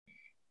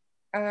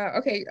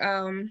Okay.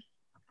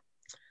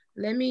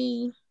 Let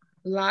me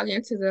log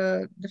into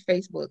the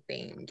Facebook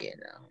thing.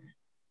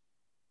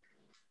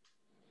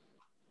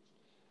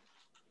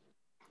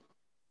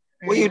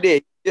 What you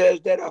did? You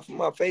judge that off of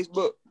my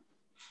Facebook?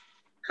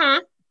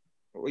 Huh?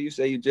 What you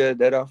say you judged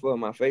that off of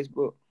my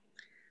Facebook?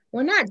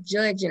 Well, not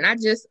judging. I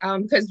just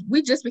because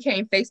we just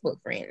became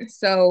Facebook friends.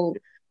 So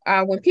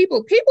when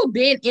people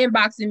been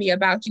inboxing me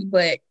about you,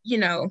 but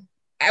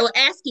I was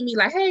asking me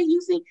like, hey,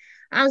 you see,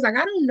 I was like,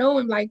 I don't know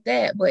him like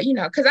that, but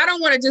because I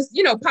don't want to just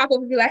pop up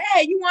and be like,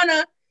 hey, you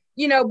wanna,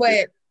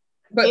 but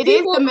It is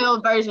people, the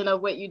male version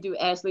of what you do,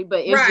 Ashley, but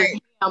it's just right.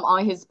 him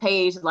on his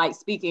page, like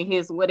speaking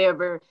his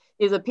whatever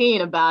his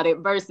opinion about it,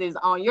 versus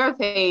on your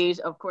page,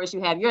 of course,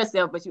 you have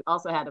yourself, but you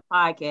also have the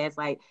podcast.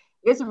 Like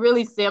it's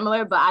really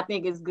similar, but I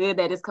think it's good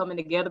that it's coming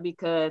together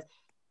because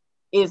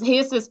it's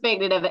his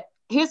perspective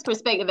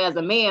as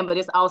a man, but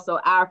it's also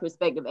our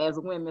perspective as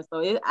women. So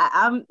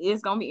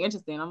it's gonna be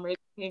interesting. I'm ready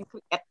to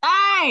click that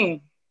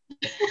thing.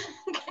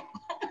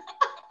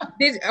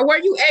 Were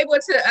you able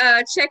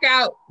to check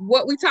out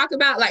what we talk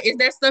about? Like, is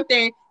there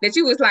something that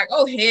you was like,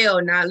 oh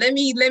hell nah, let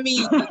me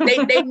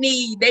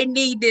they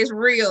need this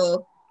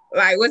real?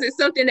 Like, was it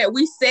something that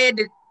we said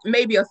that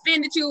maybe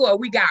offended you or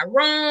we got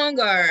wrong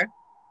or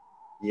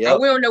Yep.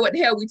 we don't know what the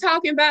hell we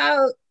talking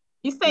about?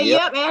 You say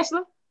Yep. yep,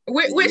 Ashley?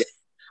 Which which, Yep.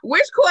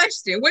 which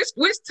question?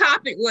 Which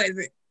topic was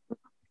it?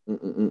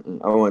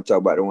 I want to talk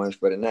about the ones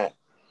for the night.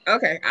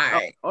 Okay, all Oh,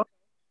 right. okay.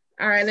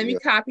 All right, let me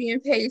Yep. copy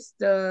and paste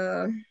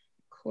the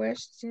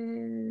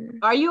question.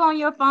 Are you on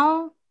your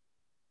phone,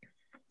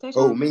 Oh,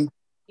 Tayshawn? me?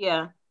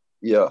 Yeah.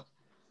 Yeah.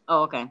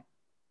 Oh, okay.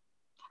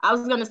 I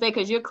was gonna say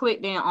because you're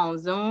clicked in on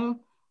Zoom.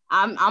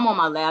 I'm on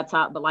my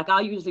laptop, but like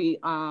I'll usually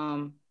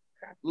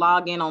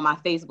log in on my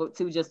Facebook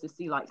too just to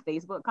see like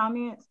Facebook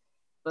comments.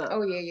 But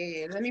Oh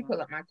yeah. Let me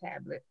pull up my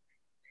tablet.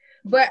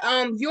 But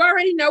you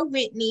already know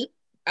Whitney.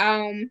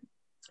 Um,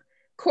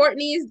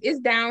 Courtney is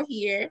down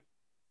here,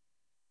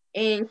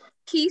 and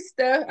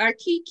Keista or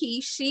Kiki,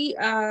 she's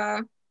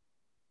on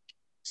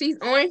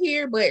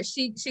here, but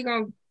she's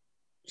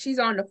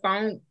on the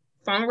phone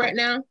right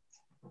now,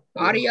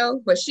 Yeah. audio.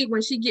 But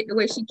when she get the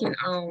way she can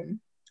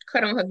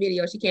cut on her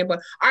video, she can.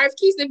 But all right,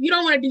 Keista, if you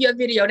don't want to do your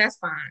video, that's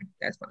fine.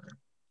 That's fine.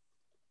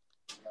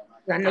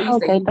 I know you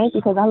say Okay, thank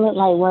you, because I look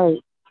like work.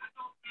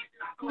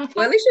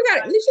 well, at least you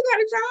got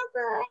a job,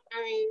 girl.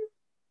 I mean,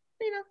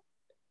 you know,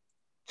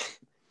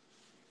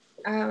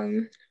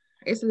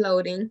 it's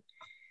loading.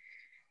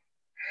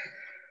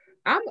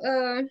 I'm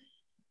uh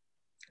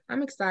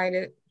I'm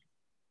excited.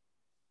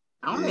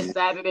 I'm Yeah.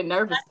 excited and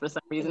nervous for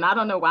some reason. I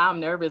don't know why I'm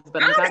nervous,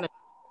 but I'm I kind of.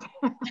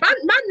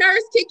 my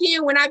nerves kick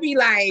in when I be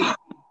like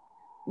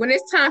when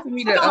it's time for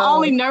me I think to I'm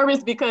only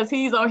nervous because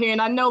he's on here,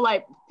 and I know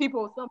like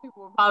some people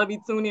will probably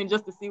be tuning in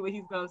just to see what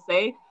he's gonna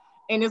say,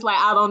 and it's like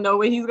I don't know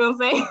what he's gonna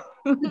say.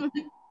 I'm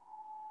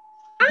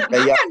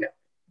Hey, yeah. not.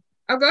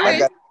 Oh, go I ahead.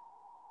 got.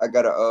 I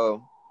got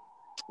to.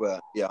 Well,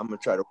 yeah. I'm gonna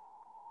try to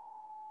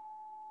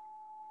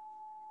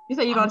You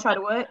say you're gonna try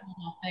to what?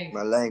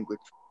 my language.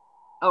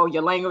 Oh,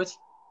 your language.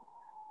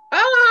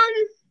 Um,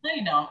 No,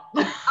 you don't.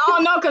 Oh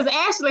no, because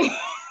Ashley.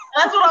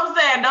 That's what I'm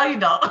saying. No, you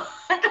don't.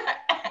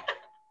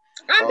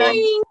 I Oh,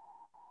 mean,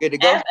 good to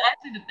go.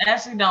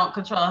 Ashley don't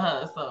control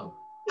her, so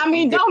I You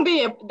mean, good?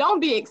 don't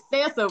be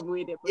excessive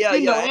with it, but Yeah,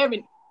 you yeah. know I every.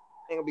 ain't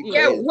gonna be Yeah.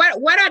 yeah. crazy.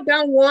 What I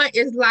don't want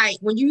is like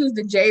when you use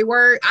the J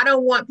word. I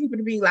don't want people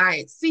to be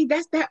like, see,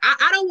 that's that.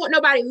 I don't want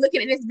nobody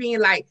looking at this being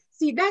like,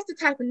 see, that's the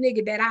type of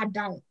nigga that I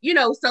don't.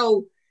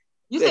 So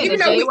You Said say the the even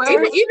though J we even,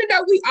 word. even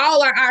though we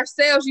all are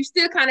ourselves, you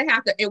still kind of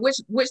have to. And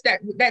which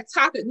that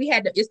topic we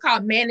had to, it's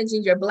called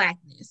managing your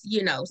blackness.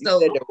 You said So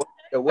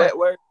the what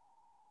word?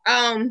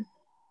 um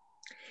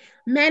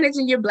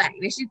managing your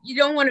blackness. You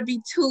don't want to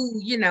be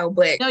too,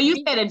 but No,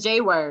 you said a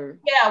J word.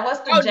 yeah. What's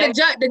the oh, J?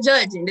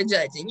 the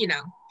judging.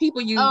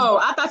 People use. Oh,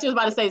 I thought you was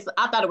about to say.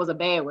 I thought it was a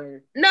bad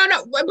word. No,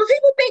 but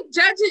people think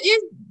judging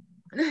is.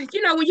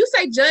 When you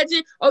say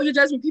judging, oh, you're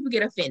judging. People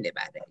get offended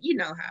by that. You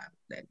know how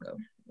that goes.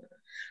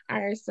 All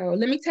right, so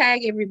let me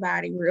tag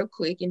everybody real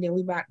quick, and then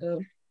we about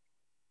to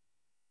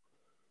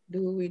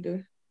do what we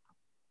do.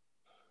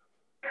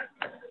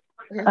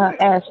 Okay,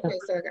 Ashley,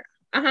 so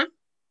uh-huh.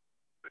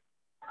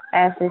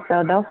 Ashley.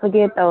 So don't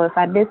forget though, if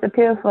I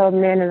disappear for a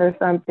minute or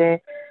something,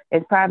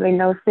 it's probably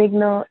no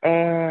signal,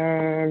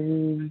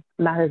 and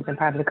my husband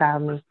probably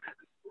called me.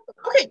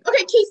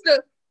 Okay, Keista.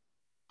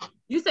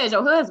 You said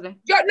your husband.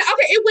 Okay,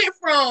 it went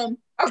from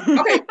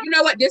okay. You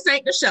know what? This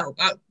ain't the show.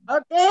 Side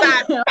Okay.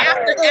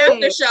 after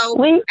Okay. show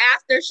We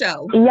after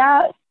show.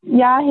 y'all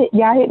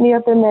hit me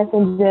up in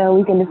Messenger.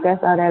 We can discuss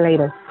all that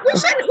later. We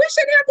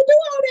shouldn't have to do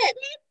all that,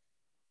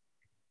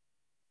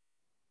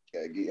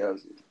 Gotta get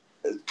us.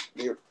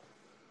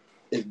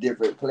 It's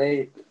different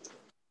play.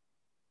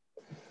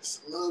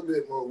 It's a little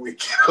bit more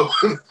weak.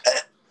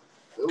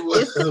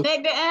 It's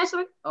connected,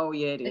 Ashley. Oh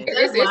yeah, it man.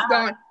 is. It's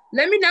going.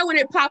 Let me know when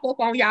it pop up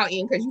on y'all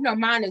end, because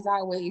mine is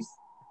always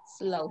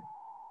slow.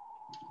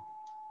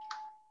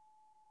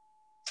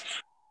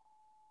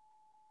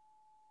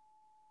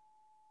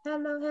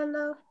 Hello,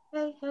 hello,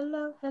 hey,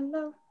 hello,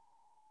 hello,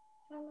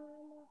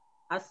 hello.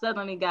 I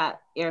suddenly got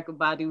Erykah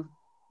Badu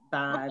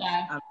vibes. Okay.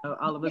 I don't know,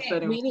 all of a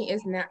sudden. Meaning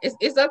is not.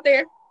 It's up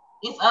there.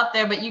 It's up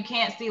there, but you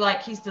can't see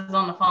like Keista's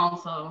on the phone,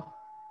 so.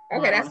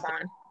 Okay, that's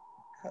fine.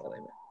 Hold on, wait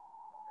a minute.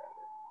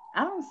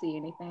 I don't see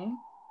anything.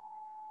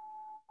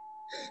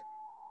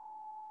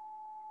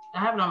 I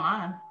have it on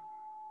mine.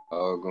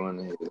 Oh, going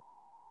ahead.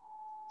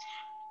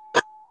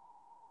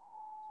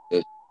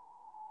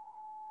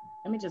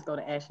 Let me just go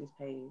to Ashley's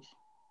page.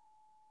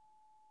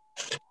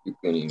 You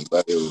couldn't even buy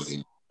it over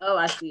here. Oh,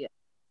 I see it.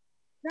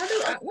 Why are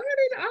they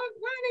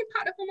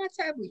popped up on my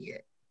tablet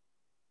yet?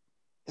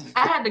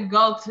 I had to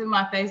go to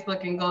my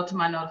Facebook and go to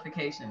my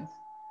notifications.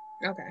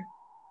 Okay.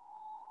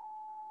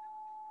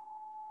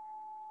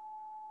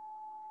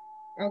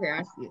 Okay,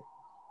 I see it.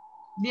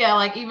 Yeah,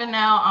 like even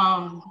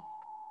now,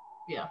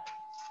 yeah.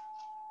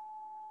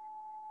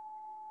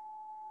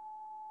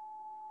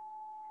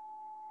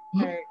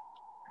 All right.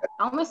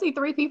 I only see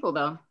 3 people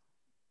though.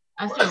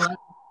 I see 11.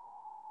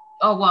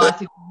 Oh well, I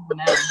see 2 people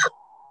now.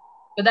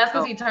 But that's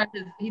because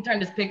he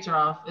turned his picture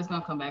off. It's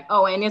gonna come back.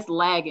 Oh, and it's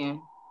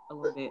lagging a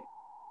little bit.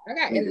 I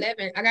got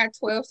 11. I got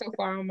 12 so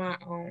far on my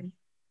own.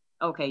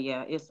 Okay,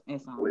 yeah, it's on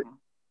now.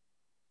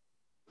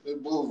 They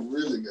both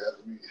really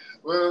got me.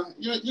 Well,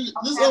 this is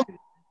 2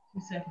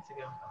 seconds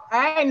ago.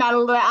 I ain't not a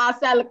little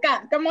outside look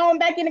out. Come on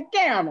back in the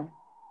camera.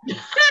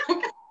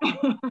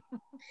 Hold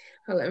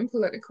on, let me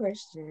pull up the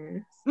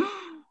questions.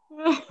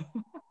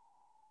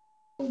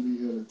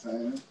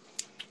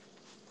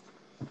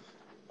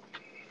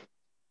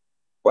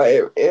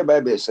 Why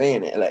everybody been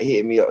saying that? Like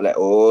hit me up like,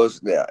 oh,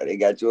 they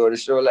got you on the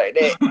show like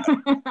that.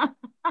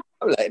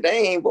 I'm like,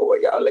 dang, boy,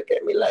 y'all look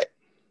at me like.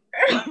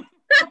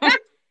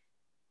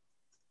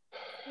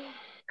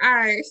 All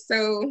right,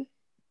 so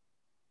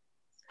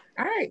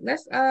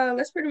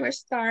let's pretty much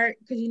start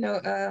because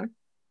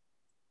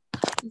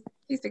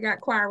he still got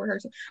choir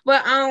rehearsal.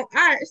 But all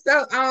right,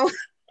 so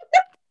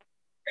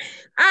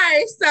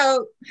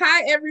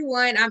hi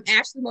everyone. I'm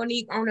Ashley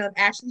Monique, owner of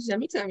Ashley's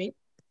Yummy Tummy.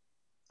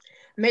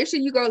 Make sure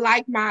you go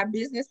like my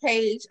business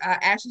page,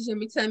 Ashley's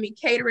Yummy Tummy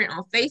Catering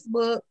on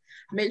Facebook.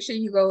 Make sure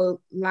you go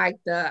like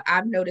the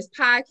I've Noticed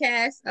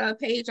podcast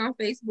page on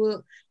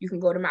Facebook. You can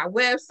go to my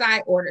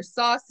website, order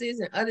sauces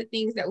and other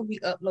things that will be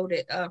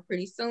uploaded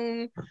pretty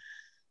soon.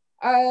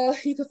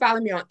 You can follow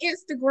me on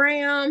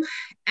Instagram,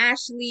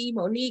 Ashley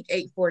Monique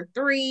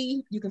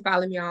 843. You can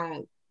follow me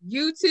on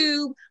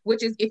YouTube,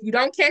 which is if you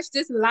don't catch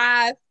this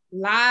live,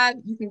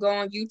 you can go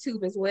on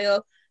YouTube as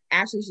well,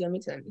 Ashley's Yummy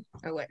Tummy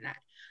or whatnot.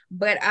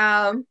 But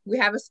we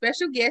have a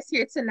special guest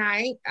here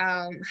tonight,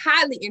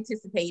 highly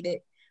anticipated.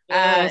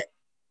 Yes.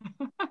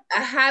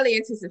 Highly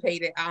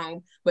anticipated,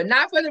 but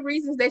not for the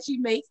reasons that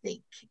you may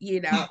think,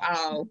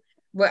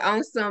 but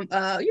on some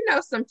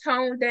some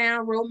toned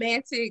down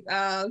romantic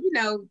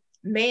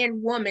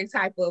man woman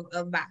type of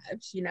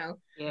vibes,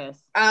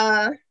 Yes.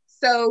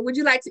 So would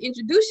you like to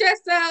introduce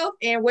yourself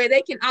and where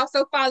they can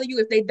also follow you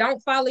if they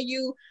don't follow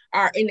you,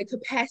 or in the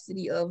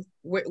capacity of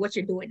what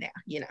you're doing now,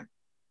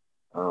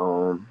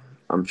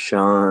 I'm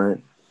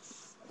Sean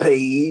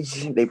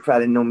Page. They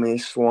probably know me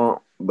as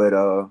Swamp, but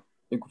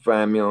you can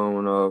find me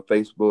on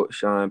Facebook,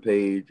 Sean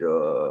Page,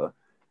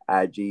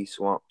 IG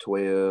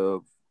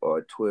Swamp12,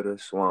 or Twitter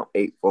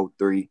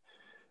Swamp843.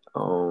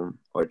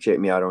 Or check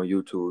me out on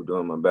YouTube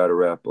doing my battle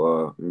rap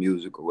or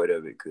music or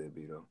whatever it could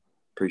be though.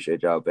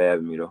 Appreciate y'all for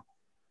having me though.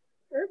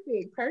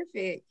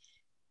 Perfect.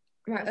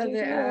 My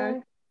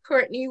other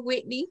Courtney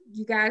Whitney,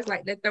 you guys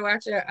like to throw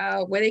out your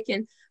where they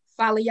can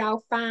follow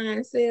y'all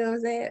fine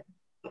selves at?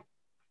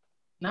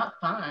 Not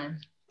fine.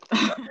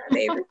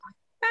 Baby.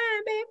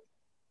 Fine,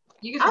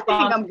 baby. I think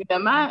I'm good.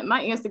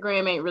 My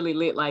Instagram ain't really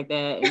lit like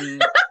that.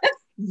 And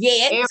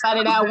yeah.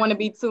 Everybody that want to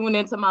be tuned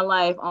into my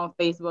life on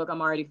Facebook,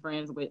 I'm already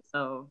friends with.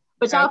 So,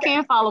 but y'all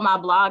can follow my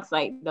blog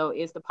site though.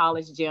 It's the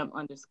Polished Gem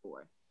 _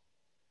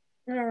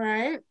 All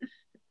right.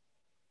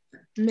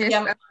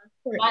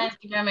 My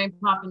Instagram ain't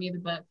popping either,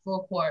 but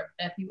Full Court,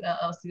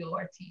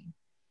 FULLCORT.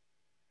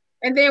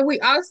 And then we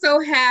also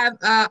have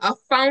a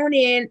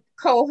phone-in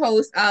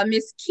co-host,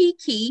 Miss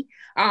Kiki.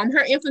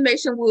 Her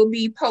information will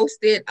be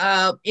posted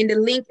in the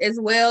link as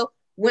well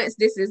once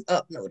this is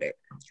uploaded.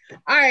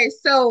 All right,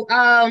 so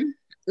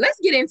let's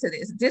get into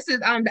this. This is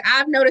the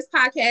I've Noticed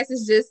podcast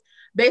is just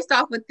based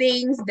off of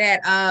things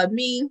that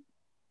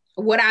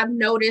what I've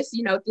noticed,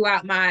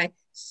 throughout my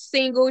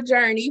single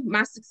journey,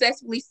 my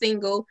successfully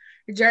single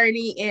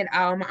journey, and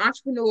my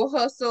entrepreneurial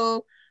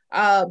hustle,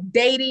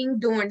 dating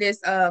during this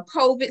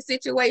COVID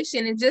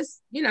situation, and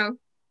just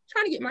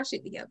trying to get my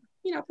shit together,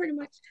 pretty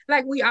much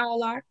like we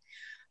all are.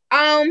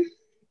 All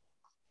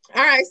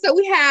right, so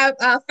we have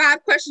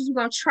 5 questions. We're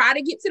gonna try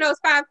to get to those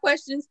 5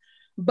 questions,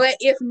 but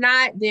if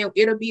not, then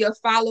it'll be a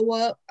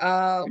follow-up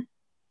on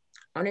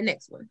the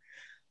next one.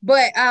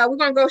 But we're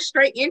gonna go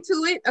straight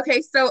into it.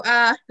 Okay, so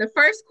the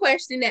first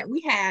question that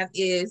we have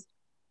is,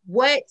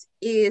 what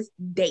is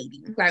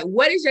dating? Like,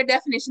 what is your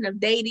definition of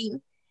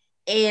dating?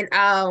 And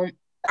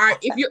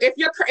if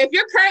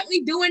you're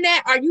currently doing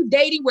that, are you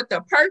dating with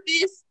a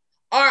purpose,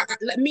 or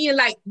meaning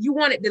like you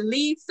wanted to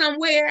lead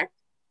somewhere,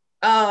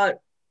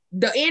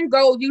 the end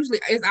goal usually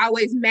is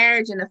always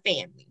marriage and a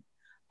family.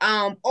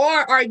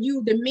 Or are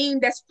you the meme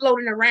that's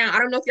floating around? I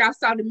don't know if y'all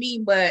saw the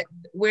meme, but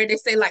where they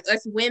say like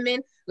us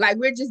women, like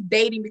we're just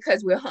dating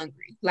because we're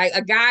hungry. Like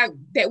a guy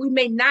that we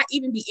may not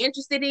even be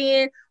interested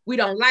in, we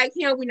don't like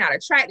him, we're not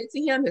attracted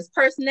to him. His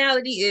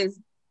personality is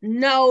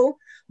no,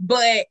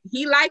 but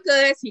he like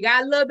us, he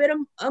got a little bit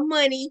of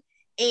money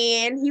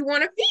and he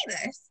want to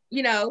feed us,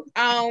 you know.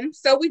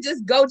 So we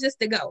just go just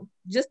to go,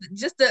 just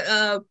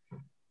to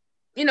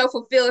you know,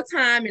 fulfill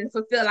time and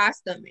fulfill our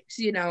stomachs,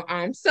 you know.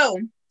 So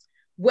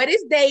what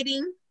is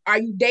dating? Are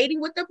you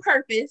dating with a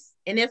purpose?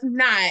 And if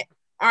not,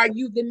 are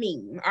you the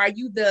meme? Are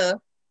you the,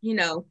 you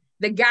know,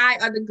 the guy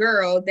or the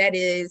girl that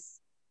is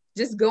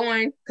just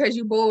going because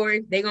you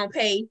bored, they gonna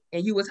pay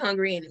and you was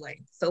hungry anyway.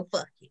 So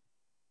fuck it.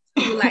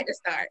 Who would like to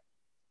start?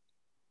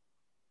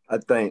 I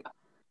think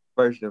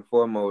first and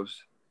foremost,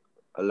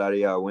 a lot of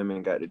y'all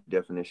women got the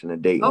definition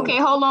of dating. Okay,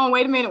 hold on.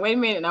 Wait a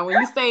minute. Now, when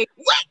you say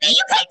what?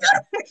 You can't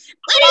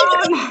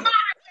do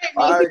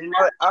I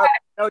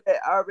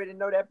already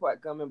know that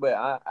part coming, but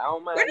I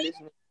don't mind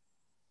listening.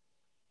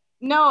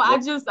 No,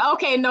 I'm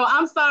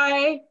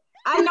sorry.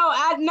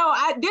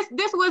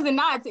 This wasn't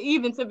not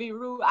to be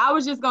rude. I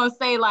was just gonna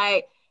say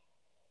like,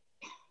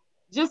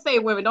 just say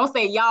women. Don't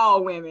say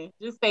y'all women.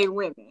 Just say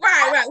women.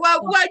 Right.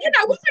 Well, you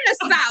know, we're from the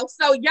South,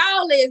 so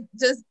y'all is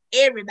just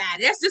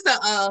everybody. That's just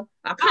a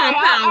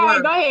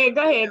compound word.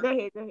 Go ahead.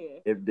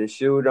 If the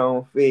shoe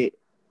don't fit,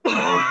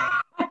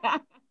 I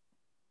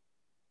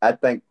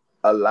think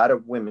a lot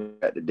of women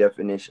got the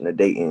definition of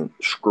dating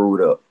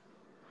screwed up.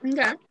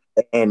 Okay.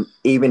 And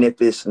even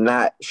if it's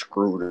not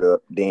screwed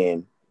up,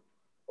 then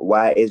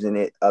why isn't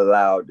it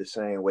allowed the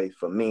same way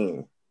for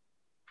men?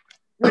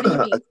 What do you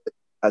mean?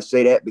 I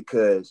say that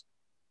because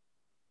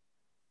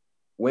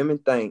women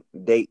think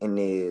dating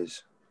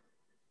is,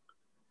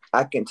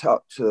 I can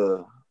talk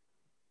to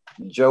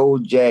Joe,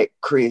 Jack,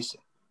 Chris,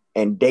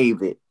 and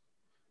David,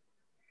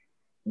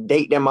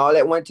 date them all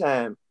at one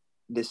time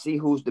to see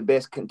who's the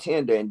best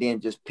contender and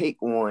then just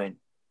pick one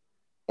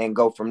and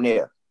go from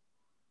there.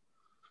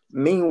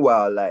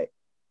 Meanwhile, like,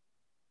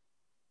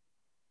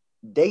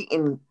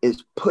 dating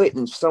is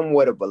putting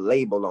somewhat of a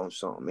label on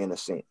something in a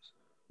sense.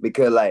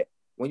 Because like,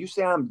 when you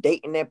say I'm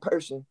dating that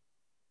person,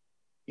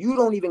 you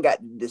don't even got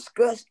to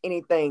discuss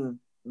anything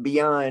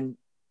beyond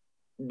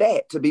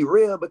that, to be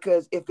real,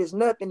 because if it's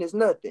nothing, it's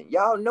nothing.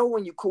 Y'all know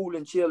when you cool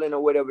and chilling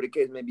or whatever the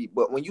case may be.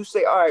 But when you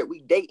say, all right,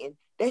 we dating,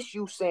 that's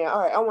you saying,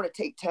 all right, I want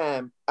to take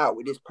time out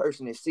with this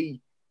person and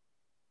see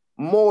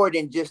more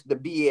than just the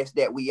BS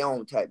that we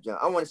own type junk.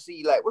 I want to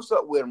see like, what's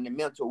up with them, the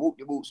mental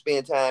whoop-de-whoop,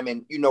 spend time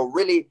and, you know,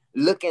 really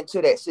look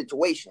into that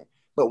situation.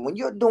 But when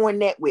you're doing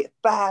that with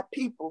 5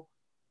 people,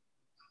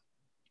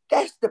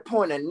 that's the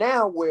point of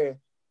now where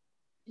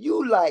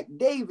you like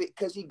David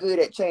because he good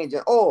at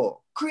changing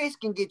oil. Chris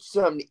can get you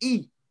something to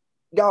eat.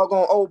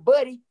 Doggone old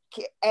buddy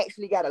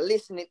actually got a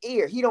listening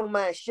ear. He don't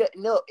mind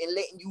shutting up and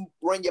letting you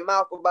run your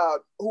mouth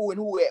about who and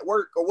who at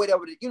work or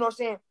whatever. You know what I'm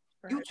saying?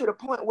 Right. You to the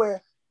point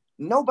where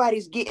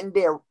nobody's getting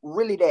there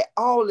really that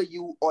all of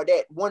you or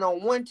that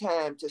one-on-one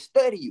time to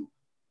study you.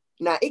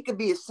 Now, it could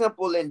be as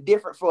simple and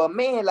different for a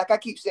man. Like I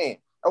keep saying,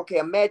 okay,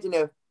 imagine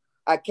if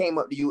I came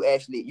up to you,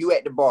 Ashley, you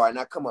at the bar and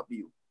I come up to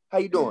you. How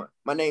you doing?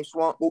 My name's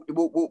Swamp. Whoop,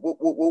 whoop, whoop, whoop,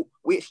 whoop, whoop.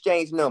 We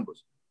exchange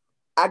numbers.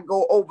 I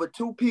go over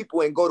 2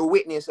 people and go to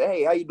Whitney and say,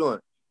 hey, how you doing?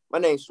 My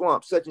name's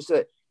Swamp, such and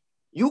such.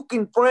 You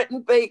can front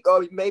and fake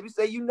or maybe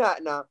say you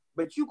not now,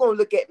 but you going to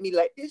look at me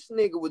like this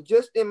nigga was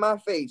just in my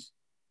face.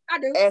 I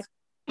do.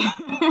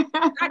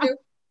 I do.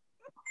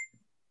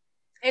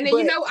 And then,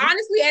 you know,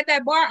 honestly, at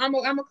that bar, I'm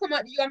gonna come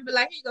up to you. I'm gonna be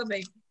like, here you go,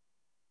 baby.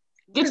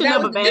 Get your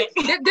number back.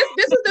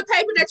 This was the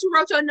paper that you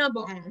wrote your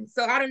number on,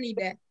 so I don't need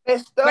that.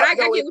 But I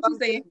get what you're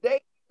saying.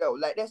 Though,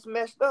 like, that's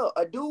messed up.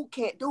 A dude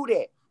can't do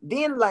that.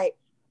 Then, like,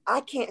 I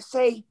can't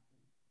say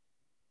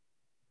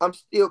I'm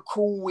still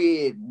cool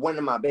with one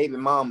of my baby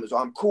mamas,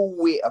 or I'm cool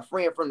with a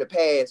friend from the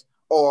past,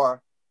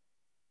 or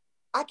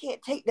I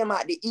can't take them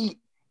out to eat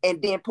and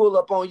then pull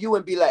up on you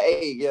and be like,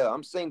 hey, yeah,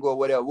 I'm single or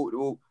whatever,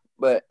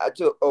 but I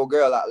took old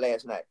girl out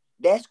last night.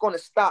 That's gonna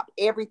stop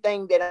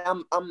everything that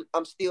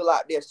I'm still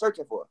out there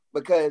searching for,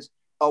 because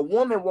a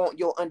woman wants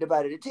your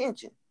undivided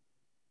attention.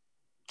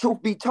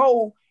 Truth be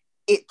told,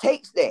 it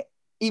takes that,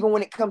 even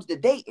when it comes to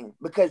dating,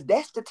 because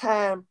that's the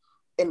time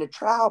in the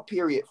trial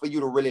period for you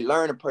to really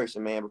learn a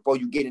person, man, before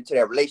you get into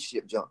that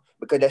relationship jump,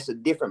 because that's a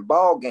different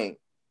ball game.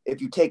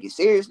 If you take it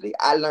seriously,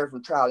 I learned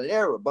from trial and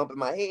error, bumping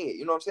my head,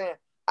 you know what I'm saying?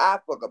 I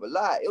fuck up a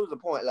lot. It was a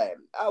point like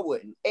I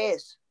wouldn't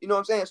ask, you know what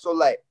I'm saying? So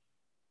like,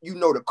 you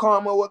know, the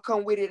karma will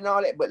come with it and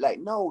all that, but like,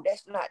 no,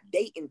 that's not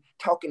dating,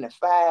 talking to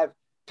 5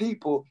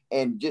 people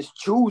and just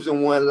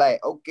choosing one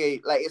like,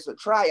 okay, like it's a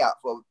tryout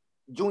for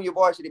junior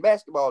varsity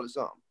basketball or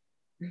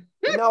something.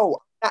 No,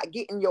 not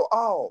getting your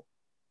all.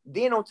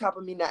 Then on top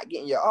of me not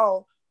getting your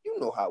all, you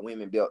know how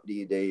women built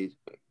these days.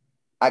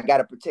 I got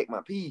to protect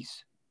my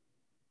peace.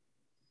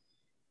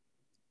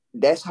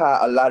 That's how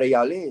a lot of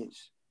y'all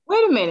is.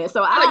 Wait a minute.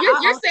 So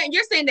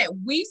you're saying that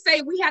we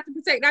say we have to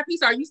protect our peace,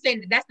 or are you saying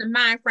that that's the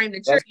mind frame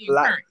that you're in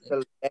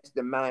currently? That's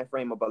the mind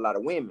frame of a lot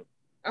of women.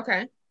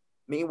 Okay.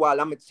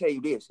 Meanwhile, I'm gonna tell you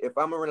this: if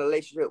I'm in a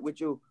relationship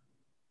with you,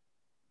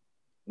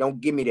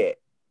 don't give me that,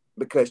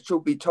 because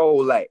truth be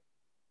told, like,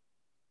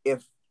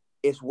 if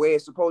it's where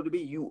it's supposed to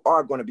be, you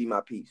are gonna be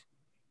my peace.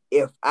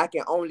 If I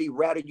can only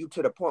rattle you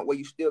to the point where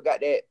you still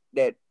got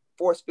that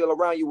force field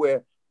around you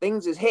where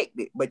things is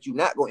hectic, but you're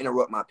not gonna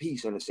interrupt my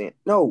peace in a sense.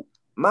 No.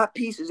 My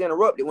peace is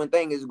interrupted when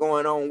things is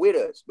going on with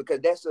us, because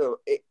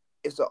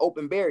it's an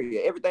open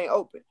barrier. Everything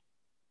open.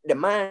 The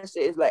mindset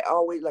is like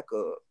always like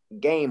a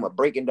game of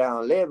breaking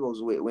down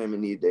levels with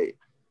women these days.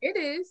 It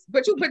is,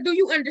 but do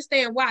you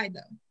understand why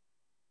though?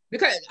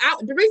 Because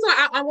the reason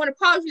I want to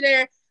pause you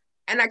there,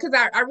 and because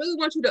I really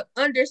want you to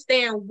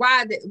understand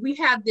why that we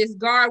have this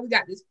guard, we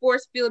got this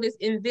force field, this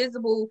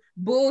invisible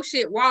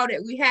bullshit wall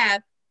that we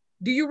have.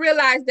 Do you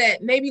realize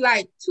that maybe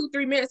like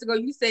 2-3 minutes ago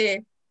you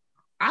said,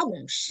 I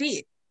want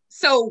shit.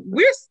 So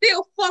we're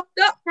still fucked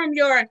up from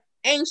your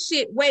ain't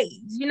shit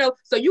ways, you know?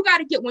 So you got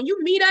to get, when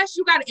you meet us,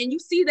 and you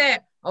see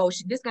that, oh,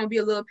 this going to be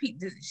a little peak.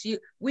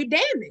 We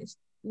damaged.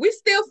 We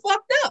still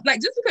fucked up.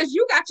 Like, just because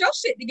you got your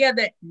shit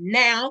together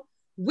now,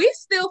 we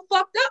still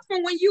fucked up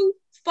from when you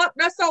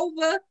fucked us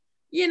over,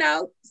 you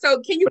know? So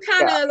can you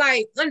kind of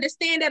like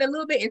understand that a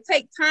little bit and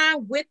take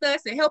time with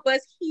us and help us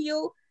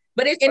heal?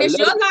 But it's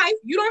your life.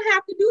 You don't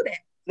have to do that.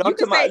 No, you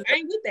can say, I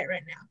ain't with that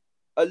right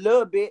now. A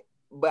little bit.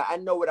 But I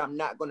know what I'm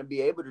not going to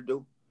be able to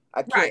do.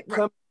 I can't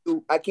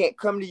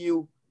come to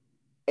you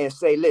and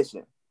say,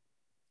 listen,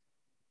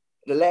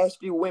 the last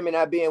few women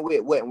I've been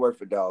with wasn't worth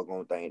a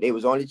doggone thing. They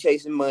was only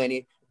chasing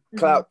money,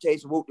 clout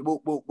chasing, whoop, whoop,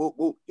 whoop, whoop,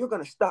 whoop. You're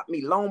going to stop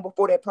me long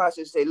before that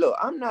process. Say, look,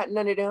 I'm not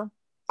none of them.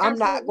 I'm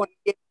not going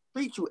to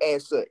treat you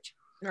as such.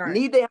 Right.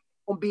 Neither am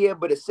I going to be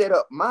able to set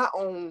up my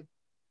own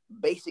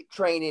basic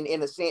training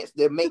in a sense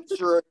to make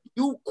sure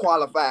you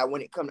qualify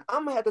when it comes.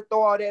 I'm gonna have to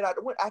throw all that out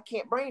the window. I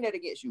can't bring that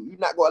against you. You're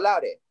not gonna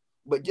allow that.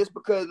 But just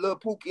because little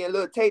Pookie and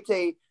little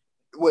Tay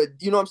would,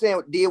 you know what I'm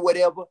saying, did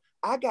whatever,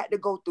 I got to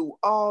go through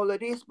all of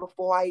this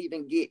before I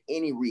even get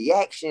any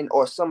reaction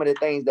or some of the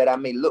things that I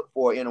may look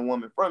for in a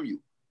woman from you.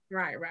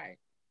 Right.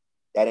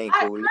 That ain't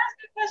cool. Can I ask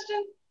a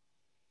question?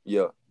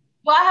 Yeah.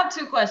 Well, I have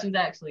 2 questions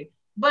actually.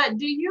 But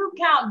do you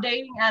count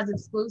dating as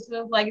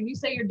exclusive? Like, if you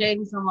say you're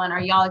dating someone,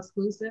 are y'all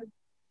exclusive?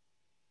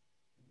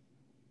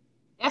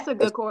 That's a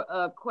good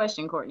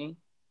question, Courtney.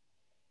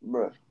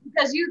 Bruh.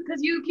 Because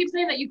you keep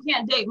saying that you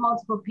can't date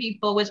multiple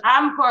people, which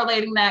I'm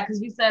correlating that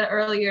because you said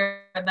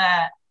earlier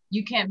that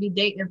you can't be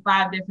dating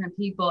 5 different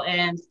people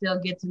and still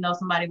get to know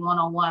somebody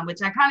one-on-one,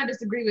 which I kind of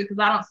disagree with,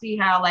 because I don't see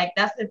how, like,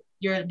 that's if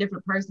you're a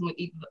different person with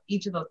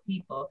each of those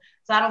people.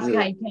 So I don't see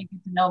how you can't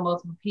get to know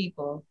multiple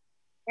people.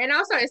 And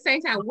also at the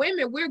same time,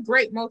 women, we're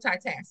great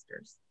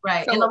multitaskers.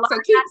 Right. So,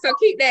 and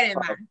keep that in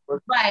mind.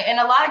 Right. And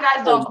a lot of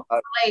guys don't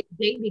correlate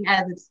dating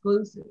as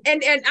exclusive.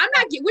 And we're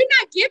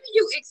not giving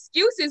you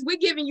excuses. We're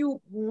giving you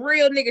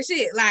real nigga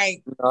shit.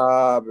 Like,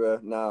 bro,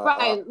 nah.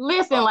 Right.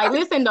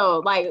 Listen though.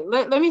 Like,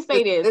 let me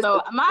say this.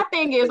 So my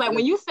thing is, like,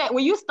 when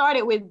you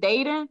started with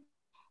dating,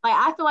 like,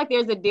 I feel like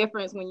there's a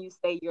difference when you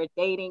say you're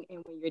dating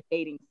and when you're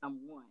dating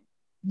someone.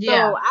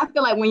 Yeah. So I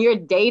feel like when you're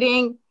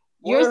dating,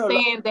 you're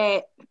saying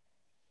that.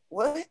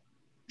 What?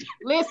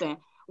 Listen,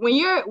 when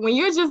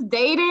you're just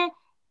dating,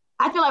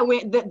 I feel like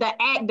when the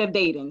act of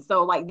dating.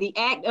 So like the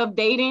act of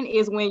dating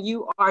is when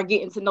you are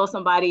getting to know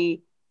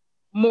somebody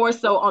more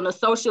so on a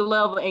social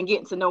level and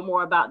getting to know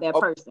more about that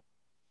person.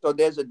 So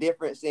there's a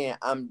difference in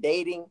I'm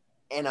dating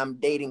and I'm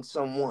dating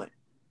someone.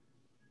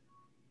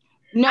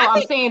 No,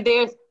 I think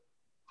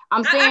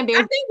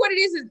what it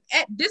is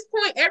at this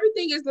point,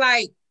 everything is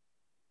like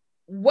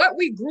what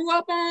we grew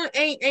up on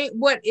ain't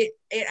what it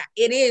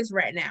is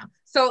right now.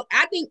 So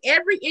I think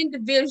every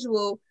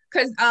individual,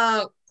 because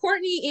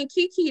Courtney and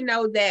Kiki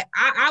know that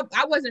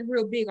I wasn't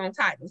real big on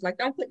titles. Like,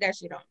 don't put that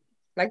shit on me.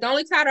 Like, the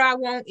only title I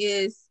want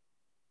is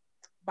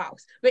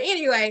boss. But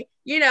anyway,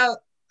 you know,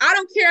 I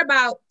don't care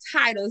about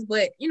titles,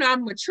 but, you know,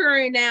 I'm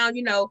maturing now,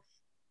 you know,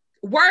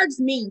 words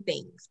mean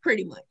things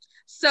pretty much.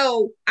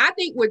 So I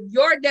think with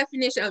your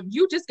definition of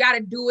you just got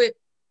to do it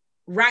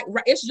right.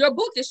 It's your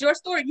book. It's your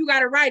story. You got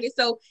to write it.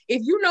 So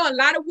if you know a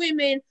lot of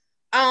women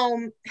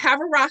have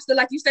a roster,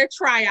 like you said,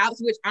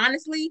 tryouts, which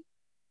honestly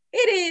it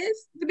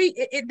is to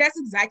be that's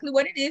exactly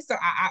what it is. So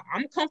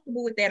I'm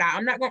comfortable with that.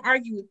 I'm not gonna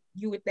argue with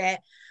you with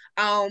that.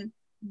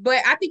 But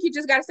I think you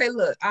just gotta say,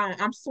 look,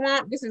 I'm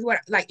swamped. This is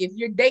what, like, if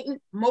you're dating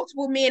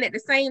multiple men at the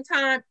same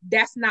time,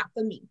 that's not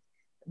for me.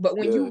 But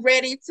when you're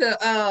ready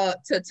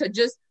to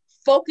just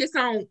focus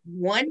on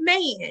one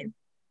man,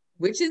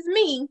 which is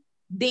me,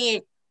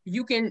 then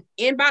you can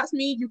inbox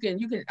me.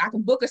 I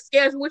can book a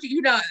schedule with you.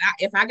 You know,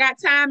 if I got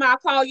time, I'll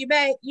call you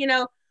back, you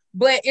know,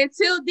 but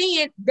until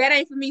then, that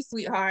ain't for me,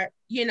 sweetheart,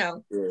 you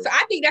know? So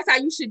I think that's how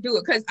you should do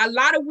it. Cause a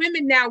lot of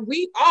women now,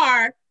 we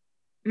are,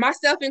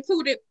 myself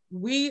included,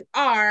 we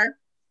are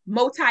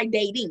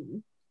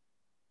multi-dating.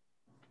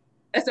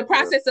 It's a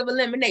process of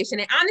elimination.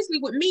 And honestly,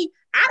 with me,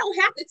 I don't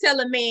have to tell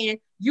a man,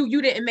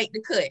 you didn't make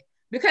the cut.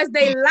 because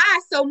they lie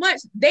so much.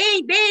 They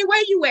ain't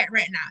where you at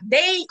right now. They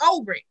ain't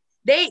over it.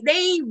 They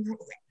ain't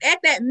at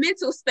that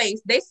mental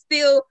space. They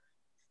still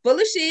full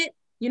of shit.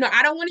 You know,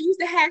 I don't want to use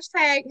the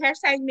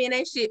hashtag men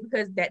ain't shit,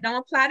 because that don't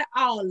apply to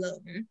all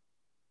of them.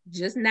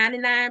 Just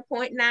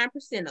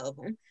 99.9% of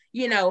them,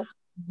 you know.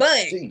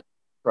 But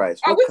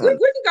Christ, we can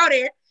go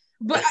there.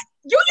 But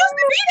you used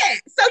to be that.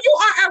 So you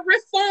are a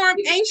reformed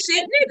ain't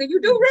shit nigga. You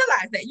do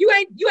realize that. You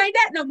ain't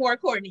that no more,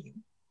 according to you.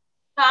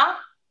 Huh?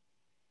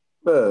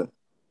 But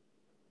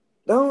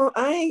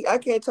I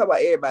can't talk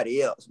about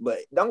everybody else, but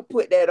don't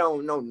put that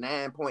on no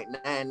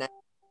 9.99%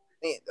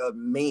 of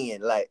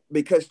men, like,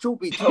 because truth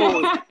be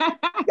told,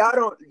 y'all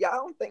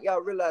don't think y'all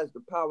realize the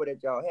power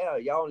that y'all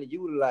have. Y'all only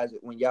utilize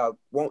it when y'all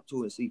want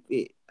to and see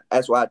fit.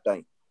 That's what I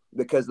think.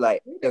 Because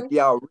like, if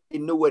y'all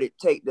really knew what it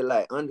take to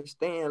like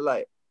understand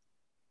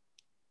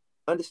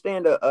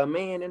a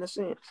man in a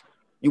sense,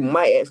 you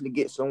might actually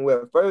get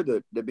somewhere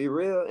further, to be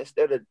real,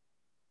 instead of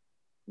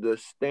the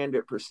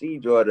standard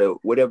procedure or the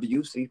whatever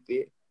you see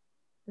fit.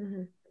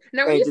 Mm-hmm.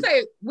 Now, when you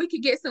say we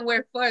could get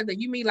somewhere further,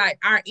 you mean like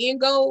our end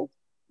goal,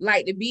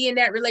 like to be in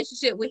that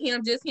relationship with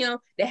him, just him,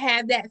 to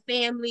have that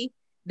family,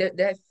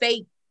 the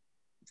fake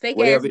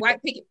ass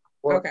white picket.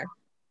 Okay.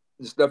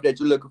 The stuff that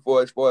you're looking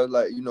for, as far as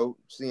like, you know,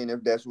 seeing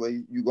if that's where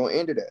you're gonna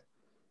end it at.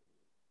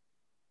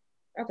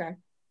 Okay.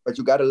 But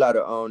you got a lot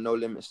of no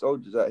limit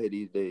soldiers out here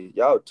these days.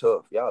 Y'all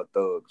tough. Y'all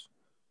thugs.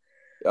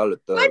 Y'all are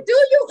thugs. But do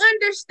you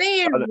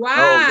understand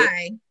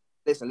why? No,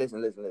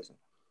 listen.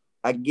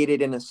 I get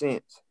it in a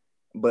sense,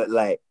 but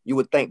like, you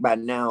would think by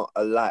now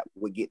a lot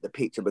would get the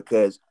picture,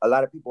 because a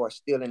lot of people are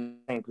still in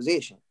the same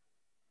position.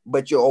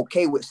 But you're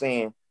okay with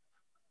saying,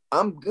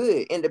 I'm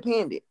good,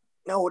 independent.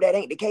 No, that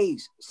ain't the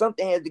case.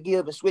 Something has to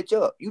give and switch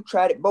up. You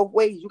tried it both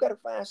ways. You got to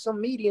find some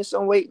medium,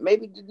 some way.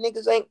 Maybe the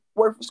niggas ain't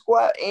worth a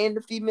squat and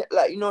the female,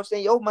 like, you know what I'm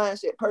saying? Your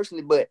mindset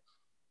personally, but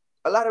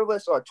a lot of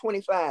us are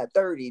 25,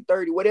 30,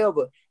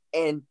 whatever,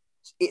 and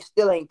it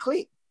still ain't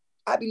clicked.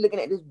 I be looking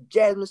at this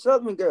Jasmine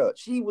Southern girl.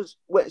 She was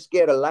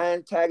scared of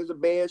lions, tigers, or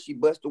bears. She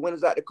bust the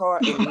windows out the car,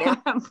 and now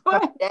come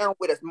down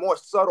with a more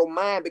subtle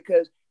mind,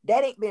 because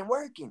that ain't been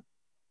working.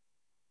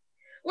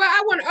 Well,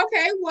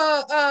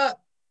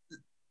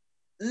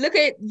 look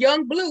at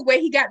Young Blue, where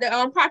he got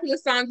the popular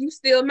song "You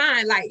Still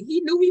Mine." Like,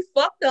 he knew he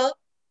fucked up.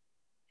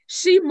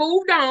 She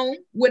moved on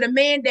with a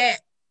man that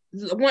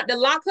wanted to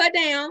lock her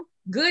down,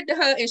 good to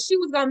her, and she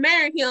was gonna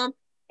marry him.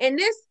 And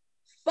this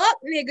fuck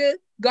nigga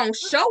gonna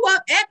show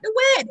up at the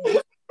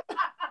wedding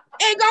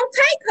and gonna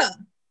take her.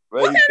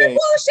 Right, what kind of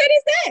bullshit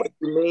is that? What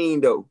you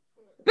mean though?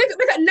 Because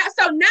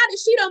so now that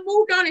she done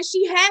moved on and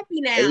she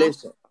happy now. Hey,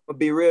 listen, I'm gonna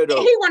be real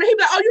though. He be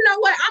like, oh, you know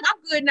what?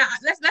 I'm good now.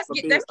 Let's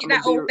get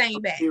that old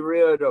thing back. I'm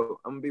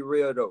gonna be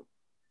real though.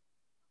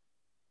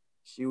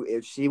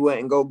 If she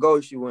wouldn't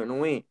go, she wouldn't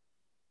win.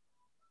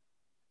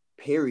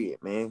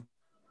 Period, man.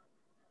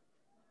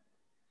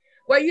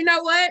 Well, you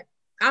know what?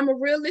 I'm a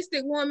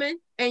realistic woman,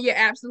 and you're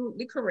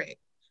absolutely correct.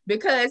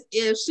 Because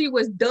if she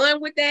was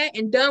done with that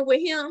and done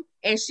with him,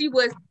 and she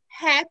was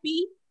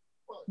happy,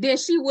 then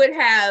she would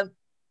have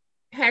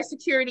had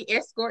security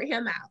escort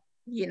him out,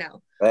 you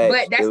know.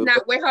 But that's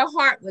not where her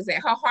heart was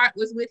at. Her heart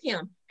was with him,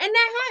 and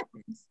that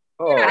happens.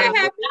 You know that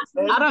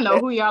happens. I don't know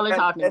who y'all are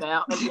talking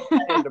about.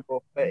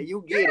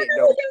 You get it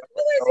though.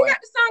 He got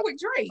the song with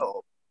Drake.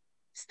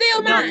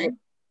 Still Mine.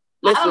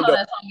 Listen,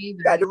 though,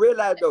 got to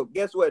realize though,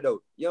 guess what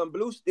though? Young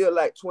Blue still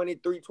like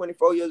 23,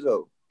 24 years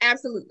old.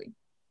 Absolutely.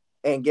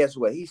 And guess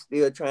what? He's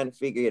still trying to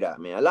figure it out,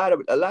 man. A lot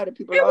of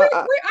people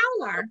are.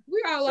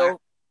 We all are.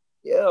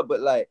 Yeah, but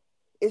like,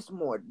 it's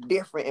more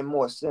different and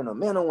more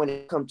sentimental when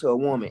it comes to a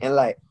woman. And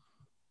like,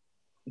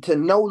 to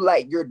know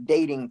like you're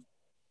dating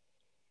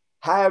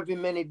however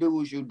many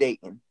dudes you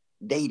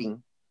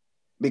dating,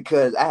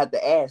 because I have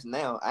to ask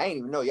now. I ain't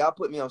even know. Y'all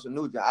put me on some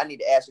new job. I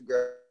need to ask a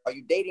girl, are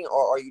you dating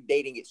or are you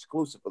dating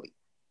exclusively?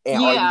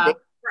 And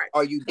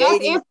are you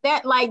dating?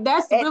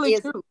 That's really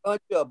true.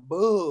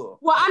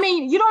 Well, I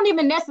mean, you don't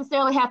even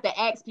necessarily have to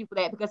ask people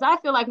that, because I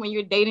feel like when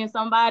you're dating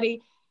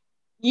somebody,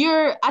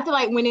 I feel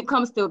like when it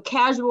comes to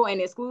casual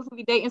and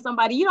exclusively dating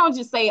somebody, you don't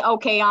just say,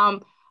 okay,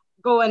 I'm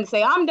going and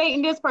say, I'm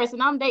dating this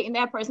person, I'm dating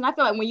that person. I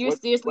feel like when you're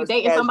seriously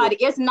dating somebody,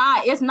 it's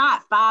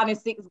not 5 and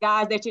 6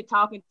 guys that you're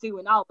talking to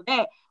and all of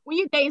that. When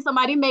you're dating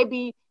somebody,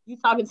 maybe you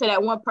talking to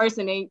that one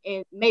person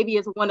and maybe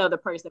it's one other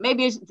person.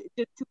 Maybe it's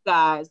just 2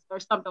 guys or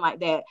something like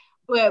that.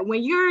 But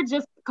when you're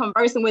just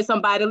conversing with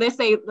somebody, let's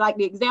say like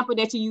the example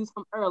that you used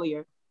from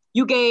earlier,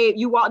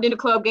 you walked in the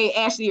club, gave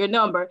Ashley your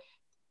number.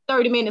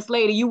 30 minutes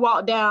later, you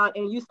walked down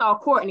and you saw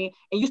Courtney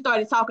and you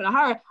started talking to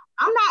her.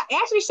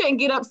 Ashley shouldn't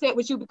get upset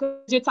with you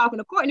because you're talking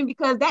to Courtney,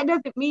 because that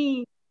doesn't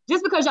mean,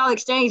 just because y'all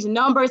exchange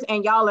numbers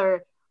and y'all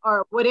are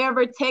or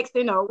whatever,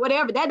 texting or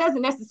whatever, that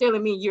doesn't necessarily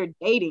mean you're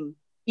dating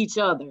each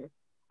other.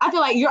 I feel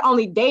like you're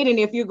only dating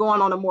if you're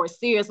going on a more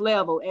serious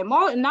level. And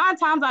 9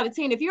 times out of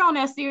 10, if you're on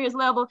that serious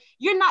level,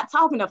 you're not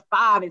talking to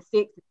 5 and 6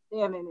 and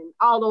 7 and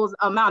all those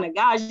amount of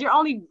guys. You're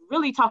only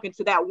really talking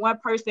to that one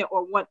person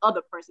or one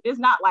other person. It's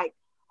not like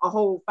a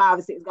whole 5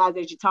 or 6 guys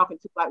that you're talking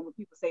to, like when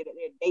people say that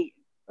they're dating.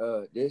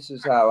 This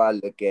is how I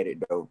look at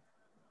it though.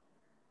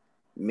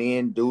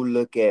 men do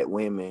look at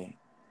women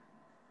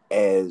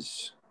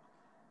as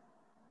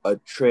a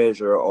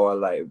treasure or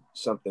like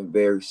something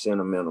very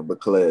sentimental,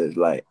 because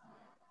like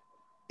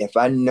if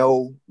I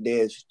know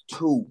there's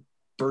 2,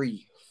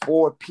 3,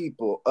 4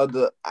 people, I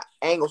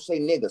ain't gonna say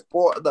niggas,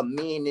 4 other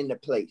men in the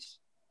place,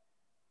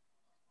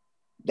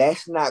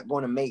 that's not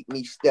gonna make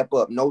me step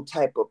up no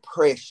type of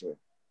pressure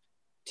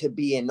to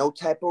be in no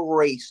type of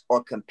race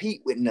or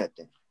compete with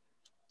nothing.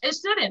 It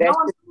shouldn't. No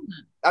one's doing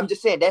that. I'm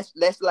just saying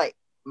that's like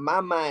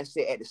my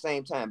mindset at the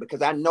same time,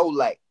 because I know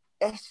like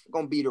that's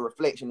gonna be the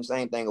reflection, the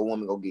same thing a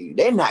woman gonna give you.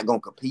 They're not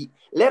gonna compete.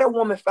 Let a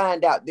woman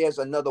find out there's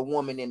another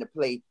woman in the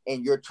play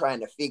and you're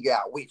trying to figure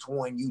out which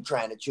one you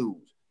trying to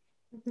choose.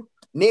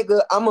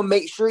 Nigga, I'm gonna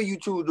make sure you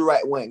choose the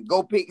right one.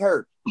 Go pick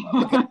her.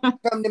 Because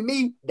come to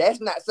me, that's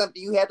not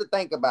something you have to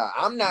think about.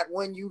 I'm not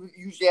one you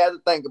should have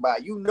to think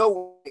about. You know,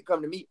 when it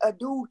come to me, a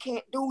dude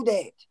can't do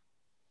that.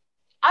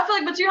 I feel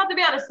like, but you have to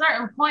be at a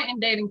certain point in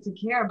dating to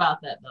care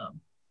about that, though.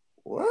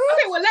 What?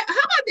 Okay, well, how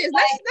about this?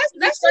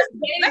 Let's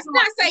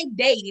not say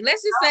dating.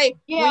 Let's just say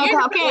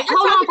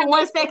hold on for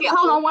 1 second.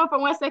 Hold on for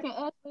 1 second.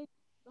 Ashley.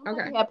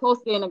 Okay. We had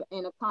posted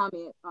in a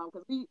comment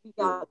because we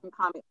got some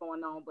comments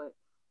going on, but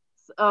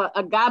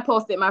a guy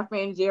posted, my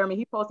friend Jeremy,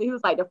 he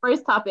was like, the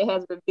first topic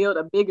has revealed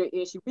a bigger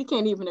issue. We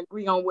can't even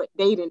agree on what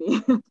dating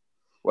is.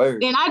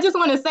 Word. And I just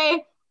want to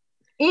say,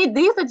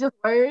 these are just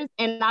words,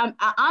 and I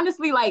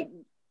honestly, like,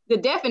 the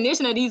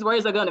definition of these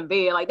words are going to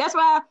vary. Like, that's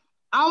why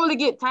I don't really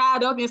get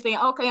tied up in saying,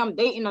 okay, I'm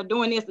dating or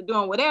doing this or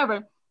doing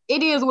whatever.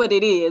 It is what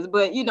it is.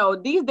 But, you know,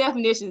 these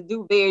definitions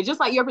do vary, just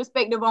like your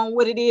perspective on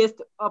what it is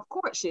of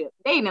courtship,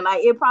 dating.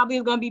 Like, it probably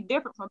is going to be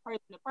different from person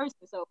to person.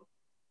 So,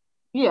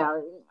 yeah,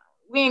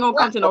 we ain't going to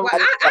come to no...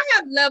 I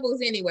have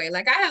levels anyway.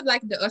 Like, I have,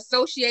 like, the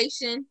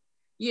association.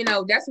 You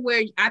know, that's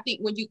where I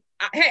think when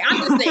I'm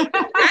just saying,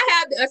 I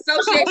have the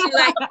association,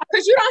 like,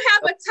 because you don't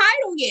have a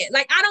title yet.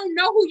 Like, I don't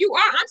know who you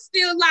are. I'm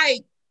still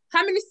like,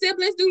 how many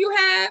siblings do you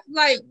have?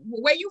 Like,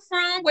 where you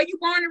from? Where you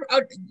born?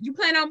 Or you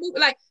plan on moving?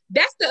 Like,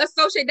 that's the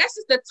associate. That's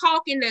just the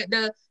talking,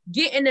 the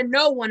getting to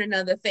know one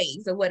another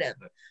phase or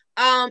whatever.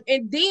 And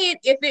then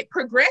if it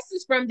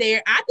progresses from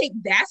there, I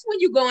think that's when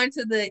you go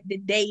into the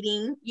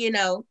dating, you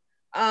know.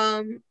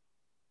 And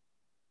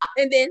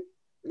then,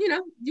 you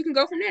know, you can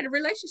go from there to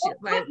relationship.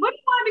 What do you want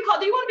to be called?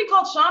 Do you want to be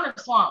called Sean or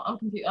Swamp? I'm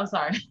confused. I'm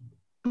sorry.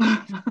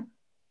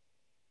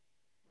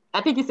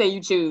 I think you say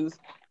you choose.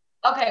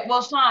 Okay,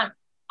 well, Sean,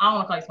 I don't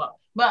want to call you Swamp,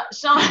 but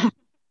Sean,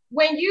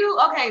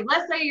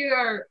 let's say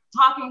you're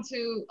talking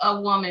to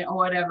a woman or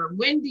whatever.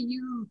 When do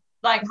you,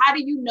 like, how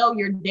do you know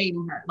you're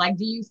dating her? Like,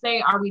 do you say,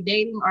 are we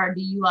dating? Or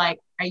do you, like,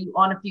 are you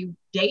on a few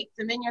dates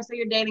and then you'll say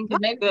you're dating? Because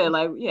maybe good.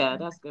 Like, yeah,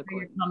 that's good.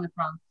 Where you're coming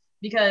from.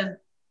 Because,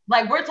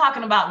 like, we're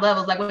talking about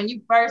levels. Like, when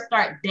you first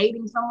start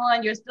dating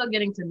someone, you're still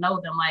getting to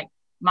know them. Like,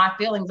 my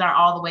feelings aren't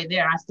all the way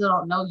there. I still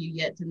don't know you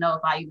yet to know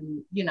if I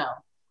even, you know,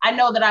 I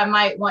know that I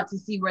might want to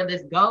see where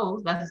this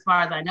goes. That's as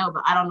far as I know,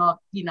 but I don't know if,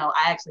 you know,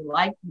 I actually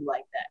like you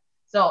like that.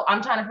 So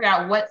I'm trying to figure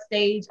out, what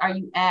stage are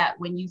you at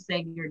when you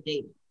say you're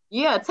dating?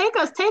 Yeah, take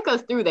us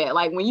through that.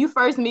 Like, when you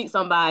first meet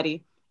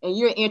somebody and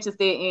you're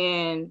interested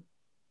in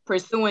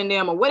pursuing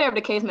them or whatever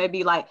the case may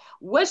be, like,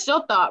 what's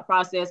your thought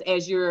process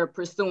as you're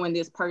pursuing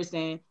this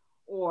person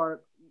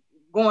or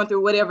going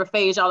through whatever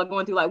phase y'all are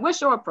going through? Like, what's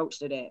your approach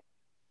to that?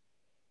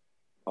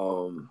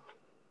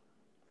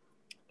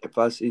 If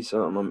I see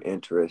something I'm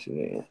interested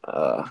in,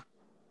 I'll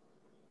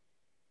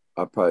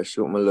probably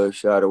shoot my little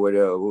shot or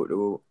whatever.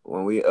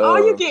 When we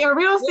you getting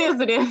real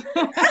sensitive.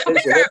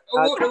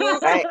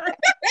 I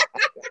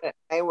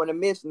ain't want to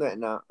miss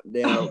nothing now.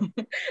 Damn,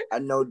 I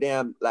know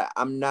like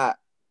I'm not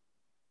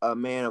a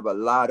man of a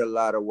lot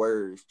of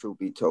words, truth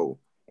be told.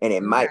 And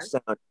it might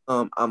sound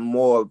I'm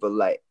more of a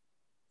like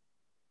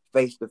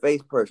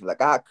face-to-face person.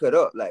 Like, I cut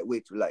up like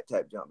with you, like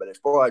type jump. But as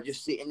far as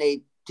just sitting there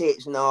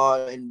texting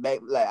all and back,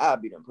 like, I'll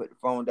be done put the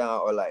phone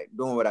down or like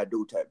doing what I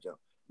do type jump.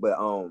 But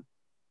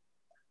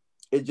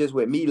it's just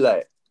with me,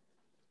 like,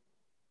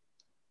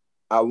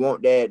 I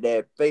want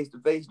that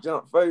face-to-face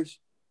jump first.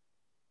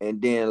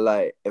 And then,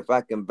 like, if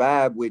I can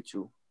vibe with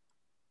you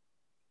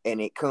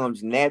and it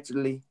comes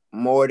naturally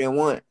more than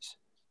once.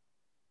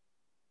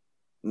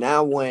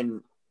 Now,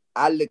 when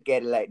I look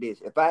at it like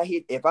this, if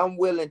I'm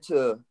willing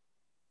to,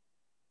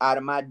 out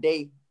of my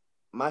day,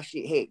 my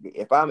shit hectic.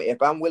 If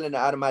I'm willing to,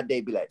 out of my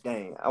day, be like,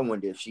 dang, I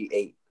wonder if she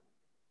ate.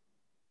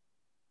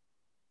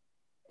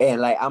 And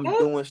like, I'm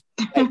doing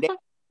like that,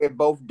 we're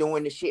both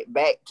doing the shit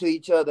back to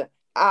each other,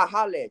 I'll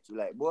holler at you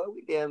like, boy,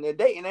 we damn near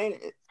dating,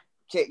 ain't it?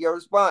 Check your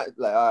response.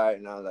 Like, all right,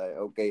 and I'm like,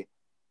 okay.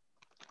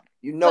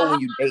 You know, so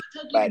when you date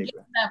somebody, to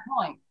that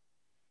point.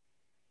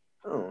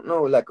 I don't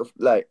know, like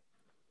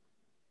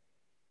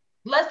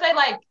let's say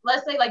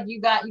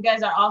you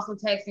guys are also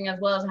texting as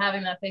well as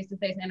having that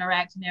face-to-face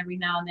interaction every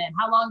now and then.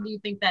 How long do you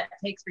think that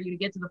takes for you to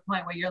get to the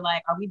point where you're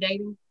like, are we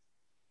dating?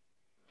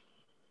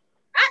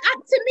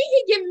 To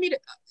me, he giving me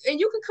and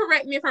you can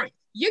correct me if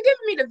you're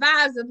giving me the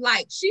vibes of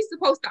like, she's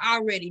supposed to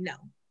already know.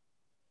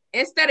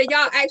 Instead of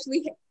y'all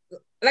actually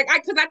Like,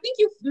 because I think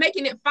you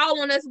making it fall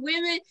on us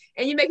women,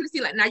 and you making it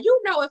see like, now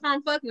you know if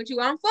I'm fucking with you,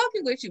 I'm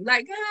fucking with you.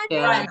 Like, God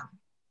damn.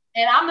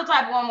 And I'm the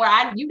type of one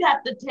where you'd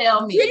have to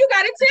tell me. Yeah, you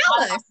gotta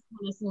tell us. I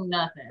don't assume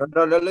nothing.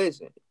 No,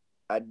 listen.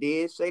 I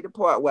did say the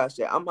part where I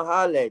said I'm gonna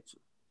holler at you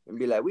and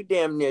be like, we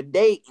damn near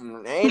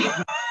dating, ain't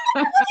it?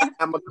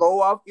 I'm gonna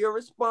go off your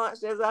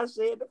response as I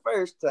said the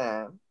first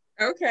time.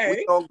 Okay.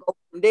 We gonna go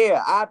from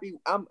there.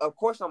 Of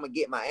course I'm gonna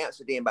get my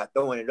answer then by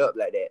throwing it up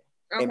like that.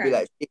 Okay. And be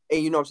like,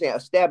 and you know what I'm saying,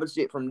 establish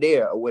it from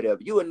there or whatever.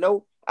 You would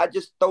know. I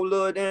just throw a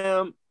little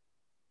damn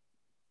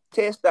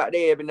test out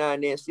there every now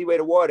and then, see where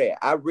the water at.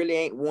 I really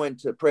ain't one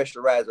to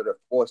pressurize or to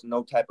force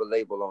no type of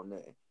label on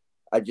that.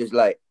 I just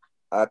like,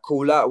 I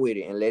cool out with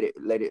it and let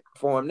it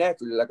form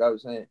naturally, like I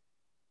was saying.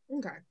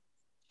 Okay.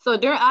 So I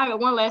got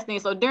one last thing.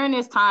 So during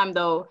this time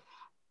though,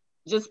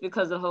 just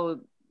because of the whole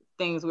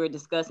things we were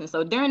discussing.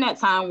 So during that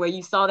time where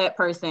you saw that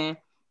person,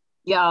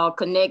 y'all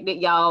connected,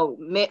 y'all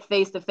met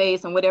face to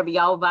face and whatever,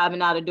 y'all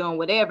vibing out or doing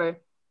whatever,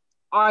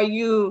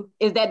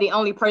 is that the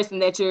only person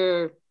that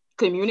you're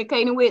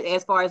communicating with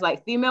as far as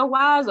like female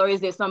wise, or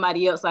is it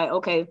somebody else? Like,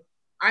 okay,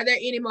 are there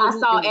any more? I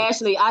saw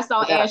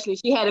Ashley.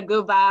 She had a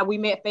good vibe. We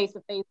met face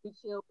to face. We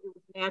chilled. It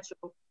was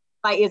natural.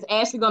 Like, is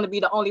Ashley going to be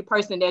the only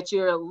person that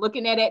you're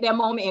looking at that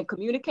moment and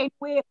communicating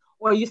with?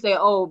 Or you say,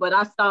 oh, but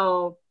I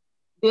saw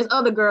this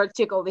other girl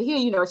chick over here,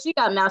 you know, she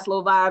got a nice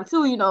little vibe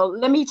too, you know,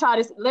 let me try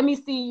this, let me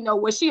see, you know,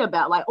 what she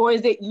about, like, or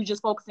is it you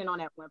just focusing on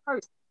that one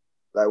person?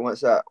 Like,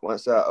 once I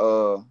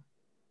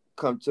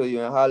come to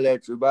you and holler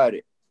at you about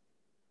it,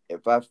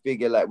 if I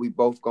figure like we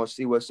both gonna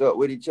see what's up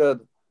with each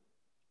other,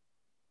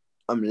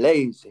 I'm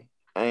lazy.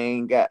 I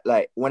ain't got,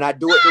 like, when I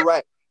do it the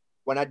right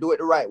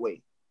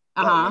way,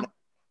 like,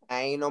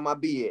 I ain't on my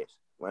BS.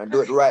 When I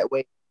do it the right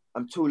way,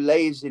 I'm too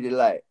lazy to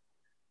like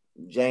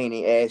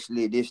Janie,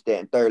 Ashley, this, that,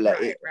 and third. Like,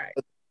 right.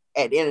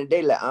 At the end of the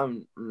day, like,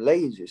 I'm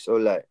lazy. So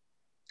like,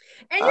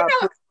 and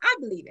I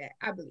believe that.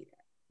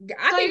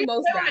 I think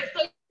most guys.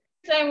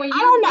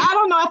 I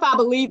don't know if I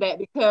believe that,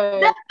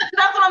 because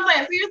that's what I'm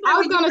saying. So I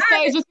was gonna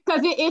say, just because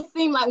it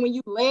seemed like when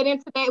you led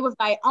into that, it was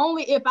like,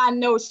 only if I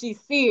know she's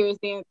serious,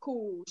 then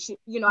cool,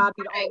 you know, I'll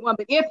be the only one.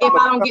 But if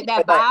I don't get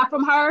that vibe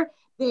from her,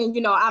 then,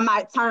 you know, I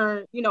might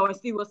turn, you know, and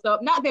see what's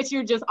up. Not that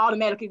you're just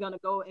automatically gonna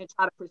go and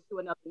try to pursue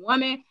another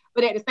woman,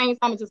 but at the same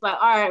time, it's just like,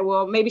 all right,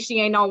 well, maybe she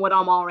ain't on what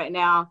I'm on right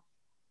now.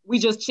 We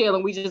just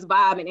chilling, we just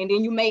vibing, and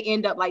then you may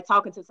end up like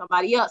talking to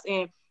somebody else.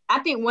 And I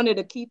think one of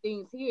the key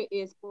things here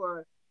is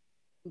for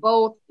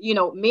both, you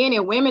know, men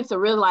and women to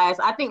realize,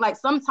 I think like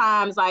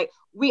sometimes like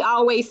we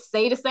always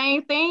say the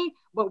same thing,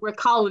 but we're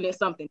calling it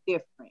something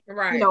different.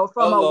 Right. You know,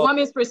 from a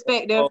woman's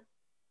perspective.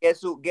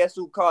 Guess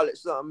who call it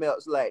something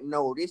else? Like,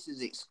 no, this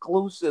is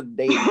exclusive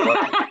dating.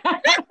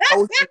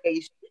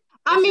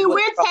 I mean, we're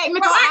technical.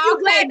 Well, aren't you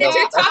glad that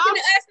you're talking to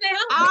us now?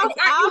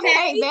 I'll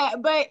take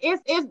that, but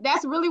it's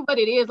that's really what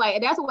it is.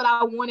 Like, that's what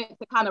I wanted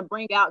to kind of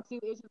bring out too.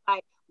 It's just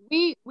like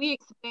we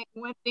expect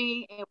one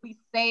thing and we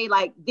say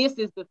like this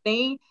is the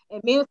thing,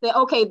 and men say,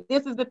 okay,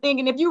 this is the thing.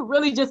 And if you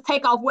really just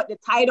take off what the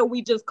title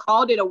we just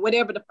called it or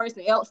whatever the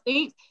person else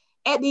thinks,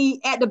 at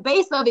the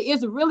base of it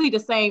is really the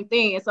same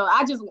thing. And so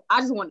I just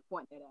want to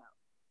point that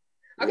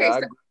out. Okay,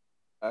 yeah,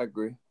 I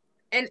agree.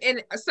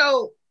 And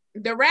so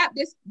to wrap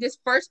this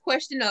first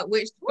question up,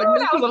 which for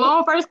that was a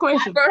long first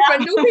question. For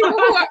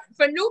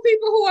new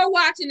people who are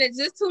watching and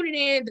just tuning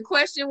in, the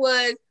question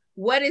was,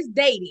 what is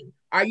dating?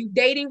 Are you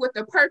dating with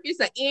a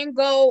purpose, an end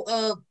goal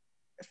of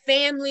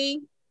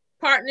family,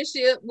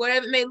 partnership,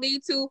 whatever it may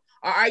lead to,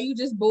 or are you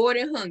just bored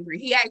and hungry?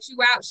 He asked you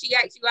out, she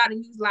asked you out,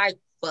 and he's like,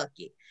 fuck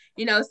it.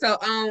 You know, so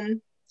I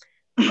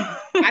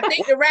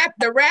think to wrap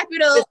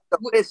it up.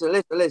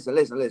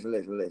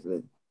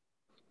 Listen.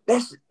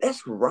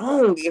 That's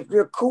wrong if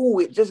you're cool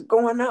with just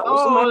going out with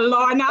somebody.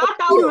 Lord, now I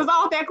thought we was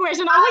off that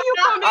question. Now when you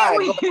come back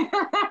with No,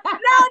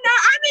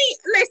 I mean,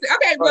 listen,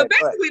 okay, well,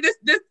 basically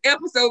this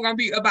episode gonna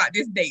be about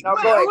this date.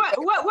 What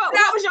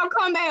was your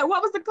comeback?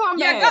 What was the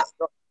comeback? Yeah,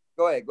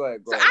 go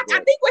ahead. So I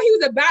think what he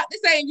was about to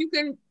say, and you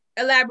can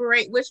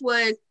elaborate, which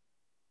was,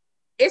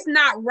 it's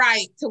not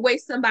right to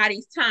waste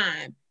somebody's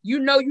time. You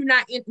know, you're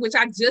not in, which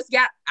I just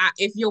got,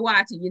 if you're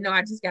watching, you know,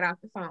 I just got off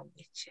the phone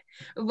with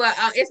you. But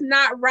it's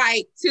not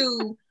right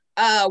to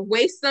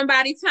waste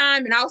somebody's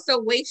time and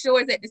also waste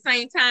yours at the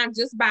same time,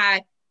 just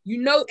by, you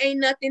know, ain't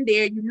nothing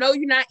there. You know,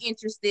 you're not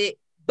interested,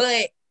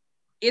 but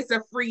it's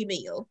a free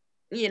meal.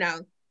 You know,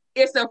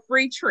 it's a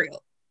free trip,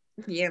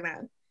 you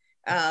know.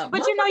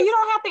 But you know, you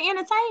don't have to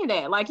entertain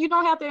that. Like, you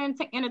don't have to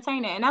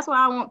entertain that. And that's what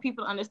I want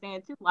people to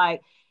understand too. Like,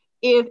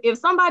 if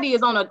somebody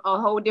is on a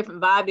whole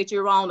different vibe that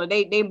you're on, or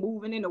they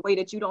moving in a way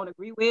that you don't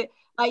agree with,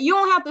 like, you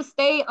don't have to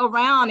stay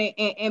around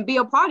and be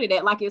a part of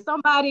that. Like, if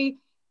somebody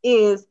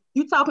is,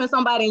 you talking to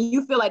somebody and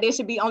you feel like they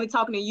should be only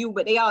talking to you,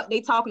 but they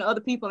talking to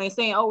other people and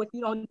saying, oh, if you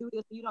don't do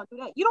this, you don't do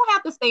that. You don't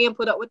have to stay and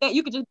put up with that.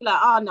 You could just be like,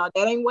 oh no,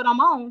 that ain't what I'm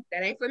on.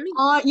 That ain't for me.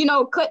 You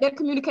know, cut that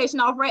communication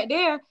off right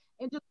there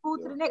and just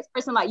move to the next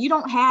person. Like, you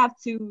don't have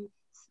to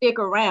stick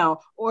around.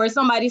 Or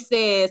somebody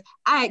says,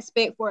 I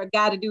expect for a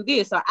guy to do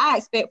this, or I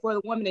expect for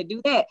the woman to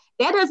do that.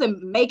 That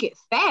doesn't make it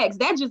facts.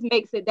 That just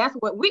makes it, that's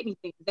what Whitney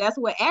thinks. That's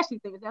what Ashley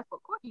thinks. That's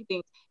what Courtney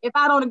thinks. If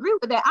I don't agree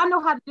with that, I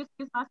know how to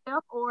dismiss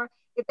myself. Or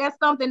if that's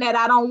something that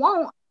I don't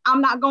want,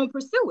 I'm not going to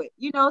pursue it.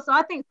 You know, so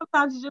I think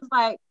sometimes it's just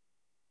like,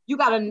 you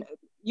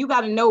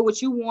gotta know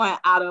what you want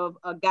out of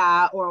a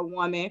guy or a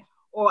woman,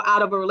 or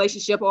out of a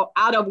relationship, or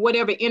out of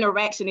whatever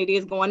interaction it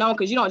is going on.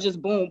 Because you don't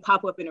just boom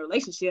pop up in a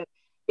relationship.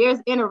 There's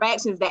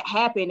interactions that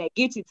happen that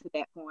get you to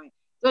that point.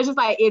 So it's just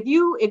like, if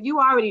you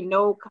already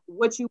know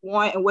what you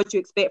want and what you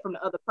expect from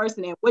the other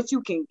person and what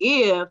you can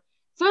give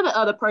to the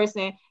other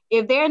person,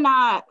 if they're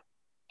not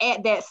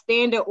at that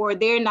standard or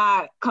they're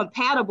not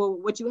compatible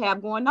with what you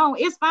have going on,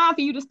 it's fine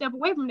for you to step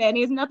away from that, and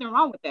there's nothing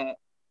wrong with that.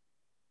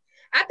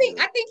 I think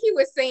he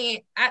was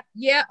saying,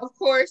 yeah, of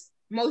course,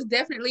 most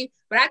definitely.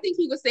 But I think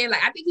he was saying,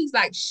 like, I think he's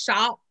like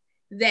shocked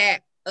that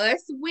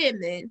us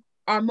women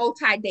are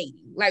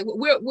multi-dating. Like,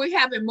 we're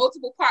having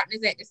multiple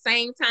partners at the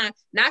same time.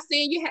 Not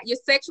saying you're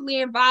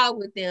sexually involved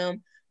with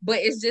them, but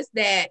it's just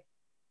that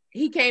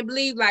he can't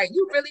believe, like,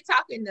 you really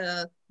talking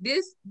to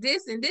this,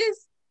 and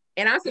this.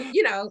 And I said,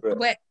 you know,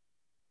 but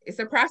it's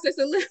a process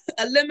of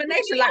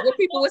elimination, like what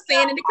people were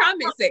saying in the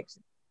comment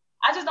section.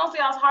 I just don't see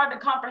how it's hard to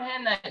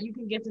comprehend that you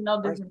can get to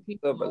know different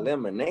people.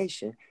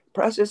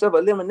 Process of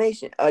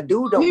elimination. A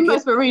dude don't. He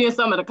must be reading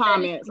some of the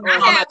comments. People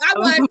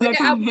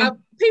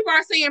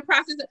are saying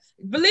process.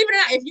 Believe it or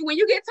not, when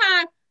you get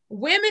time,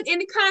 women in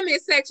the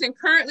comment section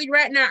currently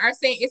right now are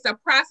saying it's a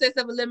process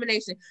of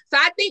elimination. So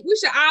I think we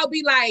should all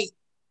be like,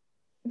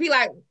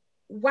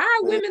 why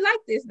are women like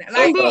this now?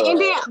 Like,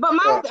 but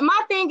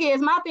my thing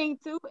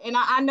too, and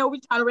I know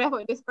we're trying to wrap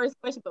up this first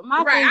question, but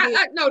my thing is,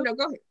 no,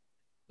 go ahead.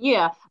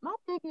 Yeah, my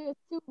thing is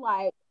too,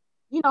 like,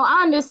 you know,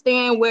 I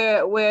understand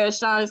where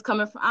Sean is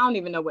coming from. I don't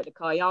even know what to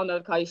call you. Y'all know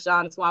to call you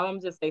Sean the Swamp.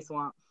 I'm just say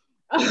Swamp.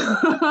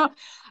 I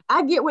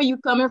get where you're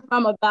coming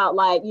from about,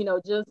 like, you know,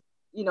 just,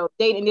 you know,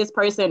 dating this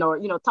person, or,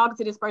 you know, talking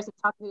to this person,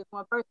 talking to this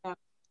one person.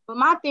 But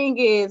my thing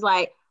is,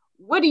 like,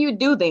 what do you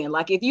do then?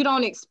 Like, if you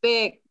don't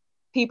expect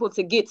people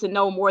to get to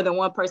know more than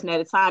one person at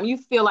a time, you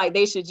feel like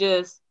they should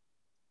just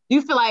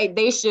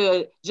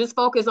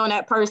focus on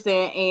that person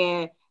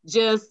and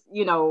just,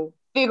 you know,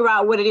 figure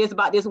out what it is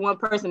about this one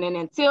person. And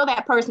until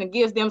that person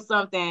gives them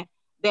something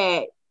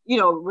that, you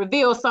know,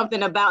 reveals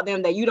something about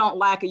them that you don't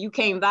like or you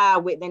can't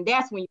vibe with, then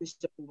that's when you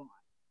should move on.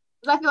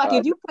 Because I feel like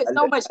if you put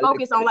so much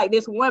focus on, like,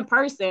 this one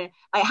person,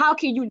 like, how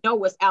can you know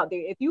what's out there?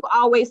 If you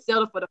always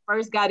settle for the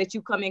first guy that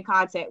you come in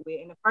contact with,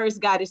 and the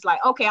first guy that's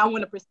like, okay, I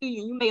want to pursue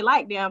you, and you may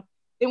like them,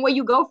 then where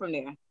you go from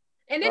there?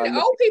 And then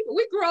the old people,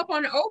 we grew up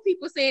on the old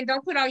people saying,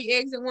 don't put all your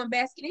eggs in one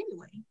basket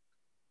anyway.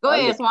 Go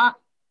ahead, Swamp.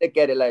 Look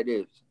at it like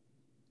this.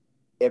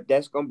 If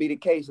that's gonna be the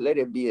case, let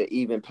it be an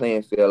even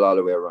playing field all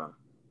the way around.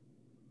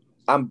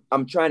 I'm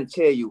trying to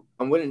tell you,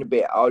 I'm willing to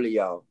bet all of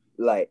y'all,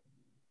 like,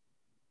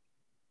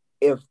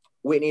 if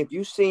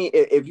you seen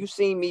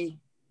me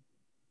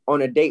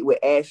on a date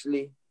with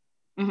Ashley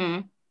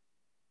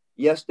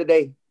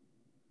yesterday,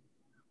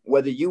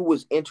 whether you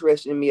was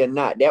interested in me or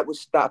not, that would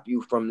stop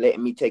you from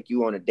letting me take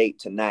you on a date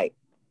tonight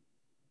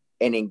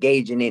and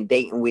engaging in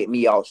dating with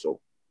me also.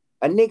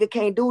 A nigga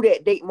can't do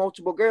that, date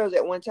multiple girls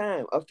at one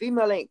time. A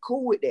female ain't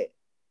cool with that.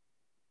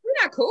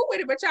 We're not cool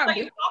with it, but y'all are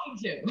you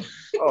talking to?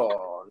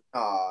 Oh,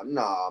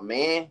 nah,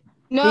 man.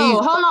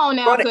 No, hold on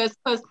now,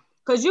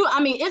 because you,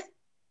 I mean,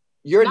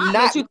 you're not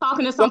that you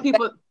talking to some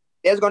people.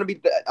 There's going to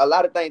be a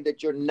lot of things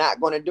that you're not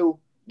going to do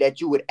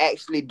that you would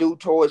actually do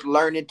towards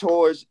learning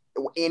towards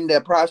in the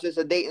process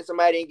of dating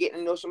somebody and getting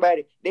to know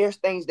somebody. There's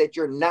things that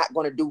you're not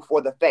going to do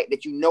for the fact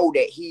that you know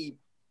that he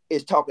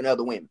is talking to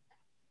other women.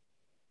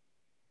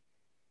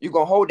 You're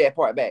going to hold that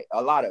part back.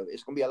 A lot of it.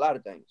 It's going to be a lot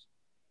of things.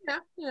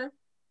 Yeah.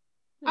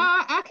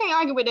 I can't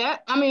argue with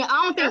that. I mean, I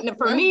don't think that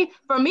for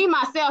me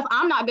myself,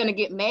 I'm not gonna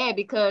get mad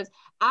because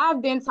I'll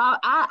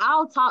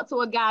talk to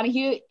a guy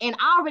here, and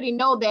I already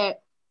know that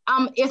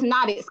it's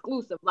not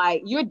exclusive.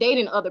 Like, you're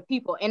dating other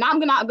people, and I'm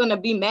not gonna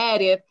be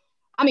mad if,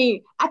 I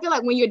mean, I feel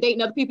like when you're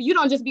dating other people, you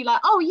don't just be like,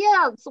 oh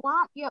yeah,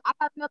 Swamp, yeah, I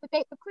got another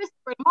date with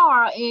Christopher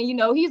tomorrow, and you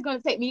know he's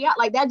gonna take me out.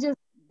 Like, that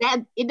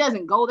it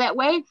doesn't go that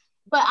way.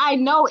 But I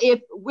know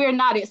if we're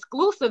not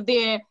exclusive,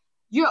 then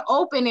you're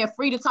open and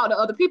free to talk to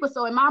other people.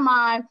 So in my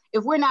mind,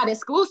 if we're not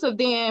exclusive,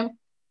 then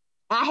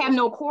I have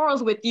no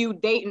quarrels with you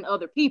dating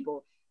other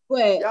people.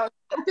 But I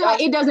feel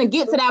like it doesn't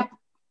get to that.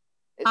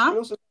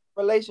 Exclusive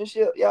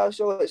relationship. Y'all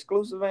show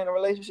exclusive ain't a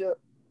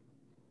relationship?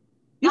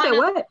 You said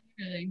what?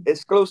 Really.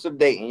 Exclusive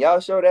dating. Y'all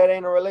show that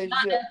ain't a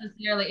relationship? Not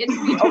necessarily. It's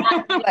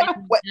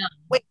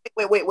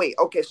wait.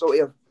 Okay, so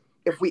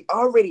if we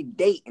already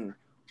dating,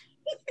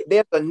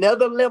 there's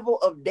another level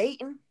of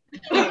dating?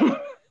 Okay.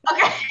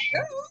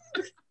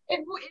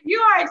 If you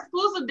are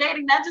exclusive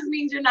dating, that just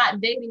means you're not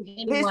dating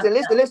anyone.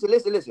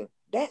 Listen.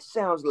 That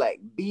sounds like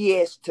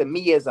BS to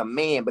me as a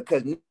man,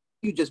 because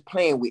you just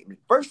playing with me.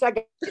 First, I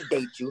got to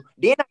date you.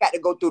 Then I got to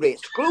go through the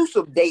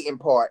exclusive dating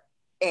part.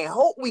 and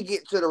hope we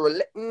get to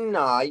the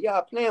nah,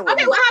 y'all playing with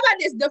Okay, me. well, how about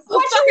this? Fuck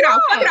it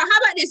off. Fuck it off. How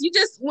about this? You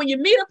just, when you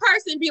meet a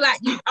person, be like,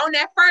 you on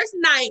that first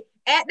night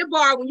at the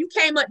bar, when you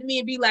came up to me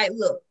and be like,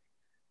 look,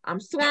 I'm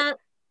Swamp,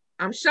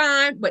 I'm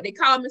Sean, but they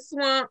call me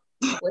Swamp.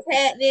 What's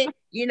happening?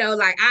 You know,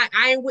 like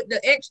I ain't with the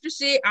extra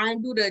shit. I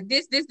don't do the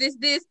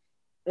this.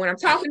 When I'm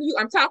talking to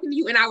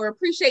you, and I will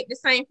appreciate the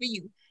same for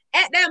you.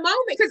 At that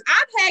moment, because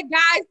I've had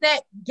guys that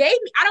gave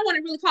me, I don't want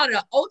to really call it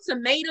an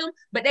ultimatum,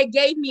 but they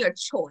gave me a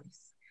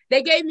choice.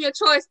 They gave me a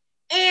choice.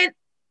 And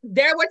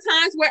there were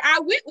times where I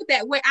went with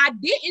that, where I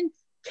didn't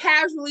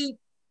casually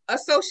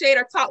associate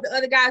or talk to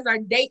other guys or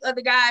date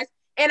other guys.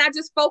 And I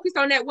just focused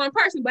on that one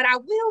person. But I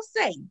will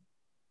say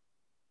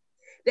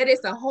that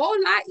it's a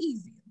whole lot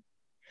easier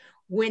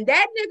when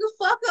that nigga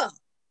fuck up.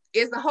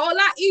 It's a whole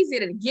lot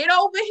easier to get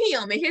over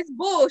him and his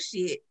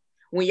bullshit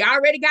when you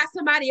already got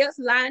somebody else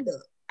lined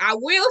up. I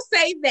will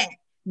say that.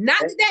 Not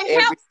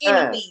that helps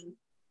anything.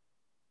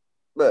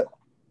 But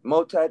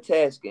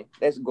multitasking,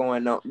 that's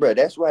going on. Bro,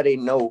 that's why they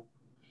know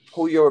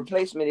who your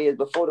replacement is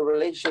before the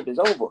relationship is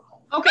over.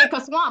 Okay,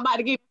 because Swamp about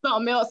to give you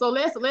something else. So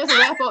let's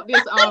wrap up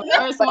this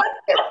first one.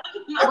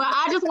 But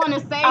I just want to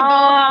say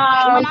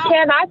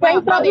can I say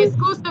something? The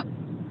exclusive.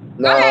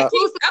 No. Go ahead,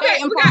 Kiki.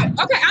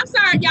 Okay, I'm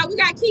sorry, y'all. We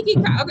got Kiki.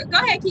 Okay, go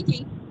ahead,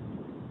 Kiki.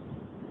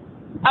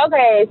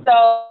 Okay,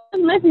 so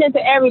listening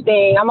to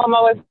everything. I'm on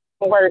my way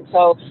from work,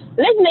 so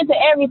listening to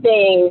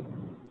everything,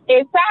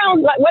 it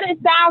sounds like what it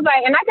sounds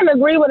like, and I can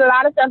agree with a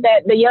lot of stuff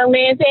that the young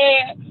man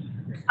said.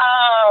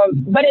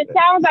 But it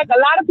sounds like a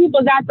lot of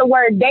people got the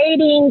word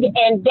dating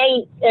and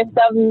dates and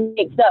stuff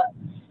mixed up.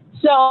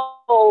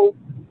 So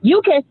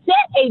you can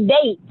set a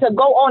date to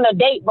go on a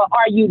date, but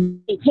are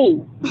you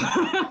dating?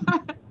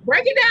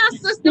 Break it down,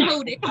 Sister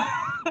Booty.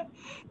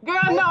 Girl,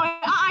 no,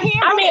 she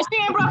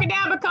ain't broke it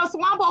down because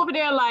Swamp over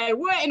there like,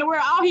 what in the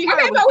world? All he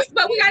heard was...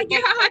 but we gotta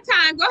give her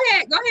time. Go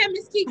ahead,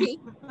 Miss Kiki.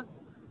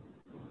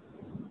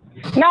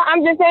 No,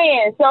 I'm just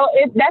saying. So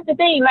that's the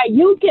thing. Like,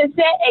 you can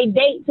set a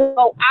date to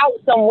go out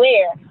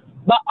somewhere,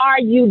 but are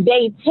you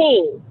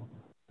dating?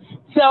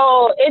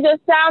 So it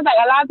just sounds like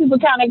a lot of people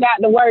kind of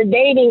got the word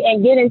dating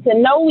and getting to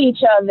know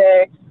each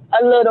other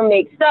a little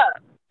mixed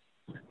up.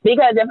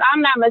 Because if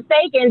I'm not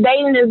mistaken,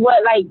 dating is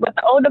what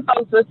the older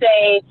folks would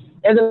say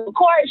is a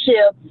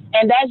courtship,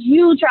 and that's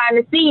you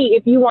trying to see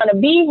if you want to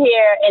be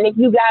here and if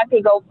you guys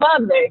can go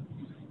further.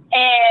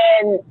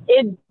 And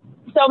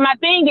so my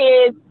thing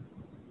is,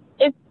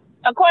 it's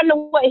according to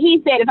what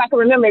he said, if I can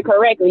remember it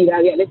correctly,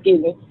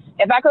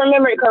 if I can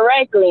remember it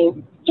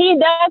correctly, he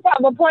does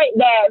have a point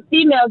that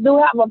females do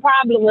have a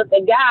problem with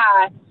a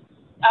guy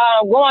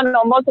going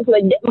on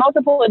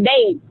multiple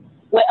dates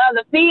with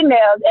other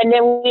females, and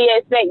then we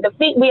expect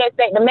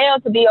the male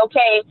to be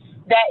okay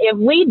that if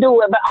we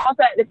do it, but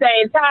also at the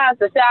same time,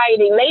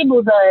 society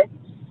labels us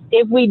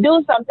if we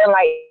do something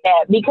like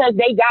that because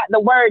they got the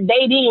word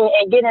dating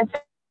and getting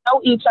to know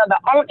each other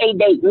on a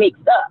date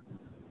mixed up.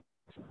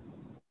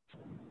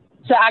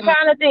 So I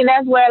kind of think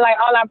that's where like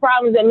all our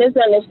problems and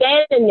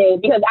misunderstanding is,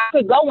 because I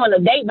could go on a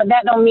date, but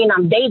that don't mean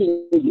I'm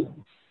dating you.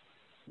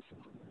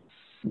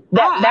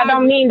 That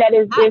don't mean that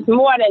it's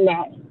more than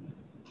that.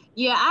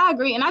 Yeah, I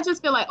agree, and I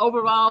just feel like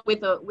overall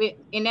with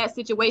in that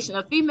situation,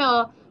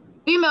 females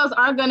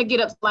aren't gonna get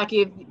upset. Like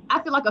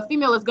I feel like a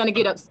female is gonna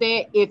get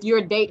upset if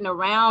you're dating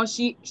around.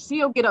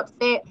 She'll get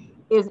upset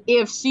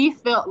if she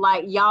felt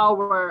like y'all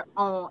were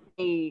on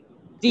a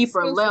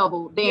deeper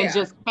level than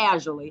just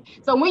casually.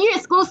 So when you're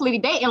exclusively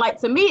dating, like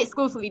to me,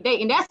 exclusively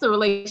dating, that's the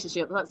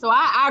relationship. So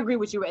I agree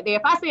with you right there.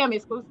 If I say I'm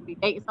exclusively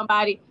dating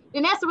somebody,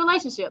 then that's a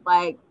relationship.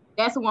 Like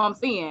that's what I'm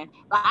saying.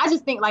 But I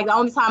just think like the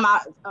only time I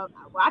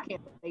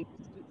can't say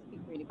speak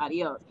for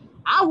anybody else.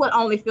 I would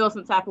only feel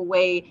some type of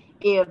way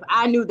if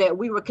I knew that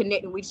we were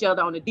connecting with each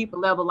other on a deeper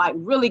level, like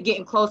really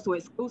getting close to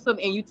exclusive,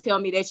 and you tell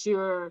me that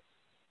you're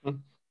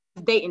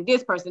dating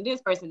this person,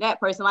 that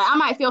person. Like I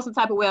might feel some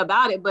type of way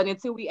about it, but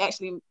until we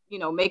actually,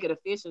 make it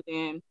official,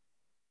 then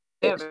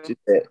whatever.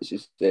 She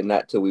said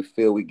not till we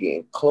feel we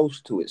getting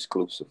close to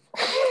exclusive.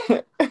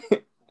 All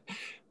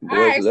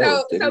right,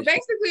 so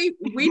basically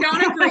we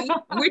don't agree.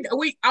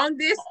 we on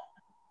this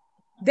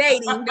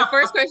dating, the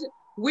first question,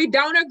 we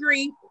don't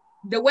agree.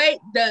 The way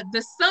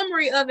the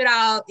summary of it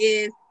all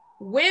is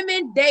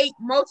women date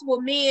multiple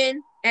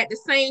men at the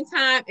same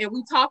time, and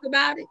we talk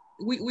about it.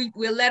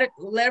 We'll let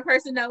a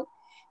person know.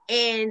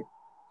 And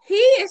he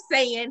is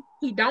saying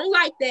he don't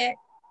like that,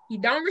 he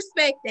don't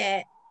respect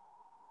that,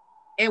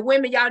 and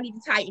women, y'all need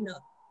to tighten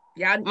up.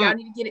 Y'all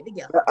need to get it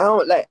together. I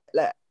don't like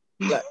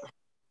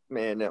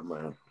man, never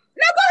mind.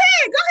 No, go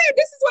ahead.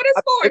 This is what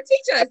it's for.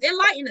 Teach us,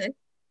 enlighten us.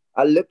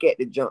 I look at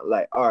the junk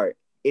like, all right,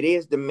 it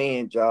is the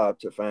man's job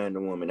to find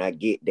a woman. I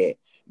get that.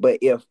 But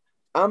if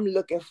I'm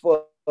looking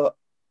for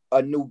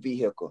a new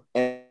vehicle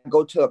and I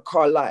go to a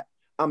car lot,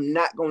 I'm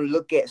not going to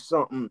look at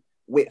something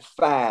with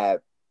 5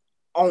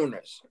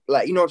 owners.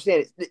 Like, you know what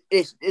I'm saying?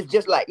 It's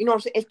just like, you know what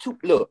I'm saying? It's too,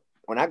 look,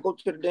 when I go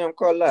to the damn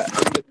car lot,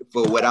 I'm looking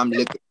for what I'm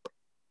looking for.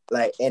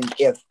 Like, and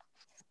if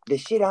the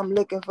shit I'm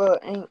looking for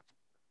ain't,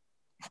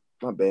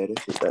 my bad,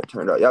 this shit got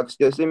turned off. Y'all can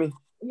still see me?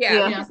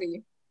 Yeah. I can see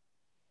you.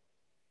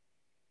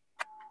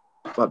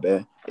 My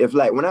bad. If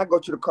like when I go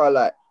to the car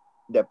lot,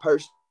 that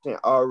person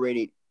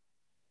already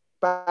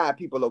 5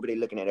 people over there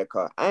looking at that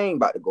car. I ain't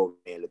about to go over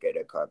there and look at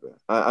that car, bro.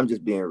 I'm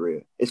just being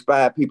real. It's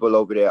 5 people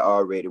over there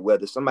already.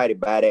 Whether somebody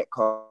buy that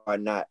car or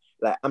not,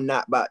 like I'm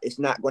not about. It's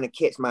not going to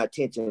catch my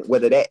attention.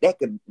 Whether that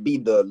could be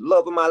the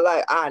love of my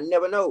life, I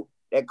never know.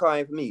 That car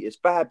ain't for me. It's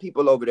 5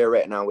 people over there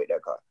right now with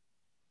that car.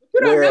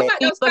 You don't know about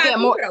those 5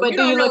 people, though. But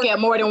do you look at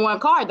more than one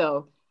car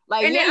though?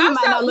 Like, and yeah, you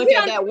might not look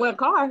at that one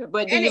car,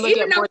 but do you look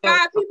at more than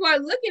 5 people are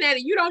looking at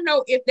it, you don't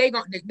know if they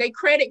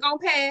credit gonna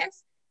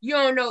pass. You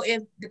don't know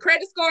if the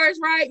credit score is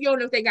right. You don't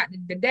know if they got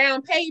the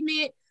down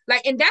payment.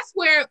 Like, and that's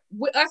where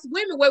with us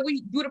women, where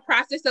we do the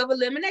process of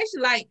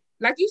elimination. Like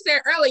you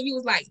said earlier, you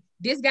was like,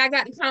 this guy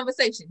got the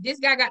conversation. This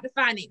guy got the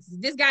finances.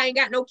 This guy ain't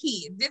got no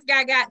kids. This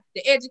guy got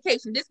the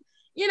education. But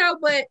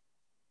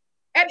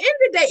at the end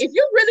of the day, if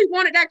you really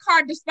wanted that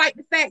car, despite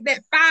the fact that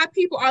 5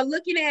 people are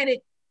looking at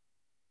it,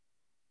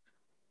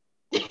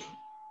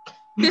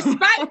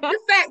 despite the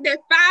fact that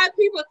 5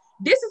 people,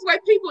 this is where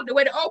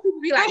the old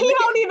people be like, but he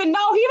don't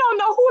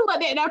know who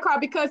looked at that car,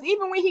 because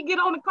even when he get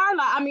on the car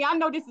lot, I mean, I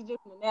know this is just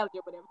an analogy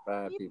or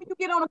whatever. Even when you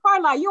get on the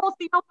car lot, you don't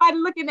see nobody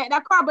looking at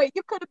that car, but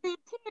you could have been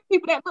 10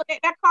 people that looked at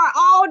that car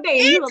all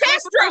day. And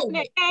test drove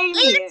it.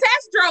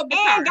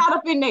 And got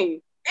up in there.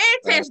 And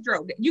test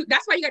drove it.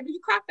 That's why you got to do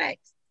your car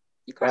facts.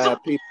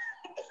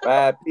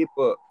 5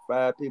 people.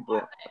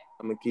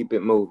 I'm gonna keep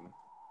it moving.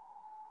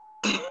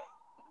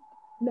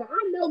 Now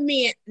I know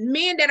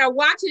men that are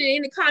watching it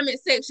in the comment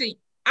section.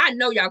 I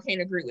know y'all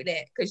can't agree with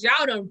that because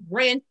y'all done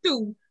ran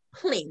through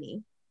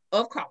plenty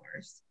of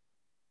cars.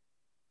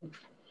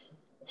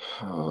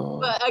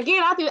 But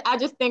again, I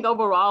just think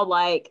overall,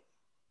 like,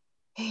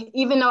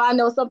 even though I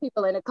know some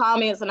people in the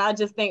comments, and I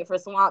just think for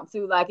Swamp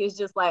too, like, it's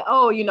just like,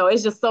 oh,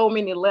 it's just so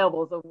many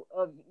levels of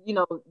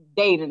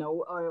dating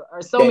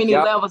or so many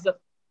levels of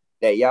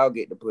that y'all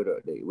get to put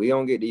up there. We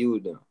don't get to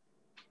use them.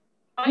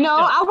 No,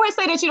 I wouldn't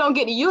say that you don't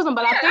get to use them,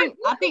 but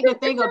I think the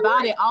thing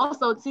about it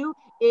also too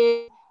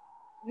is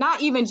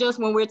not even just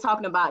when we're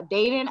talking about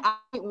dating. I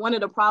think one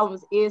of the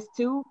problems is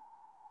too,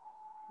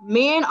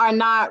 men are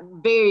not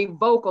very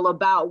vocal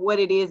about what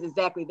it is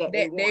exactly that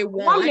they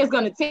want. One is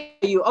going to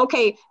tell you,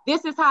 okay,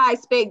 this is how I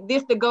expect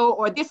this to go,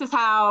 or this is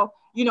how,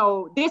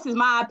 this is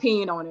my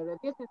opinion on it, or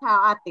this is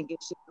how I think it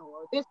should go,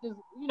 or this is,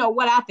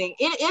 what I think.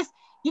 It's,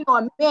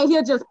 a man,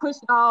 he'll just push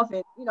it off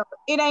and,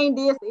 it ain't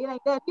this, it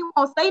ain't that. He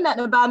won't say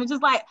nothing about it.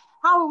 Just like,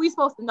 how are we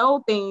supposed to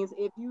know things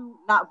if you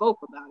not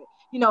vocal about it?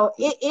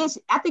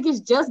 I think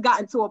it's just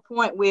gotten to a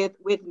point with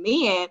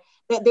men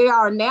that they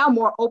are now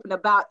more open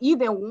about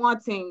even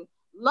wanting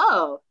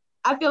love.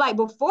 I feel like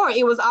before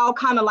it was all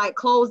kind of like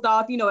closed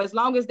off, as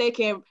long as they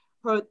can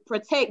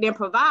protect and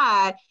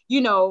provide,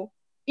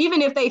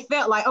 even if they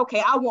felt like,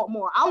 okay, I want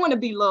more, I want to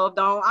be loved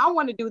on, I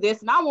want to do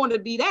this and I want to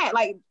be that.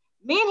 Like,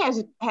 men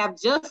have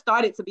just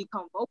started to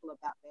become vocal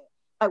about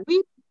that. Like,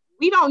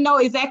 we don't know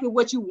exactly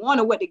what you want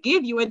or what to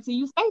give you until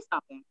you say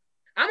something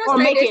or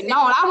make it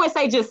known. I wouldn't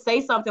say just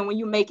say something when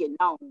you make it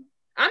known.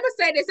 I'm gonna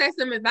say this as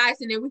some advice,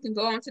 and then we can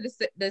go on to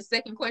the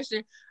second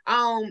question.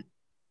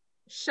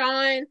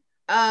 Sean,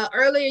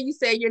 earlier you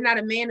said you're not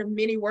a man of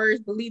many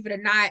words. Believe it or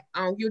not,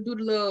 you'll do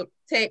the little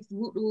text,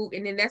 whoop, whoop,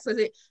 and then that's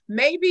it.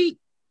 Maybe,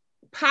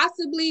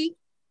 possibly,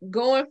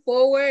 going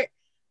forward,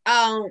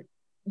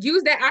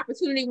 use that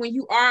opportunity when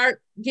you are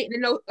getting to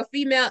know a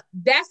female.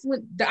 That's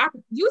when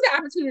use the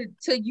opportunity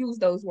to use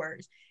those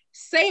words.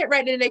 Say it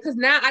right there, because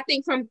now I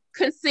think from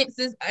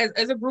consensus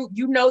as a group,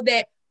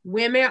 that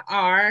women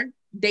are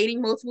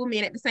dating multiple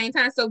men at the same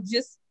time. So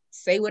just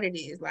say what it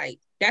is. Like,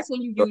 that's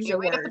when you use your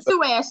words.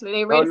 Too, Ashley.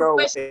 They ready for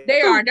questions.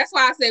 They are. That's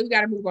why I say we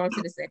got to move on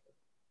to the second.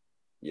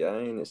 Yeah, I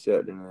ain't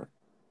accepting that.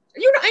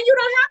 You don't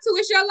have to.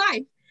 It's your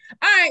life.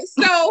 All right,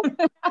 so no, for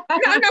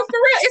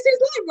real, it's his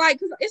life, like,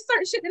 because it's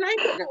certain shit that I ain't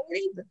putting up with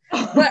either.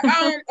 But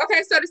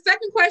okay, so the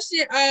second question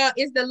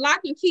is the lock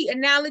and key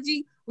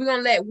analogy. We're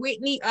gonna let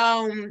Whitney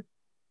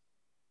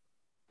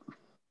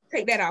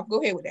take that off.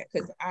 Go ahead with that,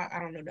 because I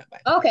don't know nothing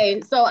about it.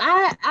 Okay, so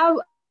I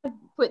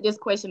put this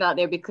question out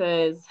there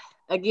because,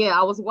 again,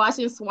 I was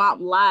watching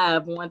Swamp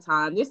live one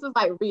time. This was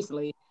like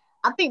recently.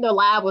 I think the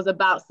live was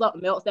about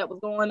something else that was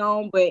going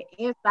on, but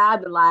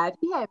inside the live,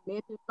 he had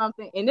mentioned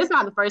something, and this is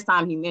not the first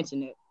time he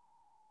mentioned it.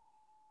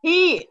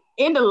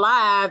 In the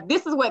live,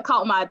 this is what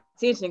caught my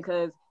attention,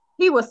 because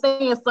he was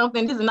saying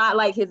something. This is not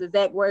like his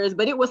exact words,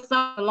 but it was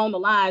something along the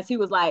lines. He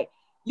was like,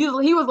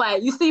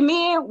 you see,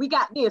 men, we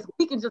got this.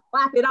 We can just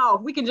wipe it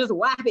off. We can just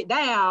wipe it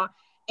down,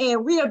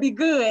 and we'll be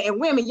good.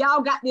 And women,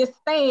 y'all got this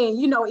thing.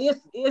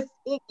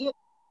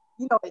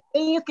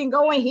 Things can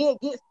go in here,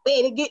 get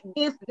sweat, it get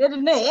this,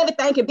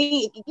 everything can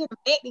be, it can get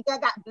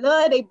infected, got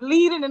blood, they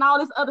bleeding, and all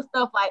this other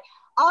stuff, like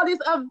all these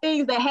other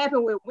things that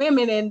happen with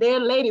women and their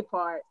lady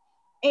parts.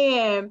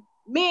 And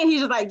men, he's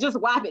just like, just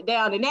wipe it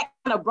down. And that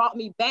kind of brought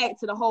me back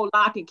to the whole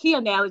lock and key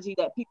analogy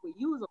that people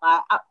use a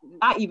lot.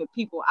 Not even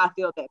people, I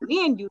feel that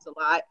men use a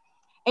lot.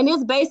 And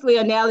it's basically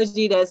an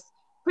analogy that's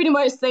pretty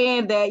much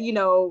saying that,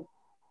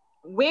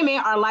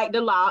 women are like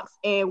the locks,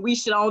 and we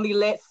should only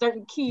let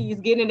certain keys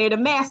get in there, the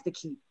master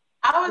key.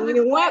 I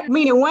was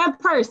meaning one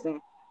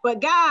person. But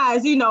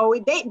guys, you know,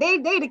 they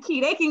the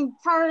key. They can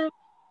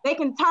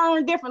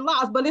turn different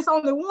locks, but it's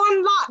only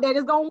one lock that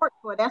is gonna work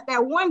for. That's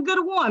that one good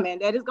woman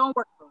that is gonna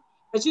work for.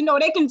 But you know,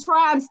 they can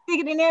try and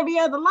stick it in every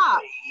other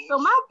lock. So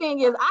my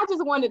thing is, I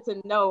just wanted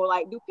to know,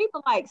 like, do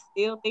people like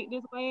still think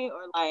this way,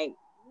 or like,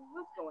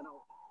 what's going on?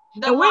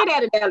 And where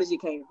that analogy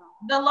came from?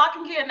 The lock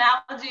and key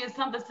analogy is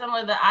something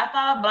similar that I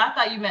thought, but I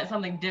thought you meant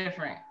something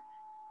different.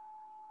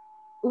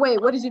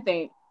 Wait, what did you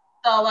think?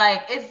 So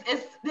like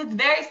it's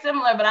very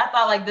similar, but I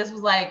thought like this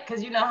was like,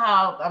 because you know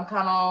how I'm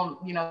kind of on,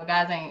 you know,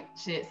 guys ain't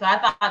shit. So I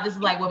thought this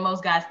is like what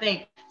most guys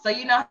think. So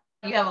you know,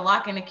 you have a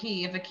lock and a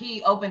key. If a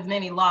key opens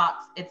many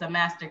locks, it's a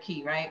master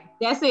key, right?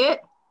 That's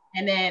it.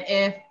 And then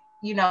if,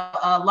 you know,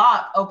 a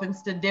lock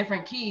opens to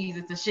different keys,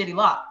 it's a shitty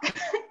lock.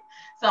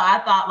 So I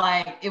thought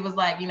like it was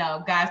like, you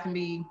know, guys can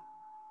be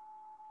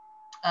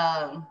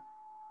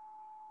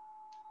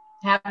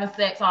having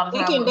sex all the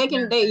time.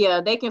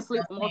 They can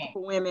sleep with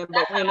multiple women,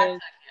 but women.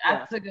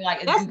 I took it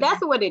like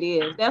that's what it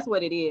is. That's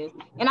what it is.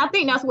 And I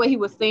think that's what he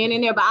was saying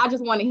in there. But I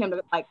just wanted him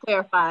to like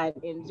clarify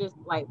and just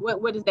like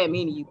what does that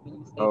mean to you when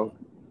you say? Oh,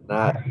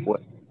 not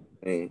what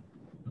I mean.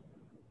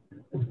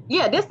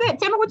 Yeah, that's it.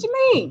 Tell me what you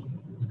mean.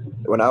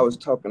 When I was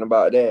talking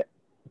about that,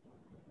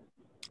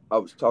 I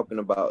was talking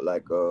about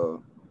like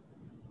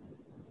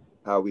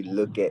how we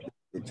look at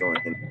the joint,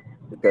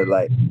 because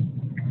like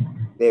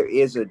there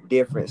is a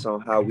difference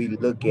on how we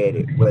look at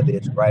it, whether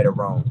it's right or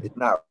wrong. It's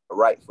not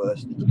right for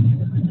us to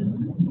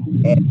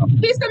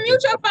please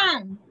mute your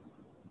phone.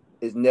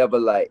 It's never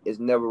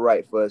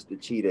right for us to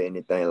cheat or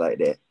anything like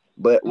that.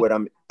 But what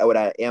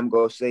I am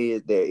gonna say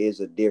is there is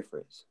a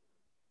difference.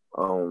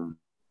 And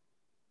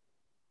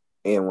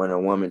when a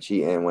woman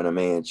cheat and when a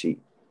man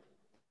cheat.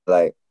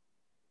 Like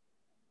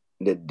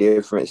the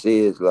difference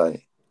is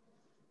like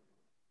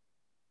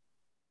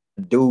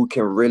dude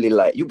can really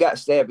like, you got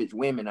savage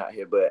women out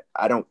here, but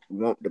I don't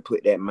want to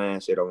put that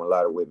mindset on a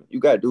lot of women. You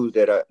got dudes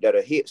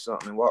that'll hit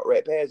something and walk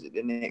right past it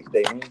the next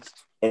day, man,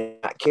 and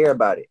not care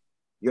about it.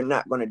 You're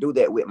not gonna do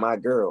that with my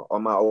girl or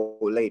my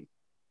old lady.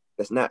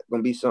 That's not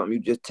gonna be something you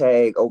just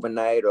tag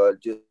overnight or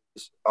just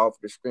off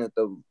the strength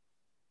of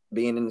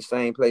being in the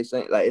same place.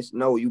 Like it's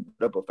no, you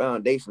put up a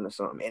foundation or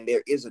something. And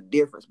there is a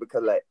difference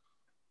because like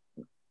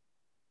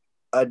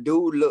a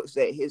dude looks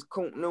at his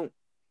kuntnu,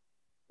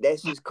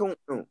 that's his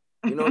kuntnu.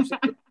 You know what I'm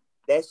saying?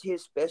 That's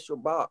his special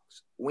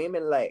box.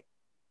 Women like,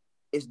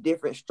 it's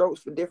different strokes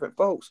for different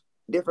folks.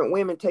 Different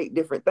women take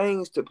different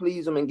things to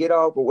please them and get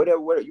off or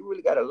whatever. You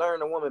really got to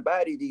learn a woman's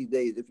body these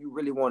days if you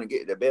really want to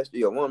get the best of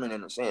your woman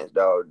in a sense,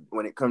 dog.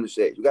 When it comes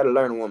to sex, you got to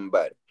learn a woman's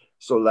body.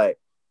 So like,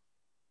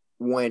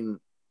 when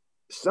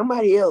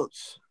somebody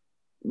else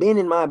been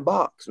in my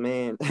box,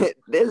 man,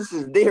 this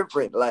is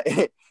different. Like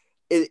it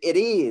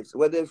is,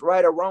 whether it's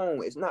right or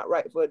wrong. It's not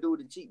right for a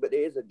dude to cheat, but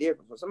there is a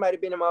difference. When somebody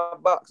been in my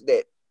box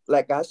that,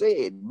 like I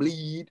said,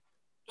 bleed,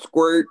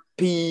 squirt,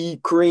 pee,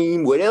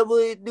 cream, whatever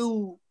it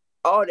do,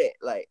 all that,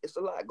 like, it's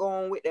a lot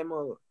going on with that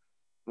mother.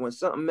 When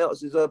something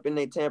else is up in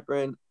their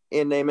tampering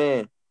in their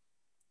man,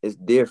 it's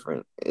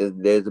different.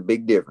 There's a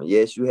big difference.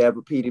 Yes, you have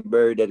a Petey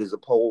bird that is a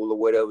pole or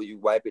whatever, you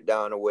wipe it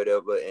down or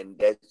whatever, and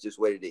that's just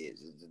what it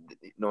is.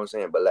 You know what I'm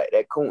saying? But like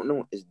that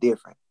kuntnu is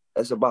different.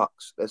 That's a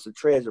box. That's a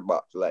treasure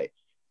box. Like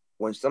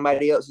when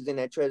somebody else is in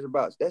that treasure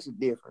box, that's a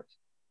difference.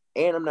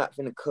 And I'm not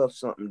finna cuff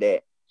something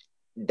that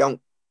don't,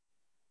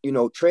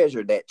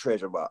 treasure that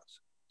treasure box.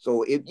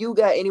 So if you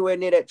got anywhere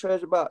near that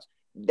treasure box,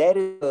 that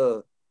is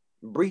a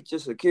breach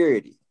of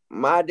security.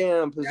 My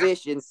damn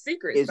position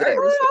is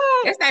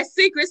that's that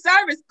Secret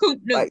Service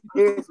kuntnu. Like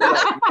seriously,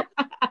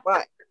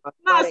 like,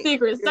 not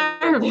Secret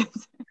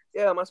Service.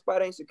 Yeah, my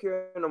spot ain't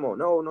secure no more.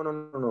 No.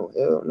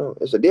 Hell no.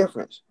 It's a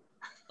difference.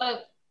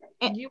 But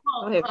you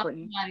won't love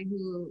somebody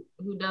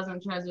who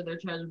doesn't treasure their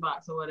treasure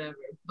box or whatever.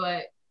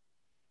 But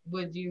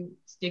would you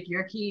stick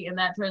your key in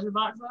that treasure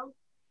box though?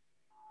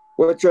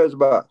 What treasure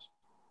box?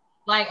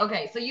 Like,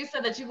 okay, so you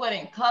said that you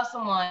wouldn't cuff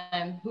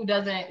someone who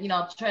doesn't,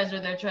 treasure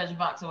their treasure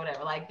box or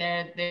whatever. Like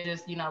they're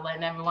just,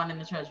 letting everyone in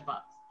the treasure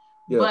box.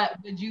 Yeah. But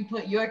would you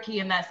put your key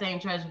in that same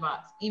treasure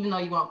box, even though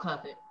you won't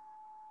cuff it?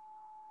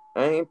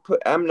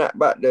 I'm not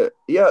about to,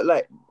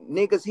 like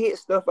niggas hit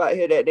stuff out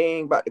here that they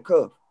ain't about to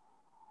cuff.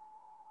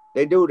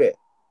 They do that.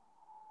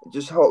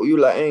 Just hope you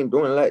like ain't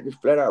doing like this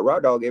flat out raw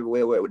dog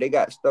everywhere. Where they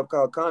got stuff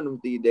called condoms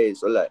these days.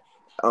 So like,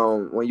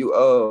 when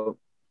you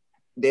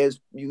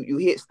you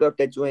hit stuff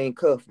that you ain't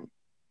cuffing.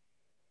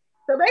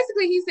 So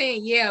basically, he's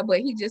saying but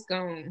he just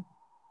gonna,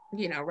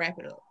 wrap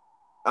it up.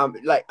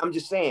 I'm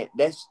just saying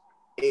that's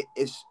it.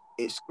 It's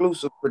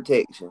exclusive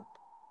protection.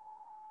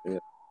 Yeah.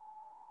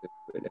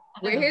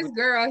 With his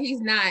girl,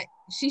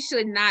 she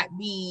should not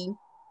be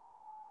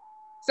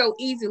so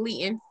easily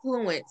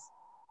influenced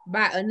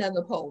by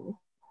another pole.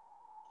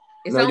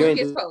 It's only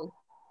his pole.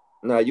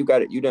 No, you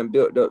got it. You done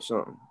built up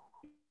something.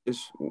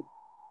 Just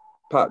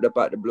popped up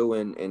out the blue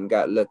and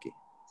got lucky.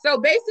 So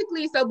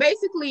basically,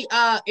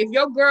 if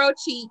your girl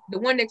cheat, the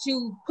one that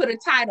you put a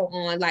title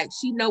on, like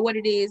she know what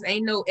it is,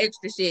 ain't no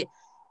extra shit,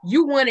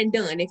 you one and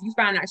done if you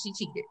find out she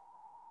cheated.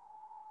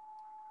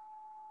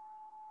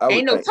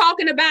 Ain't no think.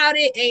 talking about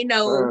it. Ain't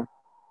no.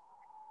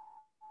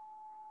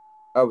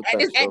 I would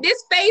think so. At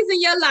this phase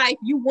in your life,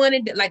 you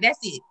wanted to, like, that's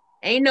it.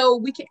 Ain't no,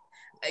 we can.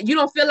 You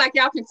don't feel like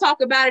y'all can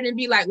talk about it and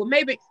be like, well,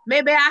 maybe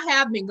I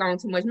have been gone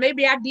too much.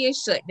 Maybe I did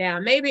shut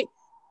down. Maybe,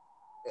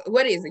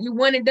 what is it? You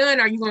want it done,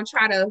 or you gonna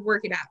try to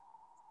work it out?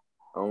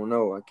 I don't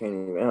know. I can't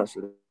even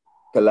answer that.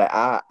 Cause like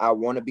I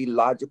want to be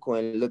logical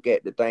and look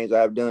at the things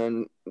I've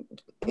done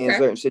in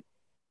certain situations,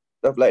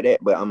 stuff like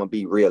that. But I'm gonna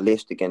be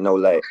realistic and know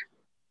like,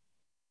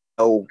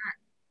 oh,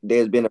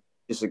 there's been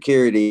a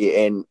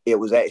security and it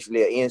was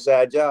actually an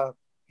inside job.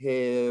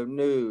 Hell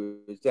no,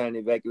 it's time to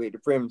evacuate the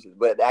premises.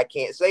 But I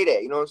can't say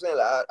that. You know what I'm saying?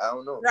 Like, I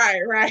don't know.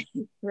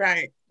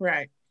 Right.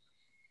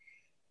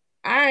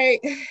 All right.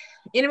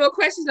 Any more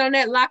questions on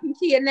that lock and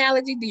key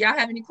analogy? Do y'all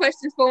have any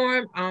questions for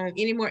him?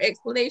 Any more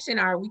explanation,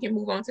 or we can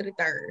move on to the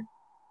third?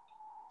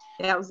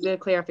 That was good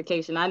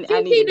clarification. I do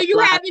you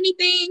have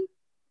anything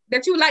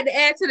that you would like to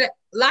add to the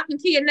lock and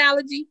key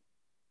analogy?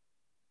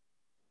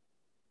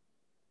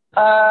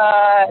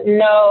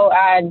 No,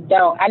 I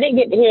don't. I didn't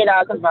get to hear it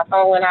all because my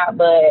phone went out,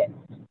 but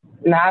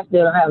no, I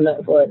still don't have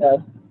nothing for it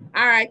though.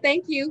 All right,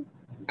 thank you.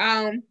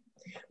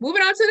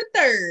 Moving on to the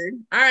third.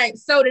 All right,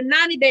 so the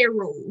 90-day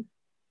rule.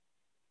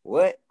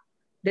 What?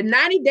 The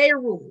 90-day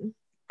rule.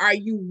 Are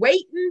you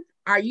waiting?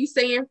 Are you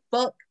saying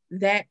fuck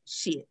that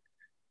shit?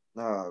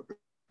 No.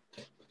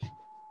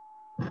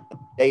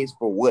 Days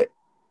for what?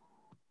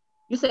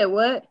 You said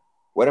what?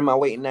 What am I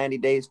waiting 90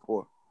 days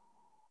for?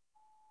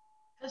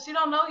 Because she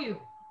don't know you.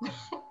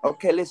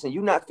 Okay, listen,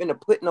 you're not finna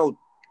put no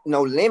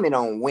limit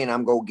on when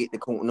I'm gonna get the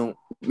coon.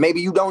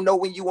 Maybe you don't know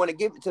when you want to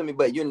give it to me,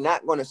 but you're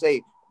not gonna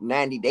say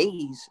 90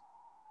 days.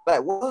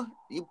 Like what?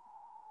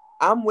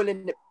 I'm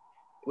willing to,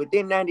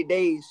 within 90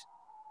 days.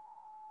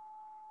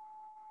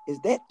 Is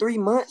that 3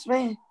 months,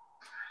 man?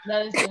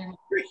 That is true.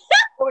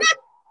 What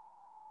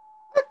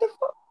the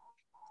fuck?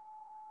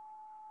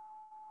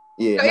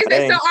 Yeah.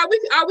 So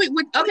are we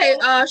with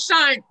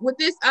Sean, with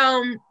this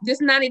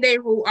 90-day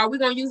rule, are we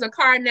gonna use a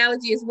car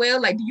analogy as well?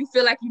 Like, do you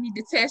feel like you need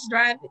to test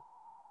drive it?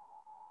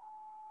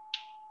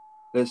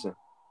 Listen,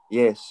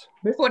 yes.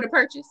 Before the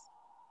purchase?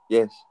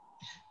 Yes.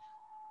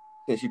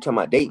 Since you're talking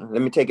about dating,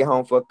 let me take it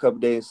home for a couple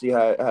days and see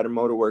how the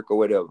motor work or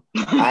whatever.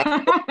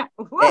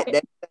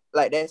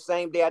 That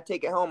same day I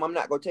take it home, I'm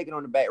not gonna take it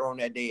on the back road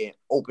that day and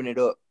open it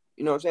up.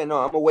 You know what I'm saying? No,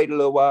 I'm gonna wait a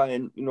little while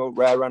and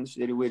ride around the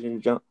city with it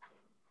and jump.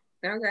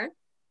 Okay.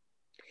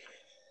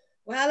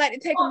 Well, I like to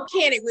take a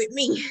mechanic with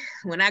me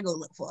when I go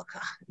look for a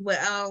car. But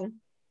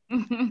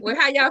well,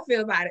 how y'all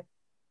feel about it?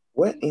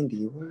 What in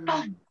the world?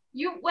 So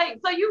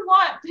you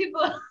want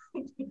people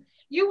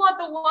you want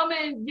the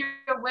woman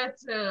you're with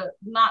to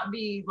not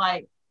be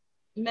like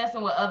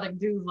messing with other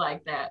dudes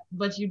like that,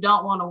 but you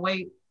don't want to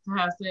wait to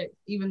have sex,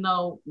 even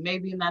though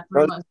maybe in that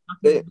 3 months.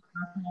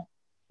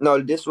 No,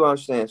 this is what I'm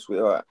saying,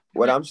 sweetheart.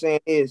 What I'm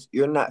saying is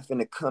you're not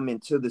finna come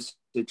into the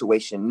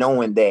situation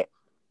knowing that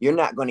you're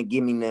not gonna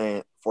give me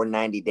none for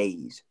 90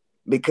 days.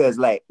 Because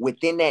like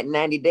within that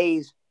 90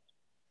 days,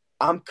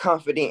 I'm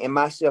confident in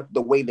myself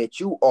the way that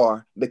you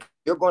are, because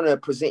you're gonna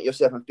present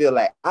yourself and feel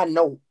like, I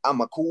know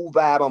I'm a cool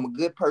vibe, I'm a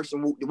good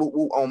person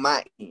on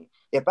my end.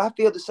 If I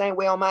feel the same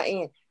way on my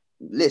end,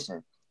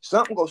 listen,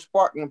 something go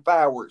sparking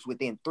fireworks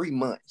within 3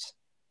 months.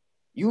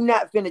 You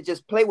not finna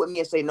just play with me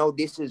and say, no,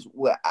 this is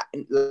what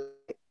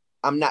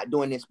I'm not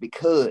doing this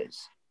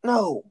because.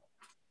 No.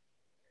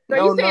 So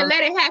you saying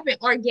let it happen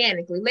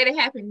organically, let it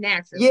happen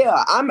naturally.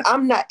 Yeah,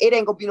 I'm not, it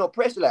ain't gonna be no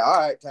pressure like, all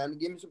right, time to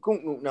give me some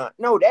coon. No,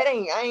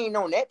 I ain't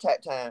on that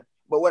type time.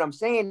 But what I'm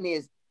saying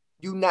is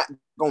you not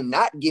gonna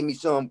not give me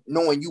some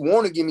knowing you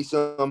wanna give me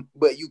some,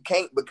 but you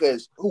can't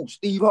because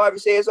Steve Harvey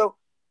said so?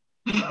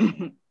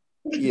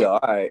 Yeah, all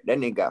right. That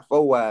nigga got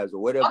 4 wives or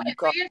whatever you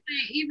call it. So you're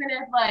saying even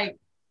if like,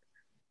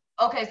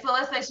 okay, so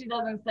let's say she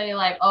doesn't say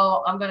like,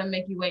 oh, I'm gonna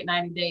make you wait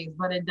 90 days,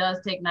 but it does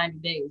take 90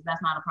 days.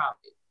 That's not a problem.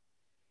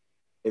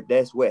 If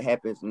that's what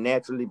happens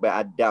naturally, but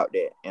I doubt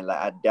that. And like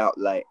I doubt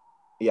that.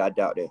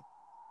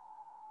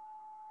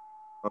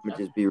 I'm gonna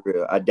just be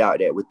real. I doubt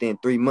that. Within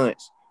 3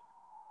 months,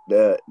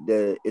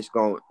 it's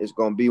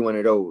gonna be one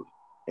of those.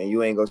 And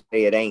you ain't gonna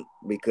say it ain't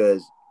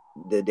because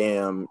the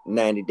damn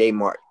 90-day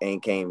mark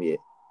ain't came yet.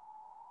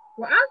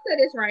 Well, I'll say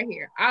this right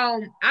here. I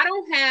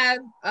don't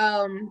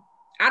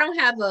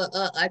have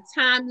a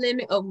time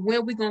limit of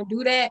when we're gonna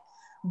do that,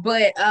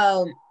 but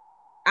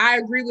I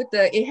agree with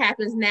it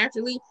happens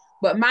naturally.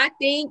 But my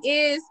thing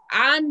is,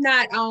 I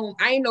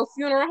ain't no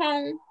funeral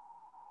home.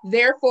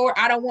 Therefore,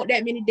 I don't want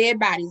that many dead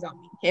bodies on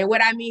me. And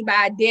what I mean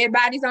by dead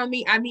bodies on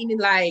me, I mean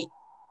like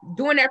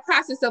during that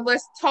process of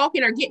us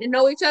talking or getting to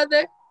know each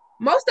other,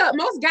 most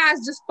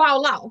guys just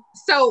fall off.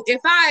 So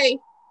if I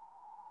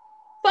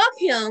fuck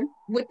him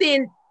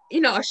within,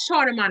 a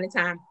short amount of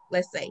time,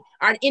 let's say,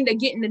 or in the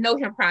getting to know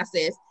him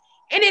process,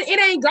 and it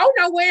ain't go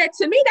nowhere,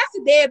 to me, that's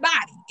a dead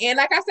body. And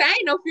like I said, I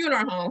ain't no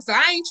funeral home. So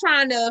I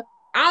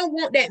don't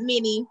want that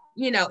many,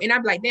 and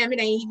I'm like, damn,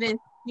 it ain't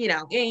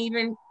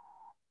even,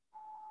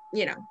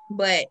 you know,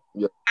 but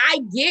Yeah. I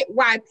get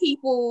why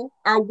people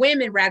or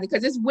women rather,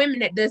 because it's women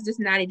that does this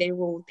 90-day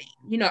rule thing.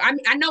 You know, I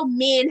mean, I know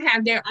men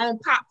have their own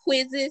pop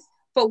quizzes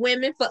for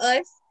women, for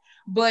us,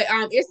 but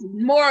it's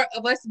more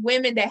of us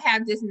women that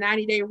have this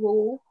 90-day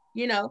rule,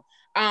 you know.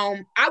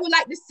 I would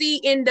like to see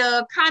in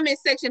the comment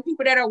section,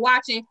 people that are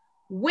watching,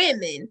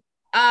 women,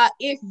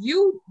 if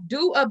you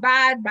do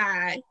abide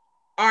by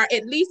or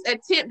at least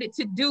attempted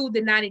to do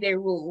the 90-day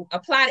rule,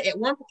 apply it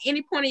at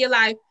any point in your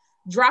life,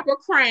 drop a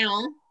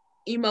crown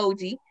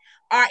emoji.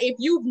 Or if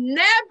you've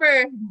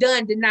never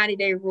done the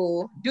 90-day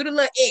rule, do the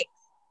little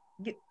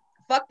X.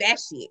 Fuck that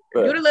shit.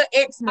 Right. Do the little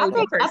X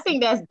emoji. I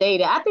think that's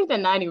dated. I think the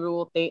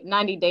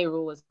 90-day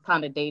rule is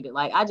kind of dated.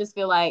 Like, I just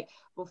feel like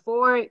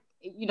before,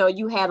 you know,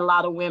 you had a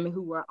lot of women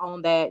who were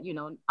on that, you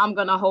know, I'm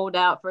gonna hold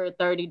out for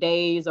 30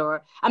 days,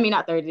 or I mean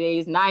not 30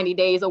 days, 90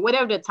 days, or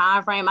whatever the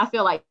time frame. I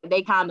feel like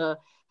they kind of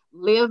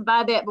lived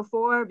by that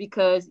before,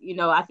 because, you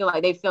know, I feel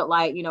like they felt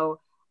like, you know,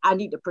 I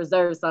need to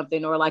preserve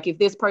something, or like if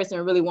this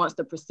person really wants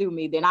to pursue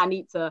me, then I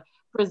need to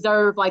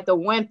preserve like the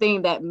one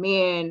thing that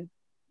men,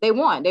 they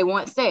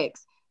want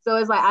sex. So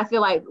it's like, I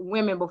feel like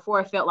women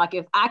before felt like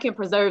if I can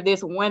preserve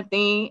this one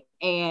thing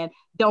and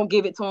don't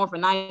give it to him for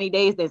 90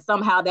 days, then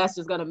somehow that's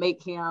just going to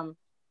make him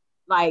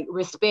like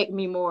respect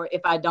me more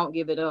if I don't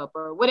give it up,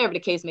 or whatever the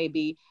case may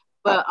be.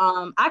 But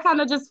I kind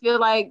of just feel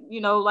like,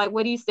 you know, like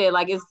what he said,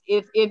 like if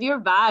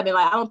you're vibing,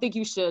 like I don't think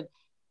you should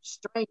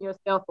strain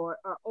yourself or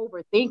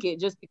overthink it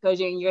just because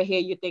you're in your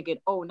head, you're thinking,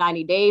 oh,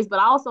 90 days. But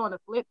also on the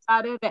flip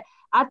side of it,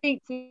 I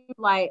think too,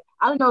 like,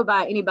 I don't know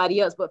about anybody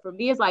else, but for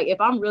me, it's like, if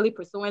I'm really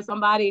pursuing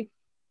somebody,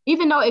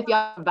 even though if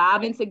y'all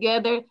vibing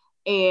together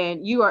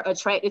and you are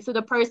attracted to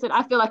the person,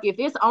 I feel like if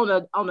it's on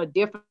a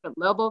different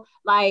level,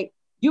 like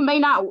you're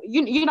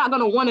not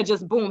gonna want to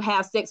just boom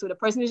have sex with a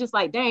person. It's just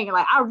like, dang,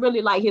 like I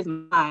really like his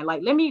mind.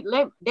 Like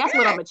that's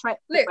what I'm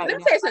attracted to. Let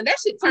me tell you something. That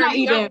shit turn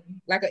me on.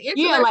 Like an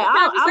intellectual like I'm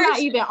not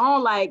conversation. even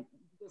on like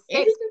the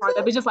sex part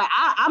of it. It's just like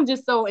I'm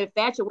just so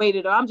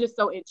infatuated, or I'm just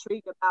so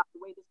intrigued about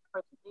the way this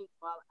person thinks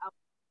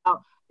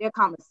about their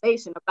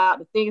conversation, about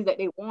the things that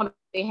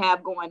they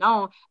have going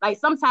on. Like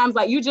sometimes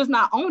like you're just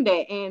not on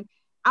that. And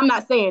I'm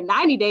not saying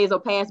 90 days will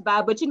pass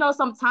by, but you know,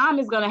 some time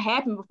is going to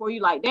happen before you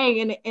like,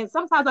 dang. And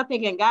sometimes I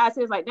think in guys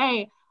says like,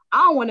 dang, I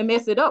don't want to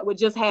mess it up with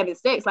just having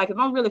sex. Like if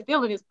I'm really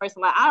feeling this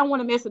person, like I don't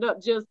want to mess it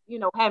up just, you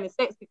know, having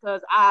sex,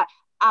 because I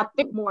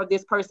think more of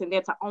this person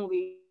than to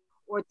only,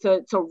 or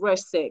to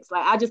rush sex.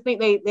 Like I just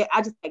think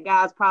I just think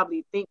guys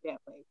probably think that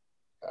way.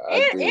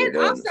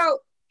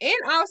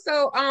 And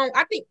also,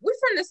 I think we're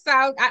from the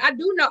South. I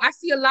do know, I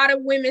see a lot of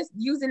women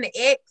using the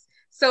X.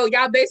 So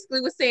y'all basically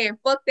was saying,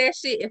 fuck that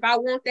shit. If I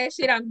want that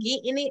shit, I'm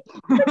getting it.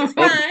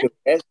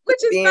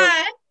 Which is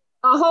fine.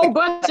 A whole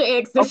bunch of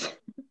exes.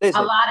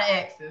 Listen, a lot of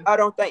exes. I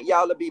don't think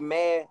y'all will be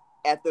mad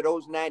after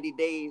those 90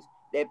 days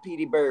that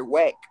Petey Bird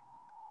whack.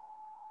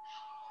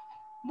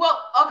 Well,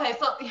 okay,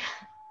 so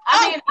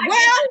I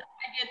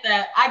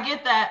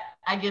get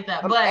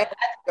that. But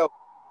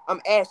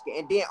I'm asking,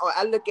 and then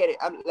I look at it,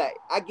 I'm like,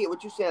 I get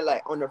what you're saying.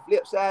 Like on the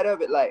flip side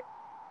of it, like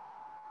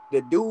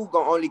the dude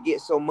gonna only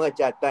get so much,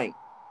 I think.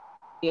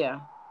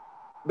 Yeah.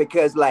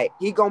 Because like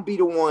he gonna be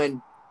the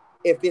one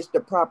if it's the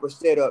proper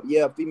setup.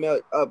 Yeah, female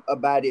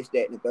about this,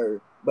 that, and the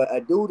third. But a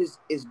dude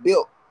is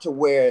built to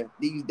where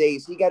these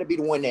days he gotta be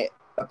the one that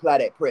apply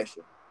that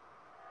pressure.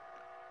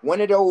 One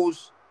of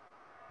those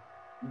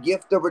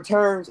gift of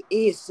returns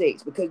is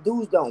sex, because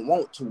dudes don't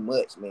want too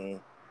much,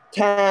 man.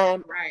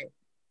 Time, right?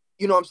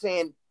 You know what I'm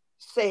saying?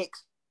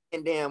 Sex,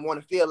 and then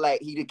want to feel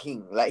like he the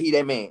king, like he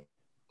that man.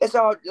 That's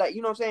all. Like,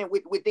 you know what I'm saying?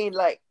 Within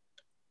like,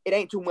 it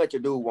ain't too much a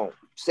dude want.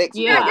 Sex.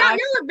 Yeah, y'all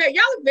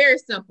look very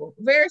simple.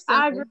 Very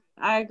simple.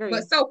 I agree.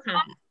 But so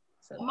common.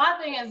 My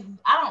thing is,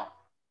 I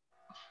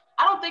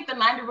don't think the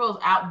 90 rule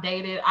is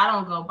outdated. I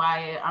don't go by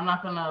it. I'm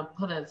not gonna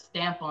put a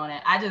stamp on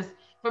it.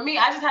 For me,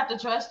 I just have to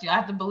trust you. I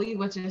have to believe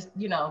what you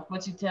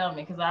tell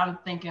me, because I'm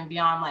thinking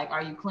beyond like,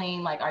 are you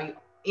clean? Like,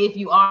 if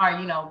you are,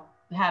 you know,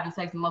 having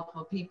sex with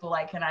multiple people,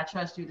 like, can I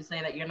trust you to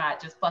say that you're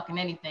not just fucking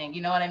anything?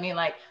 You know what I mean?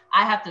 Like,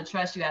 I have to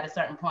trust you at a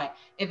certain point.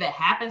 If it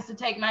happens to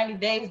take 90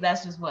 days,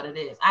 that's just what it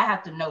is. I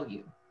have to know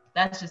you.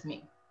 That's just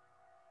me.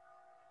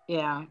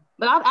 Yeah,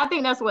 but I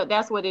think that's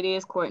what it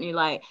is, Courtney.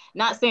 Like,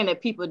 not saying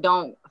that people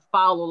don't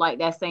follow like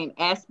that same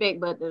aspect,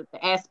 but the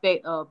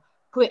aspect of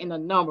putting a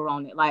number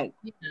on it. Like,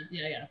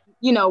 yeah.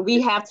 You know, we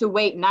have to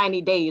wait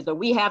 90 days, or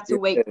we have to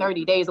wait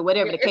 30 days, or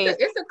whatever the case.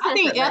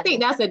 I think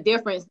that's a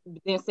difference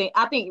than saying.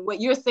 I think what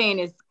you're saying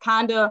is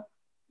kind of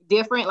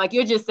different. Like,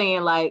 you're just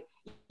saying like,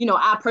 you know,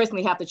 I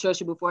personally have to trust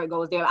you before it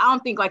goes there. I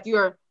don't think like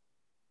you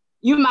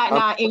might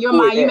not in your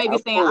mind. You may be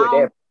saying,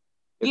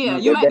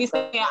 you might be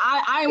saying,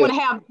 I ain't want to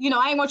have, you know,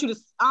 I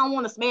don't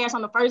want to smash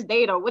on the first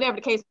date, or whatever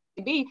the case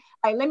may be.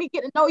 Like, let me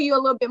get to know you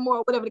a little bit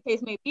more, whatever the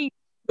case may be.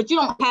 But you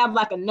don't have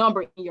like a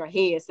number in your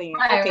head saying,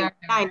 okay,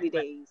 90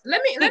 days.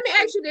 Let me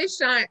ask you this,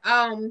 Sean.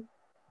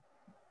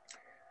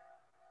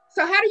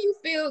 So how do you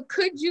feel?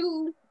 Could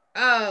you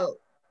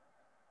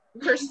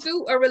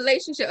pursue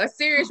a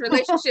serious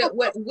relationship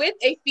with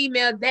a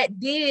female that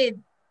did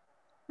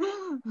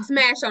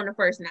smash on the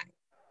first night?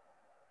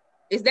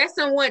 Is that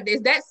someone?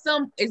 Is that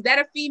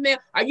a female?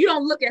 Or you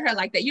don't look at her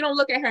like that? You don't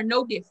look at her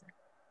no different.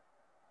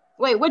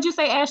 Wait, what'd you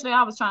say, Ashley?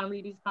 I was trying to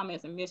read these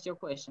comments and missed your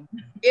question.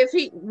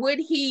 Would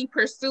he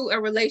pursue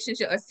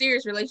a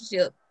serious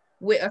relationship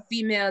with a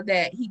female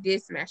that he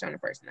did smash on the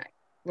first night?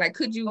 Like,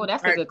 could you? Oh,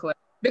 that's a good question.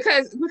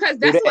 Because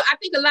that's what I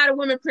think a lot of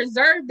women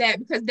preserve that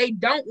because they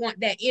don't want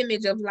that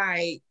image of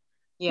like,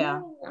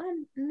 yeah,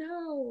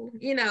 no,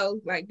 you know,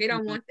 like they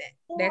don't want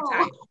that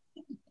title.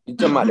 You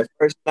talking about the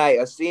first night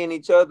of seeing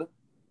each other?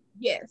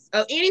 Yes,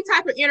 any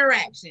type of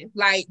interaction.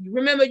 Like,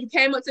 remember you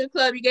came up to the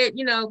club, you get,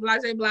 you know, blah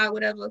blah blah,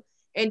 whatever,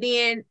 and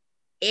then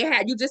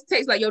you just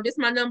text like, yo, this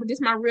my number, this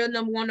my real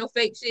number, want no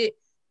fake shit.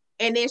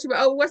 And then she was,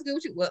 oh, what's good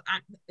with you? Well, I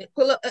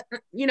pull up,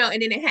 you know,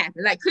 and then it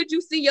happened. Like, could you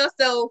see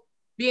yourself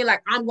being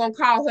like, I'm gonna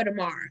call her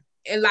tomorrow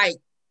and like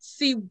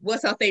see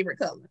what's her favorite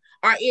color?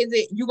 Or is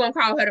it you gonna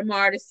call her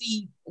tomorrow to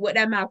see what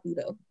that mouth do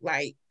though?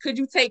 Like, could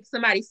you take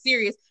somebody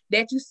serious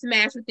that you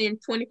smash within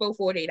 24,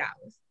 48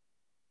 hours?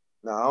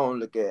 No, I don't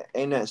look at,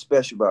 ain't nothing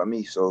special about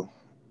me, so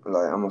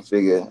like I'm gonna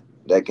figure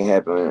that can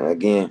happen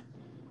again.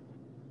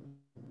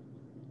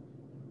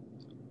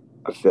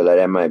 I feel like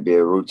that might be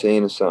a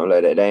routine or something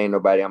like that. That ain't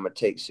nobody I'm gonna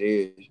take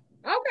serious.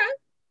 Okay.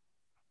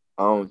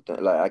 I don't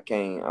think like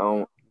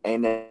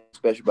ain't that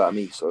special about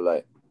me. So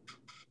like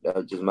that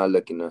was just my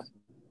looking at.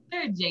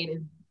 They're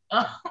jaded.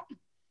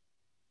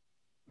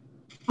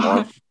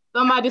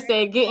 Somebody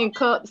said getting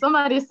cut.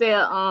 Somebody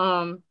said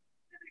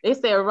they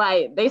said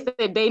right. They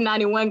said day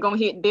 91 gonna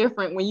hit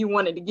different when you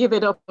wanted to give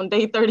it up on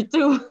day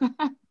 32.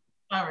 All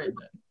right.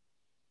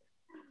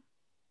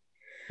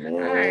 All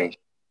right.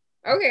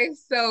 Okay,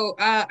 so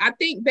I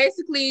think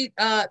basically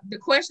the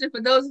question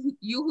for those of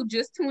you who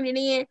just tuning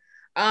in,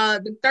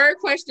 the third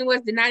question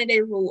was the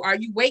 90-day rule. Are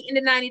you waiting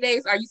the 90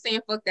 days? Are you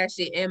saying fuck that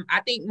shit? And I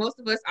think most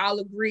of us all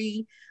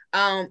agree,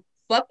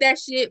 fuck that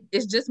shit.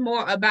 It's just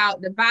more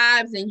about the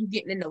vibes and you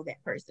getting to know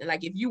that person.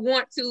 Like if you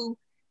want to,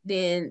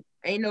 then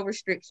ain't no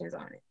restrictions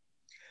on it.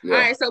 Yeah.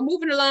 All right, so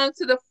moving along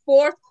to the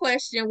fourth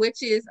question,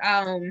 which is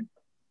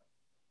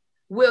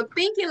will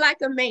thinking like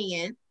a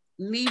man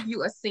leave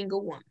you a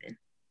single woman?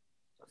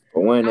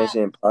 For one, that's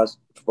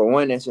impossible. For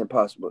one, that's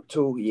impossible.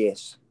 Two,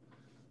 yes.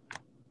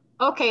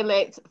 Okay,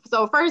 Lex.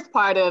 So first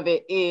part of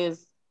it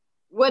is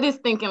what is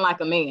thinking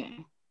like a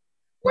man?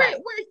 Where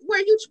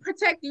you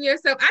protecting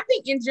yourself? I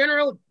think in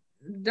general,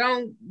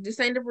 this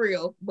ain't the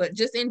real, but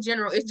just in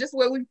general, it's just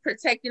where we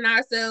protecting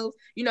ourselves.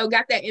 You know,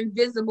 got that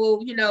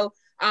invisible. You know,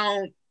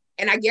 and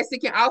I guess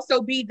it can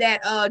also be that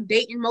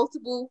dating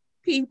multiple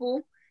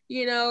people.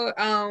 You know,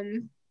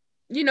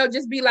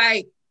 just be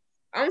like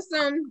on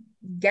some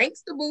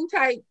gangsta boo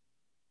type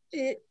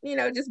shit, you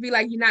know, just be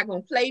like, you're not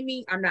gonna play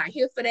me. I'm not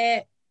here for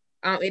that.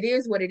 It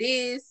is what it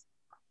is.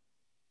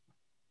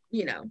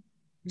 You know,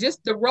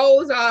 just the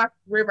roles are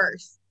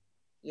reversed,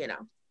 you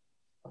know.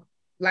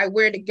 Like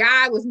where the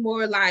guy was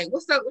more like,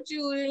 what's up with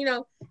you, you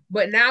know,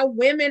 but now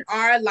women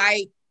are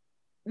like,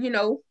 you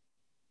know,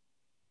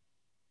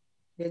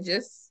 they're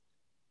just,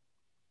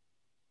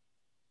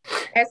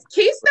 as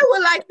Keista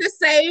would like to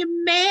say,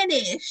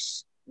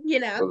 mannish, you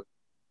know.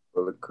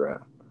 Full of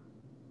crap.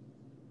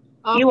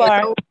 Okay, you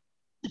are. So,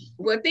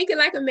 well, thinking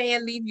like a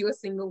man leave you a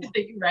single woman.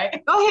 You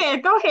right. Go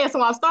ahead.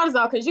 So I'll start us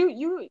off because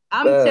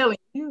I'm telling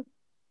you,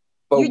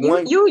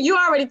 you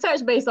already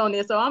touched base on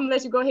this, so I'm gonna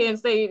let you go ahead and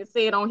say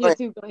it on here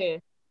too. Go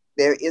ahead.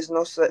 There is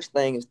no such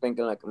thing as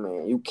thinking like a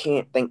man. You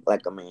can't think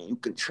like a man. You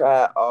can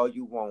try all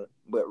you want,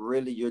 but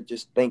really you're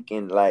just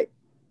thinking like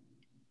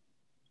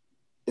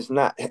it's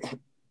not.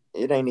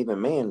 It ain't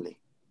even manly.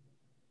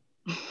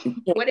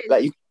 What is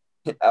like you?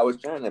 I was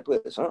trying to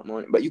put something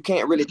on it, but you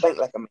can't really think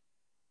like a man.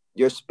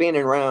 You're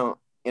spinning around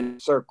in a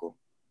circle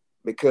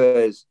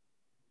because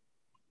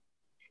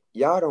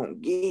y'all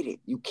don't get it.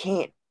 You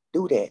can't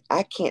do that.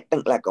 I can't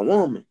think like a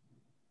woman.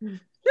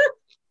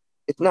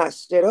 It's not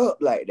set up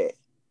like that.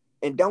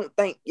 And don't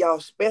think y'all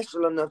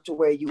special enough to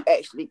where you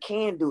actually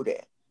can do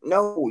that.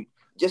 No,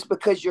 just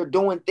because you're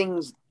doing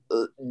things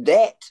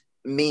that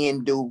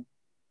men do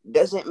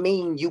doesn't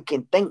mean you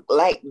can think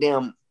like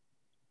them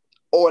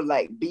or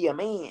like be a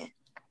man.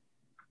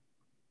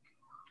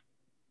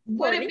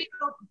 Would it be,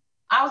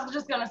 I was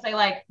just gonna say,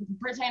 like,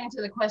 pertaining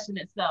to the question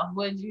itself,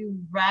 would you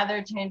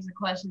rather change the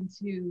question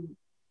to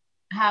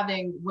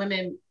having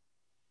women,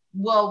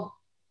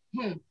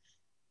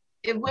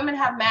 if women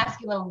have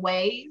masculine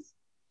ways,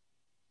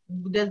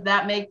 does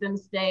that make them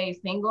stay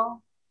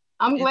single?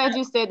 I'm glad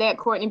you said that,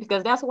 Courtney,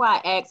 because that's why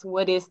I asked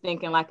what is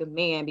thinking like a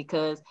man,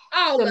 because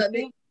I love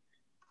it.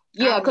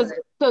 Yeah, because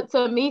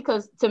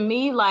to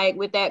me, like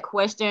with that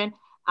question,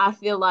 I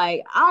feel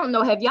like, I don't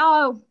know, have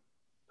y'all,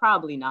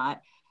 probably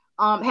not,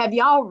 have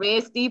y'all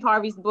read Steve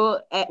Harvey's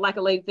book, Act Like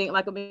a Lady, Think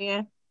Like a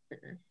Man?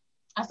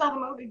 I saw the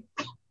movie.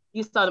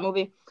 You saw the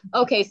movie?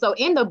 Okay, so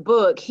in the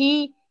book,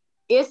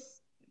 I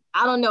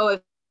don't know if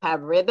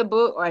I've read the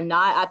book or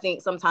not. I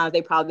think sometimes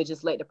they probably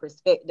just let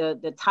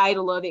the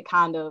title of it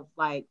kind of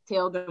like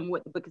tell them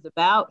what the book is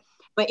about.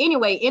 But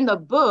anyway, in the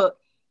book,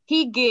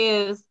 he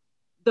gives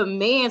the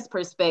man's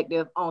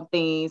perspective on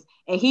things,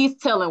 and he's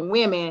telling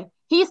women,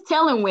 he's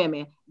telling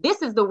women,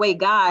 this is the way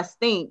guys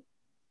think,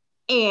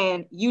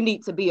 and you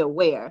need to be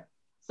aware.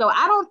 So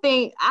I don't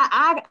think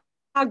I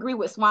agree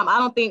with Swamp. I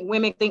don't think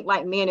women think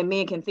like men and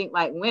men can think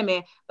like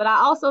women, but I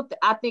also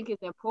I think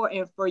it's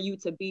important for you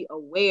to be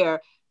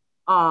aware.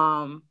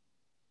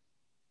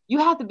 You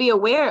have to be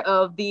aware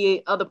of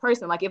the other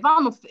person. Like if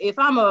I'm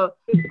a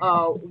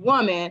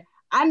woman,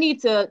 I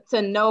need to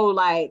know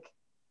like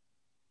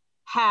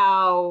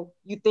how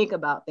you think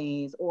about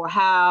things, or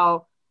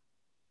how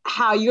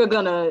you're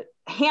gonna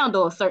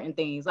handle certain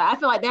things. Like I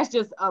feel like that's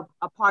just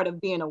a part of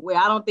being aware.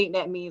 I don't think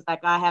that means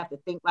like I have to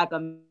think like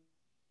a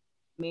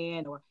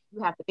man or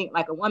you have to think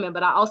like a woman.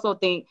 But I also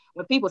think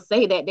when people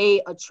say that,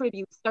 they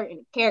attribute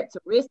certain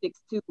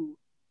characteristics to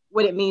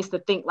what it means to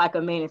think like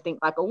a man and think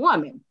like a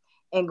woman.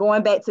 And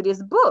going back to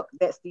this book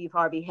that Steve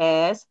Harvey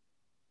has,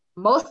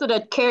 most of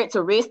the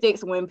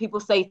characteristics, when people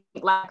say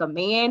think like a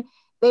man,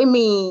 they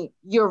mean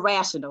you're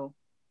rational,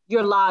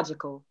 you're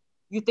logical,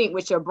 you think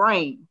with your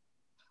brain.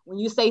 When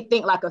you say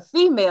think like a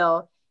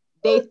female,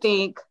 they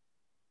think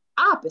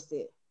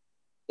opposite.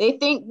 They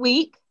think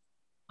weak,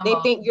 they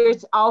think you're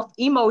off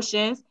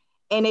emotions,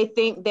 and they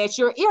think that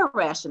you're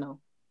irrational.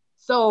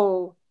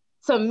 So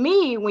to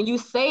me, when you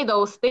say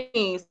those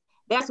things,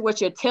 that's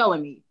what you're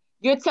telling me.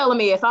 You're telling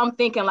me if I'm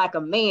thinking like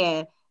a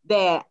man,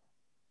 that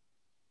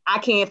I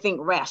can't think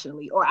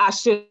rationally, or I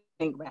should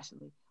think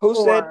rationally. Who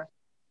said?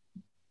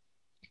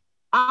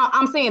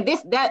 I'm saying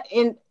that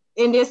in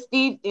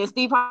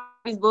Steve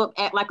Harvey's book,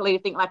 Act Like a Lady,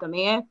 Think Like a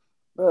Man.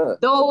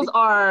 Those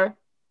are.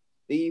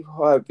 Steve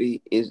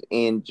Harvey is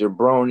in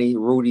jabroni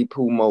Rudy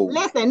Poo mode.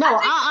 Listen, no,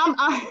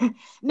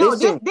 no.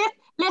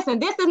 Listen.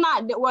 This is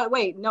not.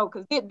 Wait, no,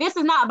 because this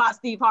is not about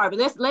Steve Harvey.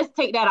 Let's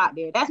take that out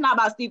there. That's not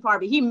about Steve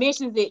Harvey. He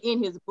mentions it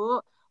in his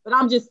book, but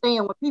I'm just saying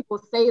when people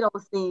say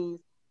those things,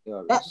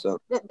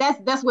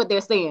 that's what they're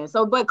saying.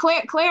 So, but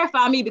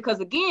clarify me, because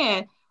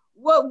again,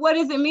 what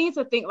does it mean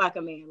to think like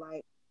a man?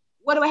 Like,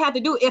 what do I have to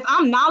do if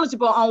I'm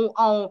knowledgeable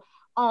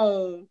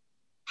on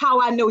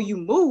how I know you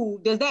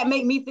move? Does that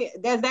make me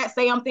does that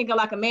say I'm thinking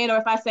like a man? Or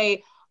if I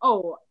say,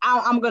 oh,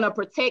 I'm gonna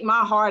protect my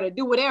heart or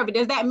do whatever,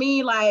 does that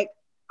mean like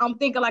I'm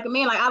thinking like a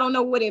man? Like, I don't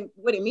know what it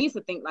means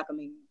to think like a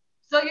man.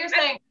 So you're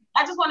saying,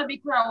 I just want to be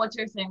clear on what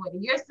you're saying, Whitney.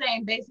 You're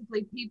saying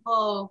basically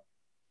people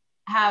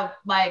have,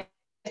 like,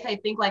 say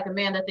think like a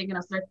man, they're thinking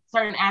of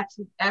certain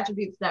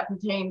attributes that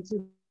pertain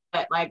to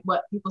like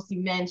what people see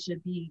men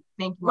should be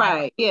thinking.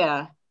 Right. Like.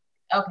 Yeah.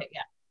 Okay.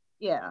 Yeah.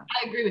 Yeah.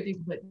 I agree with you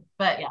completely,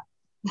 but yeah.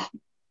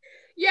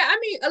 Yeah, I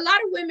mean, a lot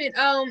of women,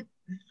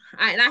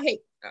 I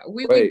hate.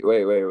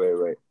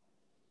 Wait.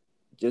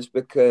 Just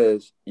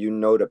because you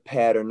know the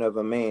pattern of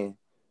a man,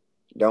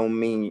 don't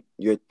mean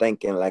you're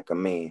thinking like a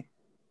man.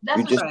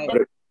 That's right.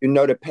 You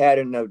know the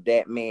pattern of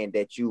that man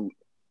that you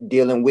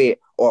dealing with,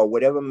 or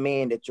whatever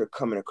man that you're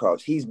coming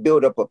across. He's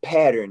built up a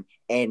pattern,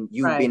 and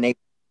you've been able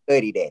to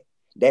study that.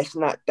 That's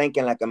not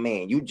thinking like a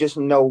man. You just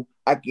know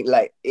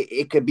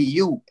it could be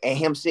you and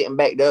him sitting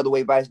back the other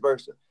way, vice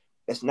versa.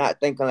 That's not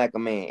thinking like a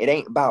man. It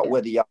ain't about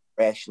whether y'all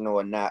rational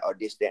or not, or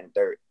this, that, and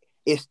third.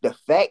 It's the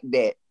fact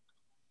that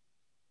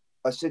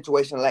a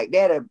situation like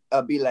that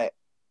will be like,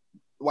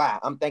 wow,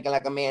 I'm thinking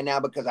like a man now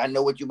because I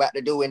know what you about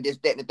to do and this,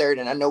 that, and the third,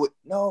 and I know it.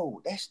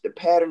 No, that's the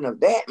pattern of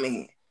that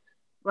man.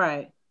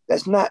 Right.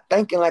 That's not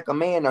thinking like a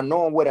man or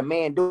knowing what a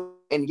man do.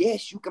 And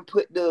yes, you can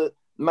put the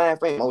mind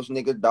frame, most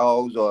niggas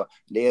dogs, or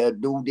they'll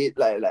do this,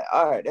 like,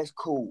 all right, that's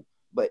cool.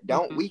 But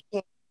we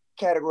can't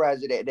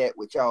categorize it at that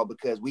with y'all,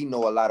 because we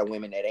know a lot of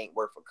women that ain't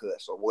worth a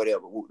cuss or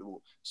whatever.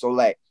 So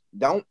like,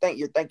 don't think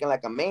you're thinking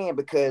like a man,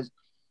 because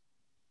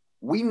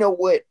we know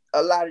what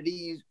a lot of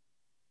these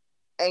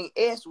ain't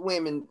S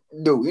women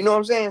do. You know what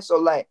I'm saying? So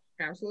like,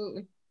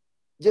 absolutely.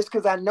 Just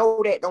because I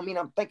know that don't mean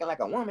I'm thinking like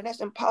a woman.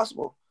 That's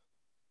impossible.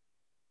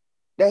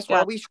 That's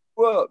why we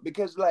screw up,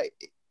 because like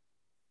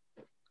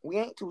we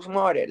ain't too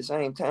smart at the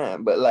same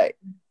time, but like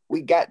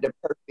we got the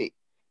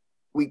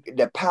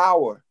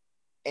power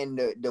and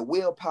the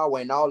willpower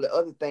and all the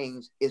other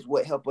things is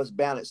what help us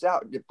balance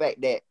out the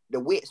fact that the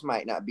wits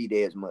might not be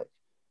there as much.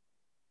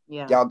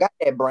 Yeah. Y'all got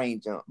that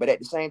brain jump, but at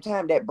the same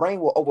time, that brain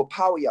will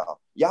overpower y'all.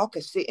 Y'all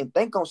can sit and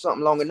think on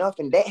something long enough,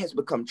 and that has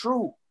become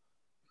true.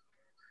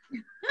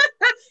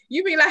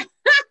 You be like,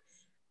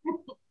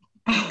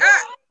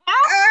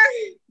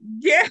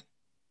 yeah.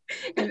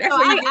 And that's so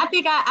I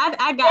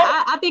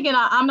think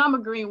I'm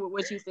agreeing with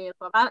what you said.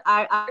 So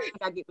I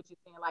get what you're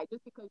saying. Like,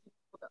 just because you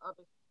know the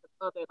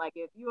other, like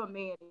if you're a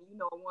man and you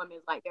know a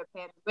woman's like their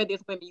patterns, whether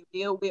it's women you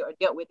deal with or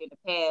dealt with in the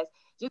past,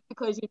 just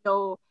because you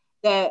know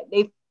that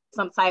they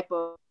some type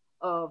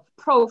of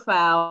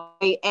profile,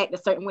 they act a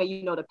certain way,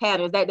 you know the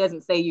patterns, that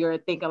doesn't say you're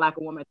thinking like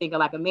a woman, thinking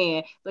like a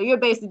man. So you're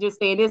basically just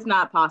saying it's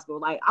not possible.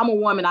 Like, I'm a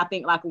woman, I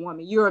think like a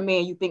woman. You're a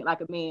man, you think like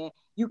a man.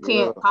 You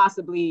can't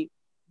possibly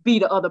be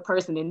the other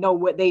person and know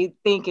what they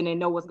thinking and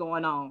know what's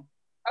going on.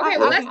 Okay,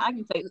 well, I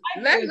can take that.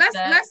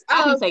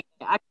 I can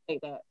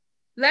take that.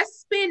 Let's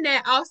spin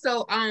that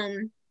also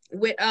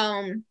with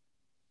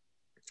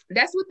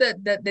that's with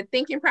the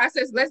thinking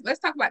process. Let's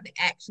talk about the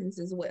actions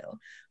as well.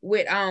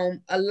 With a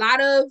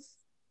lot of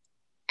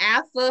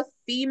alpha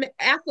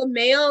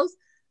males,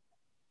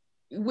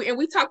 and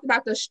we talked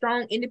about the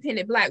strong,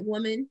 independent Black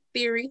woman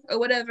theory or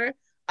whatever.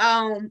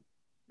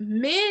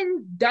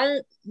 Men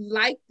don't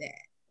like that,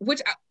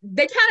 which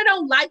they kind of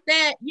don't like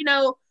that,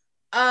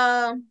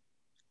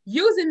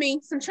 using me,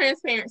 some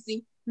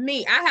transparency.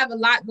 Me, I have a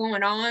lot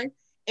going on.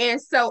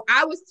 And so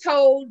I was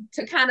told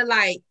to kind of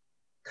like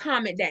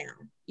calm it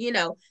down,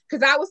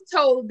 because I was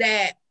told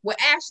that, well,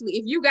 Ashley,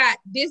 if you got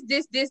this,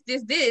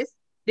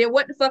 then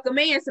what the fuck a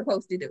man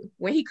supposed to do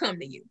when he come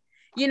to you?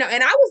 And I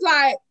was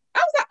like, I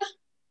thought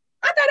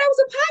that was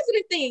a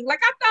positive thing.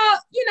 Like I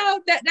thought,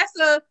 that's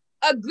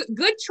a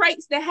good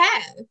traits to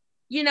have,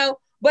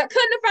 but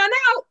couldn't have found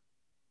out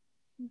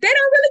they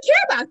don't really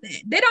care about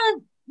that. They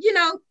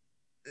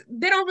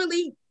don't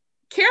really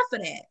care for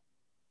that.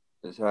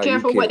 Care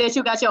for what, that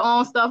you got your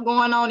own stuff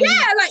going on? Yeah,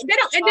 like they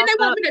don't, and then they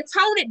want me to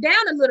tone it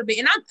down a little bit.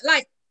 And I'm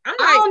like, I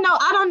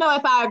don't know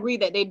if I agree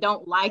that they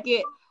don't like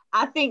it.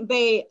 I think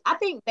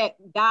that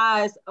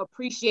guys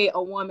appreciate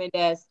a woman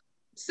that's,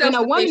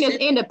 a woman that's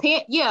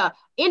independent. Yeah,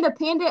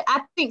 independent.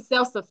 I think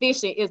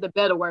self-sufficient is the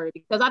better word,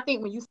 because I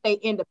think when you say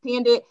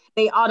independent,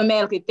 they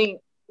automatically think,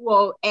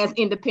 well, as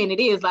independent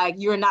is, like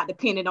you're not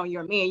dependent on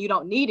your man. You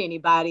don't need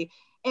anybody.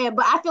 But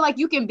I feel like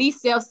you can be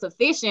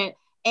self-sufficient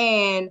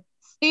and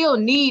still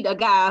need a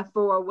guy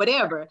for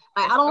whatever.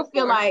 Like I don't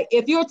feel like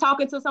if you're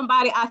talking to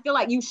somebody, I feel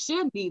like you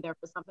should be there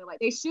for something. Like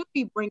they should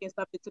be bringing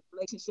something to the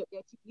relationship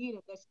that you need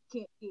and that you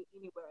can't get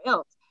anywhere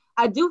else.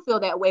 I do feel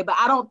that way, but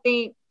I don't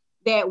think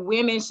that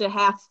women should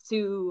have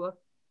to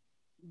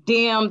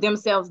dim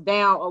themselves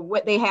down or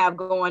what they have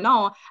going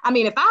on. I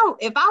mean, if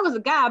I was a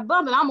guy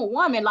bumping, I'm a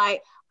woman,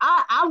 like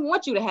I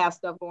want you to have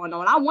stuff going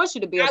on. I want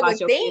you to be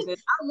about your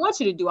business. I want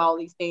you to do all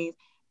these things.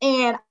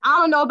 And I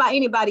don't know about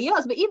anybody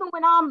else, but even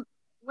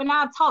when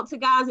I've talked to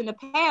guys in the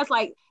past,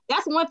 like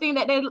that's one thing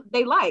that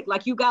they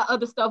like you got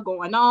other stuff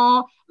going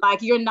on.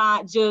 Like you're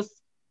not just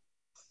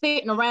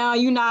sitting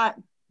around, you're not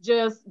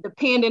just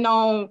depending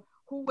on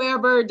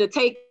whoever to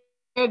take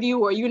care of you,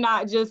 or you're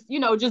not just,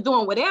 just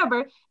doing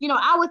whatever.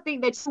 I would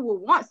think that you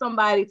would want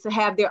somebody to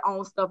have their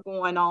own stuff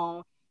going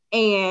on.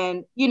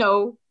 And,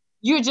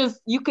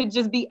 you could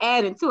just be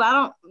adding to.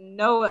 I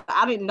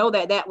didn't know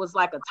that was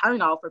like a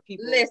turn off for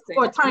people.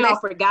 Or a turn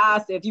off for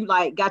guys if you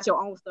like got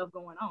your own stuff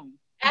going on.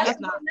 That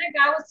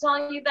guy was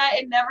telling you that,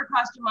 it never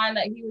crossed your mind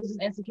that he was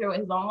just insecure with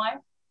his own life?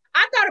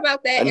 I thought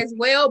about that as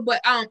well,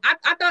 but I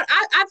thought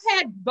I've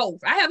had both.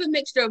 I have a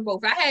mixture of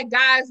both. I had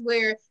guys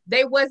where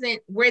they wasn't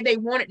where they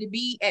wanted to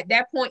be at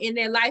that point in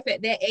their life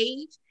at that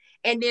age.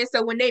 And then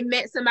so when they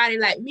met somebody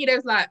like me,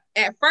 there's like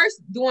at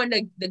first doing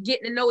the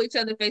getting to know each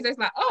other phase, it's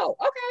like, oh,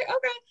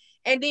 okay.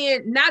 And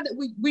then now that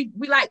we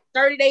like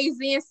 30 days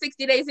in,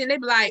 60 days in, they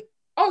be like,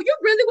 oh, you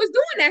really was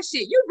doing that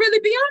shit. You really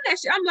be on that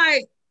shit. I'm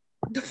like,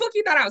 the fuck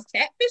you thought I was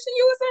catfishing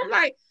you or something?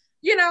 Like,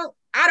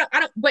 I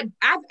don't, but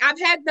I've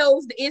had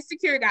those, the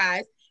insecure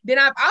guys. Then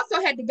I've also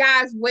had the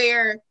guys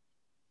where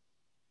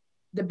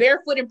the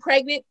barefoot and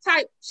pregnant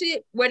type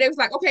shit, where they was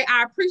like, okay,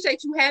 I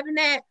appreciate you having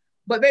that,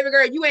 but baby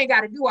girl, you ain't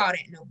got to do all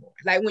that no more.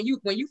 Like when you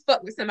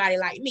fuck with somebody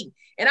like me.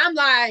 And I'm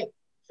like,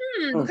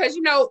 because,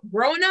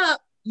 growing up,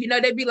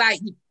 they'd be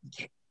like, you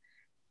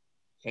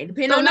can't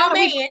depend on no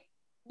man.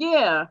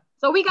 Yeah.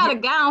 So we got a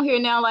guy on here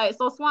now, like,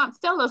 so Swamp,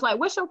 tell us, like,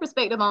 what's your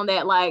perspective on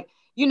that? Like,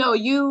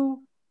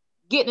 you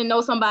getting to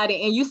know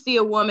somebody and you see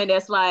a woman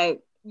that's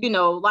like,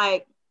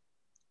 like,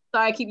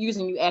 sorry, I keep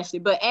using you, Ashley,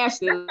 but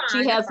Ashley,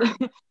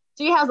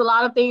 she has a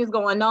lot of things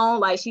going on.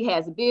 Like she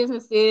has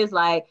businesses,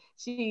 like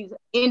she's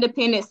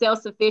independent,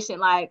 self-sufficient.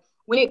 Like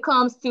when it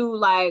comes to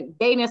like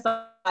dating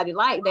somebody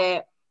like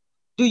that,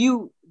 do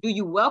you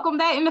welcome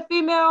that in a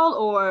female,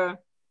 or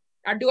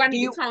do I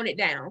need to tone it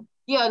down?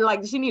 Yeah,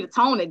 like does she need to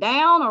tone it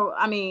down? Or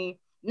I mean,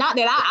 not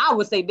that I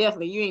would say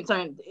definitely you ain't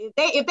turn.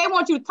 If they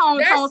want you to tone,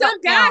 there's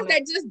some guys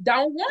that just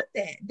don't want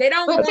that. They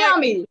don't. But tell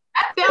me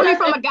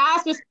from a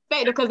guy's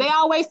perspective, because they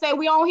always say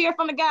we don't hear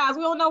from the guys.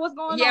 We don't know what's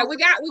going on. Yeah, we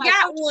got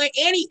one.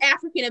 Any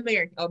African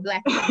American or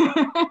Black,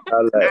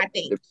 I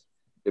think.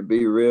 To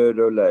be real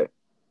though, like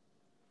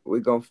we're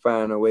gonna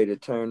find a way to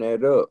turn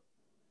that up,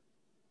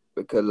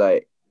 because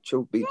like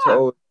truth be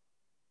told,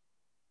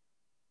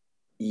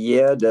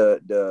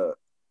 the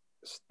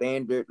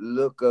standard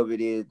look of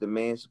it is the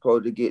man's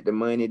supposed to get the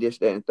money, this,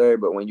 that, and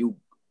third. But when you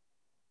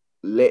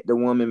let the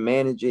woman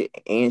manage it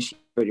and she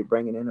already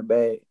bringing in a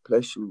bag,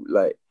 plus you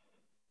like,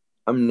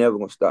 I'm never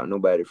gonna stop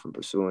nobody from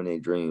pursuing their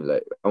dream.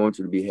 Like I want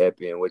you to be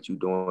happy in what you're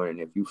doing,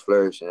 and if you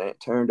flourish and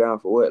ain't turned down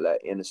for what,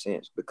 like in a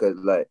sense, because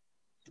like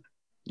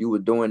you were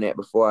doing that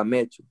before I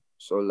met you.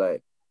 So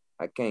like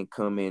I can't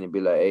come in and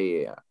be like,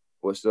 hey,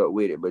 what's up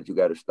with it? But you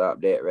got to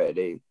stop that right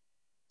there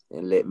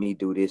and let me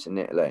do this and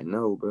that. Like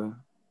no, bro.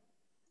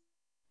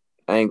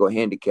 I ain't gonna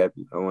handicap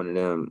you. I wanted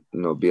them,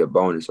 be a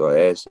bonus or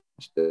an asset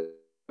instead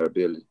of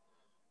ability.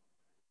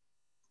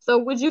 So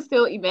would you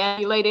feel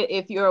evaluated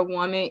if your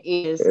woman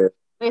is,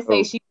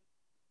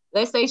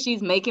 let's say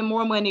she's making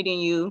more money than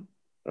you?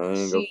 I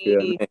ain't gonna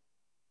feel nothing.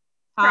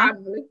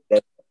 Probably.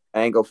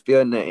 I ain't gonna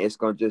feel nothing. It's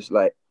gonna just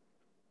like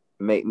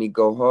make me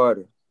go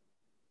harder.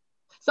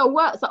 So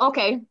what? So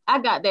okay, I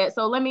got that.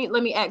 So let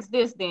me ask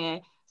this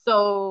then.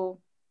 So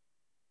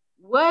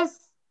what's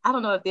I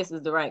don't know if this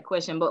is the right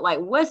question, but like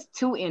what's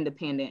too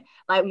independent?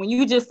 Like when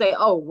you just say,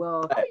 oh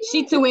well,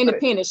 she too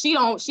independent. She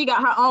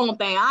got her own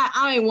thing.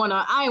 I ain't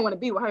wanna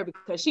be with her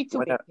because she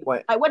too independent.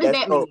 Like what does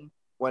that mean?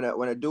 When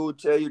a dude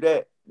tell you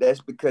that,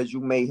 that's because you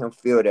made him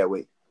feel that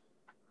way.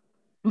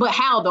 But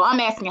how though? I'm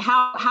asking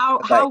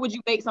how would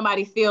you make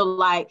somebody feel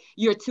like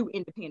you're too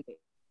independent?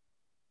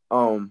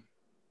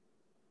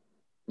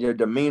 Your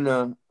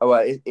demeanor,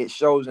 well, it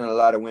shows in a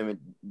lot of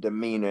women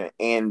demeanor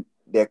and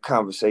their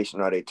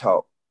conversation or they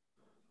talk.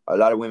 A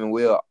lot of women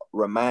will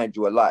remind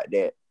you a lot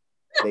that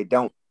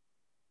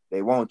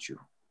they want you.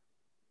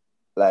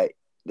 Like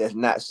that's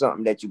not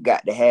something that you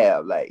got to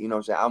have. Like, you know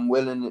what I'm saying? I'm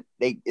willing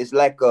to, it's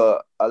like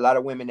a lot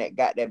of women that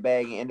got that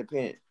bag and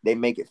independent, they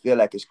make it feel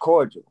like it's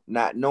cordial,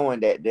 not knowing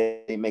that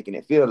they making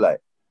it feel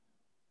like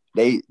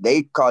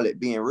they call it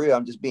being real.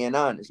 I'm just being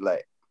honest.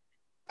 Like,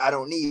 I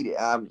don't need it.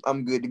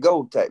 I'm good to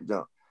go type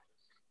jump.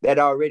 That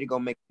already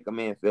gonna make a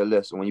man feel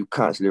lesser when you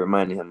constantly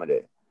reminding him of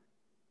that.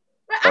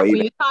 When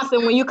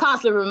you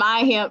constantly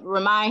remind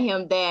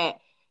him that,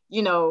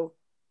 you know,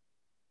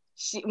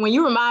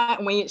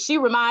 when she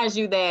reminds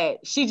you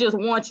that she just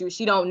wants you,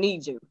 she don't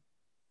need you.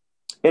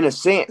 In a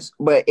sense,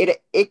 but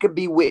it could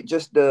be with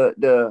just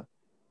the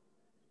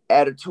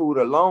attitude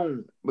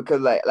alone,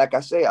 because like I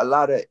say, a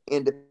lot of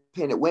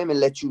independent women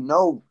let you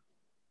know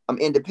I'm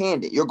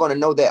independent. You're gonna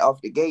know that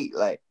off the gate.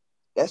 Like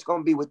that's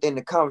gonna be within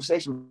the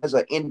conversation. As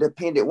an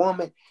independent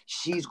woman,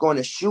 she's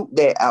gonna shoot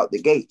that out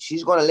the gate.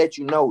 She's gonna let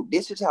you know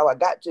this is how I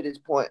got to this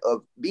point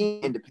of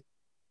being independent,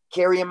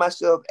 carrying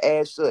myself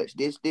as such.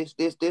 This,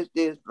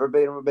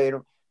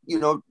 verbatim. You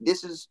know,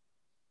 this is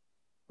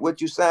what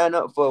you sign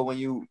up for when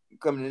you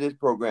come into this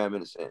program,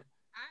 in a sense.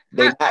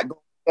 They're not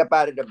gonna step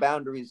out of the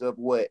boundaries of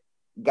what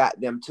got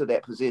them to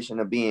that position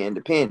of being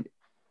independent.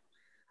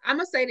 I'm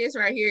gonna say this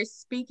right here,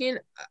 speaking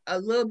a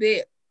little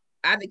bit,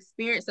 I've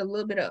experienced a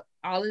little bit of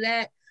all of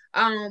that.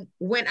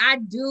 When I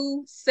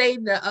do say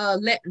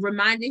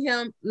reminding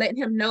him, letting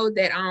him know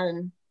that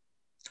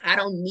I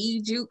don't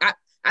need you.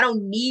 I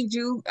don't need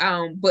you,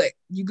 but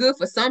you good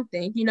for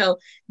something, you know.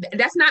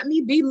 That's not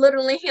me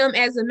belittling him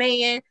as a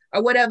man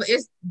or whatever.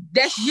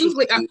 That's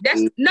usually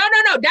that's no.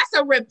 That's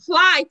a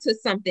reply to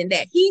something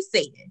that he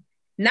said,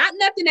 not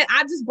nothing that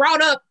I just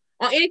brought up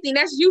on anything.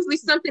 That's usually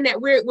something that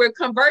we're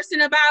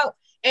conversing about,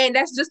 and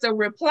that's just a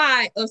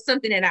reply of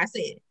something that I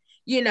said,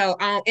 you know.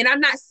 And I'm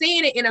not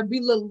saying it in a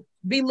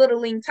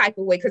belittling type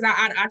of way, because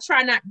I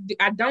try not,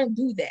 I don't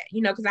do that,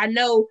 you know, because I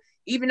know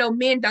even though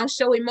men don't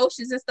show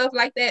emotions and stuff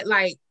like that,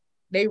 like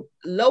they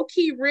low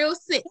key real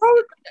sick.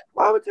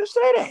 Why would you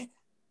say that?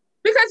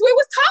 Because we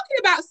was talking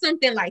about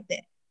something like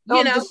that. No,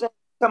 you know, just saying,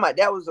 talking about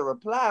that was a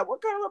reply.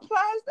 What kind of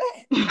reply is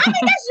that? I mean,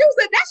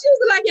 that's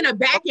usually like in a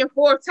back and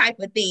forth type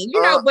of thing,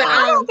 you know. But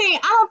I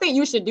don't think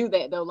you should do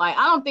that though. Like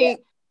I don't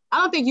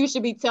think you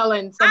should be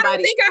telling somebody. I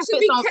don't think I should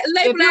be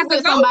labeled as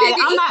a gold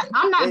digger.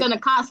 I'm not gonna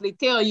constantly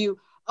tell you,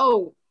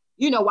 oh,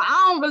 you know, well,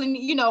 I don't really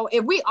need, you know,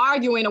 if we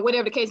arguing or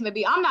whatever the case may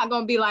be, I'm not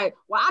gonna be like,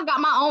 well, I got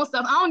my own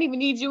stuff. I don't even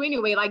need you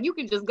anyway. Like you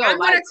can just go. I'm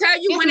gonna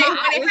tell you when it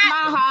happens. This is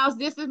my house.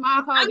 This is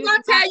my car. I'm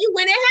gonna tell you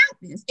when it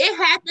happens. It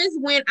happens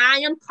when I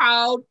am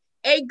called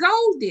a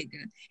gold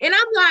digger, and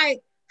I'm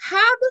like,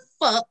 how the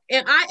fuck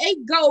am I a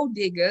gold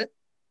digger?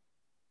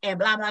 And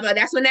blah blah blah.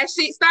 That's when that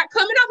shit start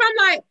coming up. I'm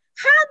like,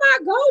 how am I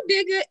a gold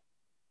digger?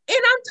 And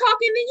I'm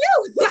talking to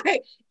you.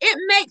 Like it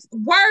makes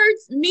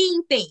words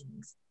mean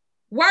things.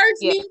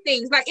 Words mean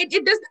things. Like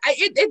it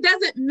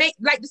doesn't make,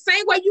 like the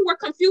same way you were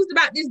confused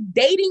about this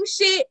dating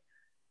shit,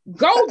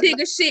 gold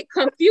digger shit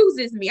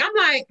confuses me. I'm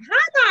like, how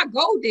am I a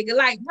gold digger?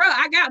 Like, bro,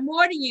 I got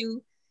more than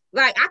you.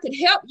 Like I could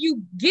help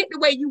you get the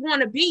way you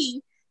want to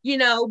be, you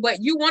know, but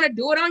you want to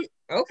do it on,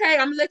 okay,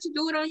 I'm gonna let you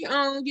do it on your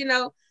own, you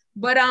know.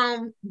 But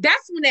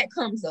that's when that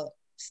comes up.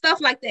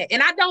 Stuff like that.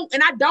 And I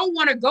don't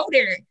want to go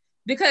there,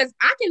 because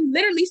I can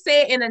literally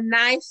say it in a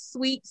nice,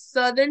 sweet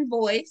Southern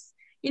voice.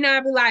 You know,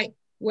 I'd be like,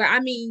 well,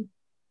 I mean,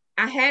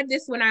 I had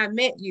this when I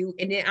met you,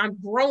 and then I'm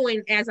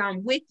growing as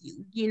I'm with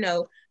you, you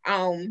know.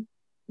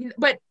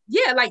 But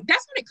yeah, like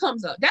that's when it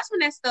comes up. That's when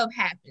that stuff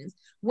happens.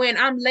 When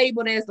I'm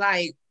labeled as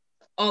like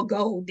a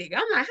gold digger.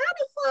 I'm like, how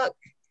the fuck?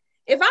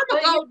 If I'm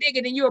a gold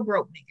digger, then you're a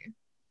broke nigga.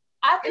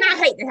 And I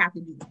hate to have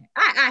to do that.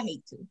 I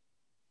hate to.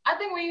 I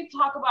think when you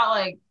talk about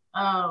like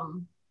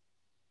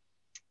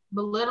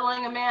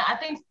belittling a man, I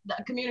think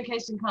the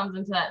communication comes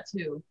into that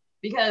too.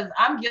 Because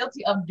I'm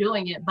guilty of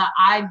doing it, but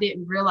I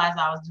didn't realize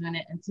I was doing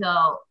it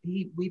until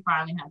we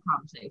finally had a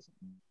conversation.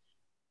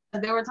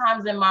 There were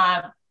times in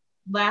my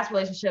last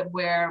relationship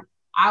where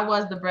I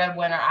was the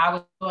breadwinner. I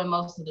was doing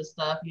most of the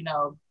stuff, you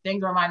know,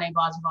 things were my name,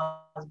 blah, blah,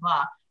 blah,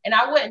 blah. And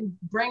I wouldn't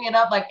bring it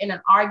up like in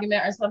an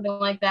argument or something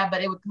like that,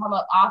 but it would come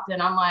up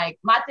often. I'm like,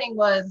 my thing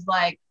was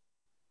like,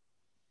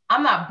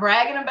 I'm not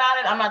bragging about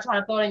it. I'm not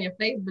trying to throw it in your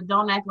face, but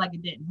don't act like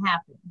it didn't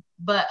happen.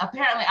 But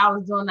apparently I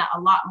was doing that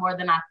a lot more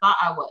than I thought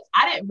I was.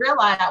 I didn't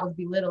realize I was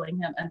belittling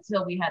him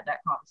until we had that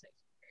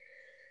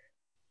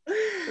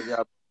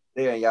conversation.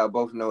 there and y'all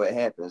both know it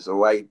happened. So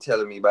why you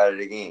telling me about it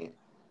again?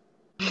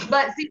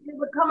 But see, it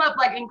would come up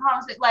like in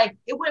conversation, like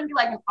it wouldn't be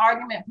like an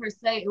argument per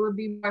se. It would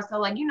be more so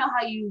like, you know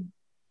how you,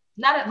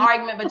 not an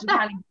argument, but you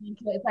kind of,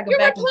 it's like a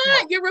back and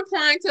forth. You're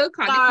replying to a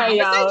Sorry, conversation.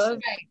 y'all.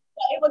 Right.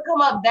 So it would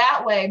come up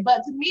that way.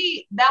 But to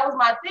me, that was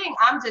my thing.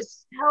 I'm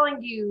just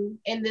telling you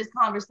in this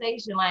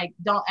conversation, like,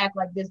 don't act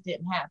like this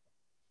didn't happen.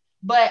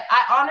 But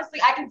I honestly,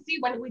 I can see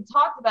when we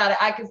talked about it,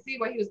 I could see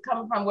where he was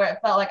coming from, where it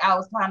felt like I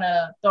was kind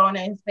of thrown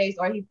in his face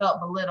or he felt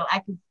belittled. I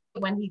could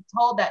see when he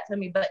told that to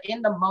me. But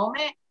in the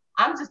moment,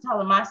 I'm just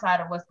telling my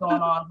side of what's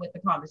going on with the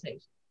conversation.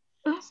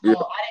 So I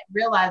didn't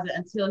realize it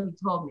until he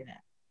told me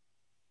that.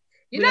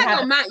 You're not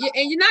gonna mind,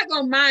 and you're not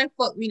gonna mind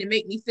fuck me to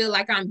make me feel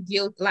like I'm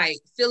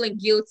feeling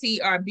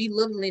guilty or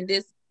belittling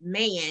this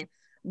man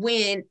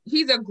when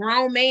he's a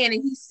grown man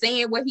and he's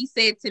saying what he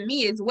said to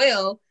me as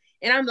well.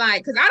 And I'm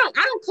like, because I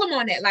don't come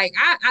on that. Like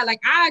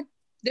I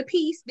the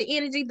peace, the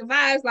energy, the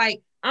vibes.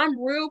 Like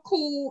I'm real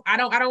cool. I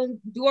don't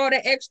do all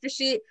that extra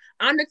shit.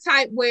 I'm the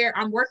type where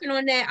I'm working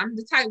on that. I'm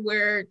the type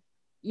where,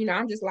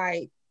 I'm just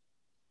like,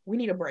 we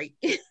need a break.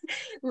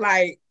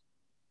 like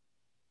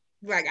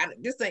I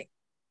just like.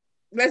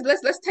 Let's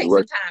take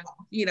some time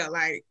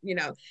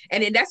off,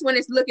 and then that's when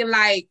it's looking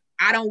like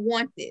I don't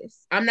want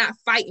this. I'm not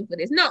fighting for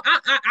this. No,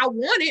 I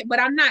want it, but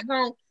I'm not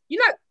going,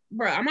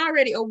 bro, I'm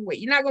already overweight.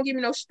 You're not gonna give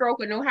me no stroke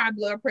or no high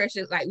blood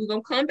pressure. Like we're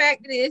gonna come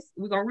back to this.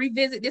 We're gonna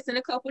revisit this in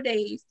a couple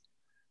days.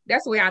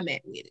 That's where I'm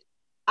at with it.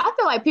 I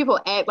feel like people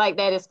act like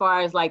that as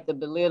far as like the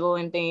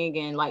belittling thing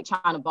and like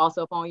trying to boss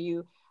up on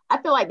you.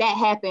 I feel like that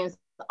happens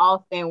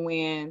often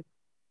when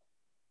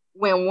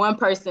one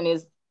person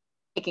is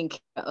taking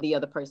care of the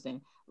other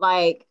person.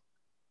 Like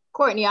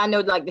Courtney, I know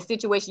like the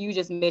situation you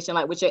just mentioned,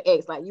 like with your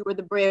ex, like you were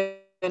the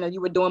breadwinner,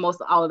 you were doing most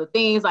of all of the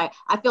things. Like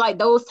I feel like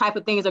those type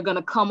of things are going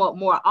to come up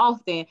more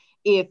often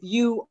if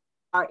you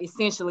are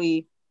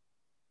essentially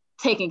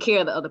taking care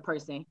of the other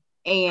person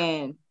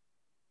and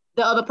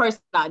the other person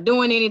not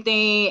doing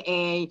anything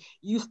and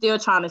you still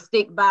trying to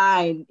stick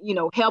by and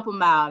help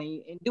them out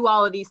and do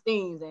all of these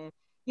things. And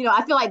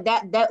I feel like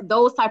that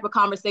those type of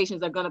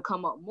conversations are going to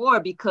come up more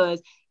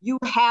because you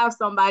have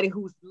somebody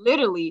who's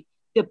literally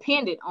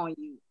dependent on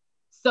you.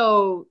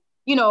 So,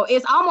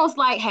 it's almost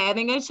like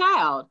having a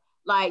child.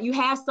 Like you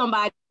have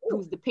somebody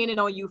who's dependent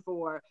on you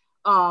for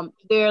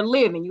their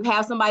living. You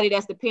have somebody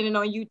that's dependent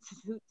on you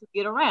to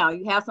get around.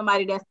 You have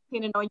somebody that's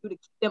dependent on you to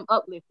keep them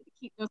uplifted, to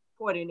keep them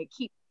supported, and to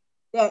keep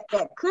that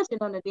cushion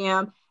under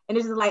them. And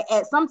it's just like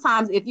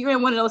sometimes if you're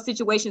in one of those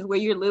situations where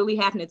you're literally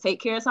having to take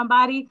care of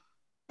somebody,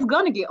 it's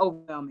gonna get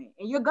overwhelming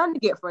and you're gonna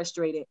get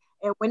frustrated.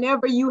 And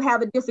whenever you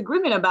have a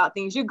disagreement about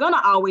things, you're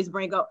gonna always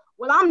bring up,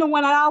 well, I'm the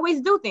one that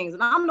always do things,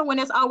 and I'm the one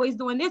that's always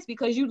doing this,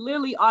 because you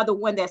literally are the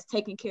one that's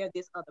taking care of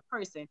this other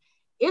person.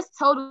 It's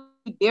totally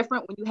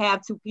different when you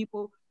have two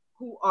people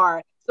who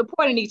are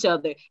supporting each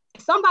other.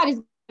 Somebody's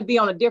gonna be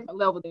on a different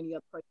level than the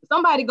other person.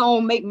 Somebody's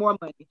gonna make more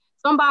money.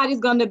 Somebody's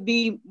gonna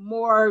be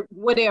more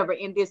whatever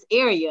in this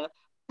area.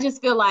 I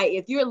just feel like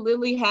if you're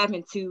literally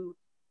having to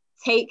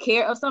take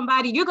care of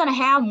somebody, you're gonna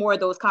have more of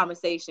those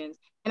conversations.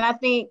 And I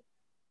think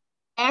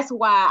that's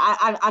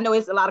why I know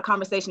it's a lot of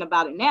conversation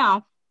about it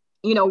now.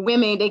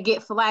 Women, they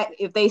get flack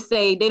if they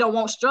say they don't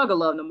want struggle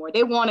love no more.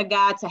 They want a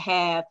guy to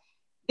have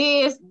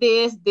this, and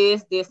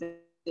this.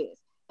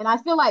 And I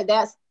feel like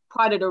that's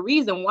part of the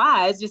reason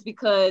why. It's just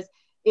because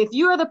if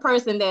you're the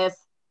person that's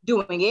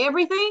doing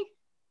everything,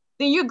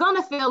 then you're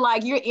gonna feel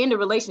like you're in the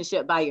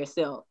relationship by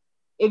yourself.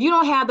 If you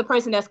don't have the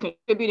person that's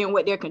contributing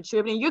what they're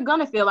contributing, you're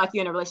gonna feel like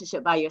you're in a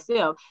relationship by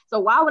yourself. So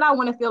why would I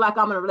want to feel like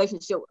I'm in a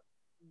relationship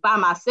by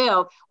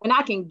myself when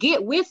I can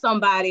get with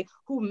somebody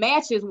who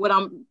matches what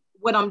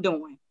I'm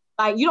doing?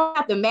 Like you don't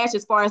have to match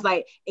as far as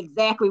like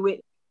exactly with,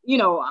 we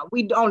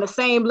on the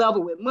same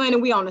level with money,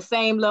 we on the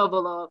same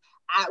level of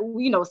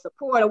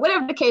support or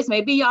whatever the case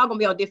may be. Y'all gonna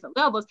be on different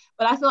levels.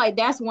 But I feel like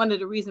that's one of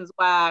the reasons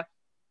why,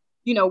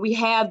 we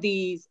have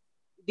these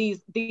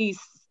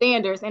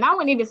standards, and I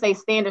wouldn't even say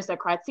standards or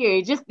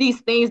criteria, just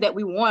these things that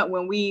we want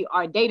when we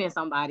are dating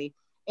somebody.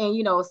 And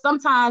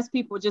sometimes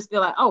people just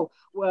feel like, oh,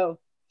 well,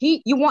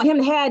 you want him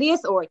to have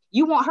this, or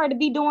you want her to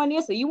be doing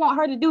this, or you want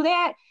her to do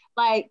that.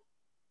 Like,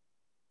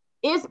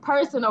 it's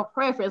personal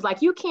preference.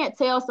 Like, you can't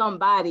tell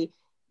somebody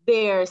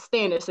their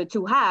standards are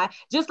too high.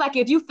 Just like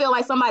if you feel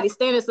like somebody's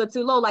standards are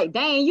too low, like,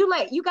 dang, you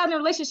got in a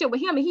relationship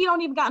with him and he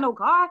don't even got no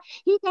car.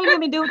 He can't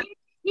even do this.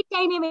 He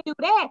can't even do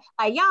that.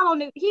 Like,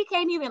 he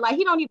can't even, like,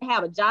 he don't even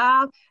have a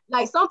job.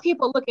 Like, some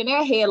people look in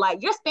their head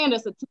like, your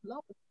standards are too low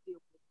to deal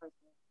with this person.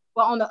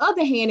 But on the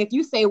other hand, if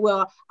you say,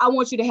 well, I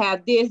want you to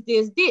have this,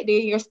 then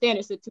your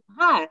standards are too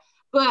high.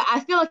 But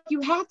I feel like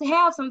you have to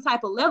have some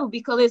type of level,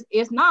 because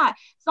it's not,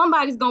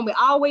 somebody's going to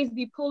always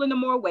be pulling the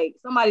more weight.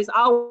 Somebody's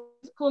always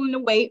pulling the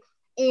weight,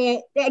 and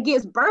that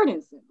gets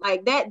burdensome.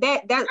 Like,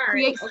 that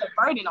creates a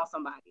burden on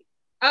somebody.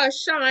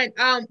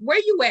 Sean, where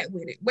you at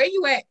with it? Where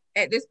you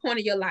at this point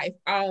in your life?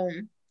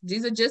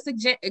 These are just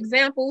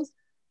examples.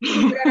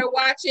 People that are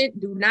watching,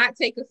 do not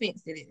take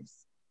offense to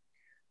this.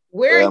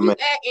 Where are you at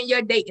in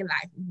your dating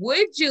life?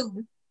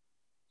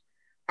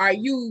 Are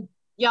you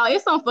Y'all,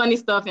 it's some funny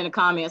stuff in the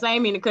comments. I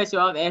ain't mean to cut you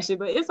off, Ashley,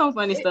 but it's some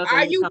funny stuff.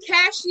 Are you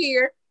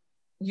cashier?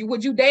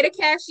 Would you date a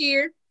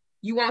cashier?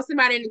 You want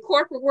somebody in the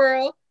corporate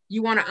world?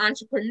 You want an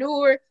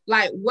entrepreneur?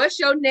 Like, what's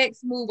your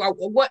next move, or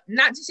what?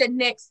 Not just your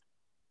next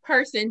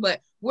person,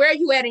 but where are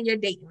you at in your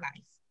dating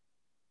life?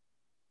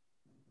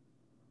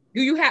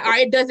 Do you have? Or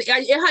it doesn't.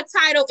 In her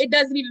title, it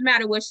doesn't even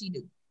matter what she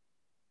do.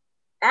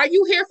 Are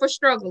you here for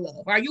struggle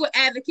love? Are you an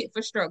advocate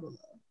for struggle love?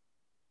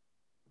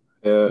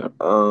 Yeah.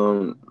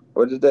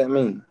 What does that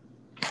mean?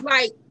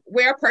 Like,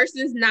 where a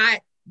person's not,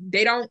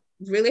 they don't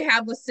really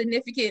have a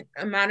significant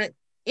amount of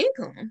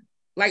income.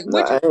 Like,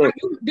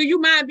 do you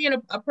mind being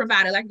a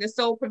provider, like the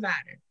sole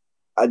provider?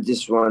 I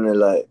just want to,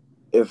 like,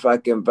 if I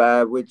can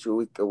vibe with you,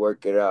 we can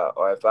work it out.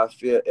 Or if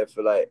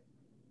like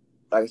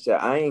I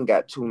said, I ain't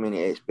got too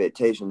many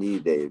expectations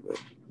these days,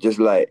 but just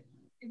like,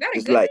 is that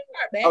just like,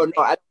 oh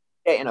no, I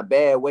say it in a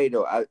bad way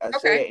though. I okay.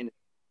 say it in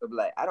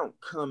like, I don't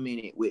come in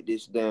it with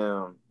this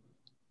damn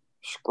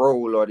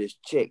scroll or this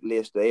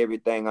checklist of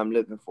everything I'm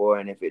looking for,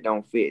 and if it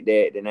don't fit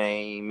that, then I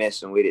ain't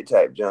messing with it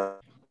type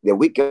junk. That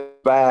we can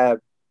vibe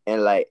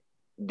and like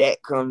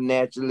that comes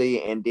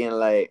naturally, and then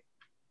like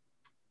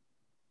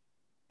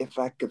if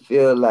I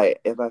feel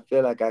like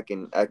I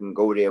can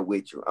go there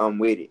with you, I'm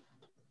with it.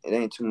 It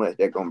ain't too much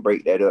that gonna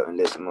break that up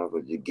unless someone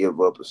could just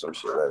give up or some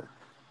shit like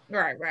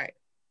that. Right.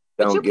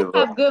 But you can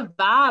have good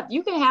vibes.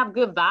 You can have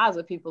good vibes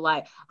with people.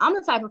 Like, I'm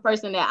the type of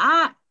person that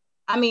I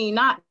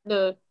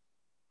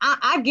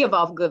give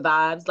off good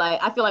vibes.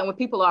 Like, I feel like when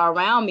people are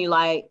around me,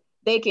 like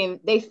they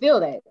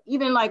feel that.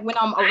 Even like when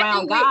I'm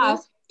around guys,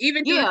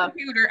 even through the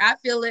computer, I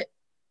feel it.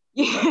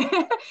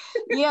 Yeah.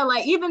 Yeah,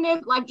 like even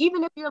if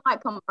you're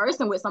like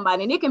conversing with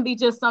somebody, and it can be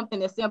just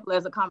something as simple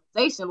as a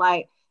conversation,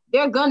 like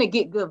they're gonna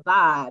get good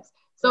vibes.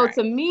 So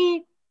to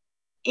me,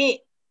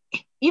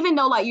 even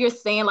though like you're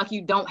saying like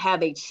you don't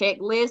have a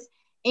checklist,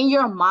 in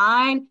your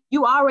mind,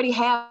 you already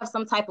have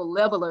some type of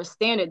level or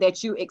standard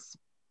that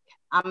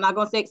I'm not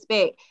gonna say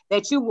expect,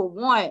 that you will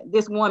want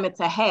this woman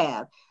to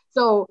have.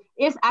 So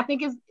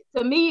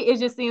to me, it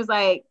just seems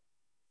like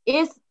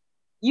it's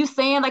you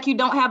saying like you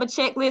don't have a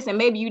checklist, and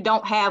maybe you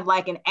don't have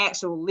like an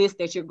actual list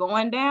that you're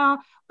going down,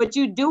 but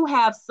you do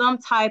have some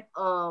type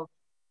of,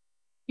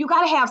 you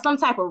got to have some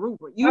type of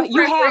rubric. You got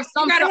to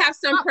have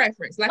some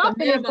preference, like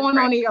something is going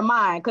on in your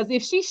mind. Because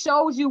if she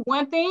shows you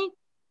one thing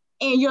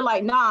and you're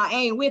like, nah, I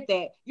ain't with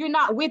that, you're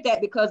not with that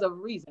because of a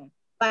reason.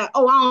 Like,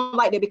 oh, I don't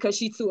like that because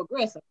she's too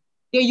aggressive.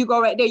 There you go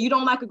right there. You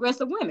don't like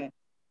aggressive women,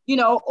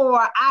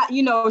 or I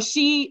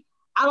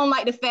don't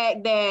like the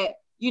fact that,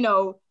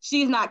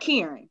 she's not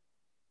caring.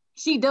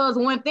 She does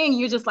one thing,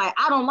 you're just like,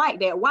 I don't like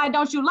that. Why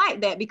don't you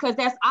like that? Because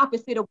that's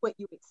opposite of what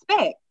you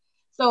expect.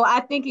 So I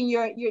think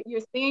you're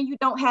saying you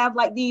don't have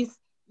like these,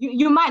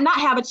 you might not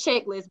have a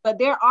checklist, but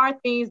there are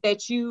things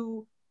that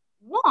you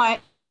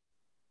want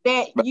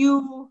that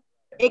you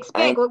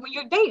expect when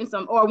you're dating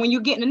or when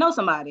you're getting to know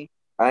somebody.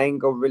 I ain't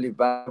gonna really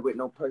vibe with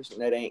no person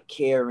that ain't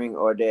caring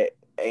or that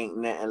ain't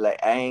nothing. Like,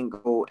 I ain't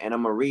go, and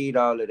I'm gonna read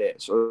all of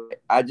that. So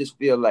I just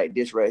feel like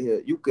this right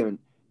here, you can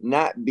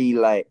not be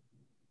like,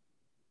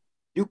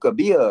 you could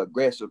be an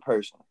aggressive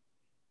person,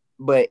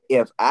 but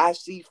if I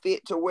see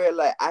fit to where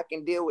like I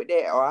can deal with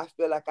that, or I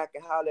feel like I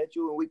can holler at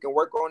you and we can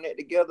work on that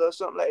together or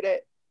something like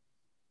that,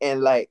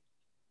 and like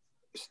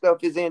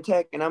stuff is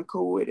intact and I'm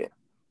cool with it,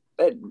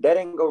 it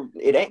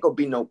ain't gonna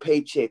be no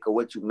paycheck or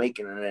what you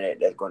making on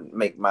that's gonna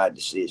make my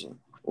decision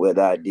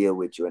whether I deal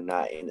with you or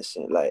not.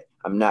 Innocent, like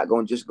I'm not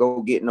gonna just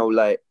go get no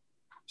like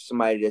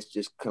somebody that's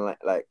just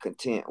like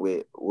content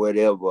with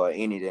whatever or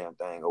any damn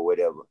thing or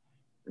whatever.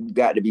 You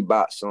got to be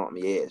bought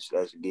something, yes,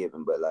 that's a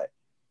given. But like,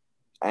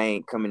 I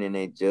ain't coming in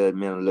there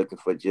judgmental looking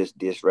for just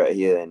this right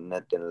here and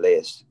nothing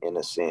less, in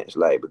a sense.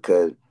 Like,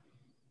 because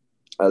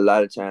a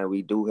lot of times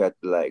we do have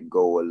to like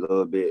go a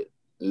little bit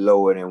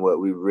lower than what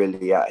we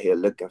really out here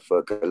looking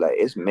for. Cause like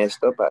it's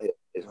messed up out here.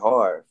 It's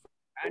hard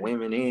for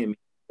women and men.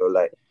 So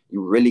like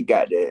you really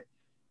got to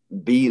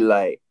be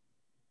like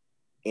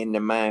in the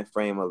mind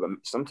frame of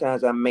them.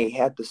 Sometimes I may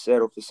have to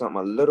settle for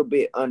something a little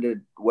bit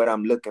under what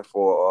I'm looking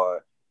for,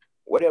 or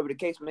whatever the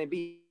case may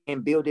be,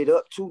 and build it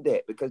up to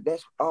that, because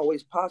that's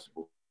always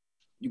possible.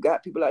 You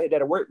got people out here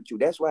that'll work with you.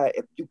 That's why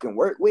if you can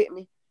work with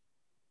me,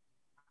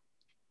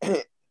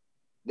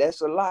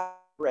 that's a lot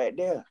right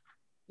there.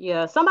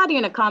 Yeah, somebody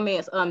in the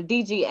comments,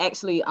 DG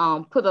actually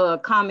put a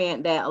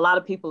comment that a lot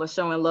of people are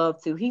showing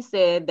love to. He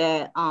said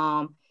that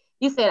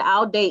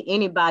I'll date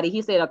anybody.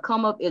 He said a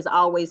come up is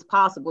always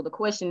possible. The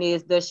question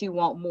is, does she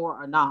want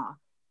more or not?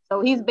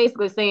 So he's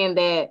basically saying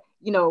that,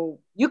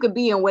 you could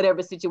be in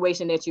whatever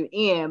situation that you're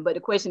in, but the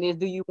question is,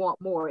 do you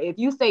want more? If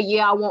you say,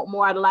 yeah, I want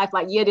more out of life,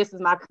 like, yeah, this is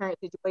my current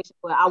situation,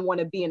 but I want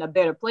to be in a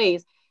better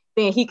place,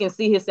 then he can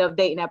see himself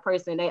dating that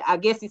person. I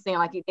guess he's saying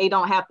like they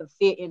don't have to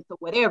fit into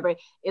whatever,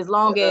 as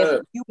long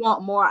as you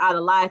want more out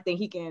of life, then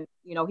he can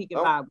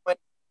vibe with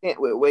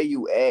where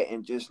you at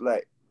and just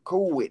like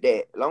cool with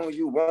that. As long as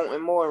you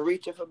wanting more and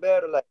reaching for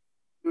better, like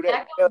do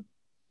that.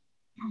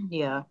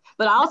 Yeah,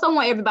 but I also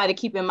want everybody to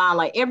keep in mind,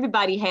 like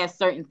everybody has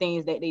certain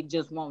things that they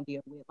just won't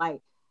deal with. Like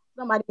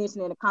somebody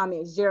mentioned in the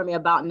comments, Jeremy,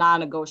 about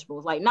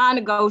non-negotiables, like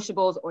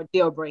non-negotiables or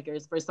deal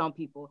breakers for some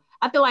people.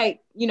 I feel like,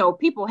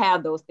 people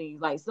have those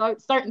things, like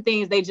certain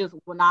things they just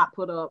will not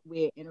put up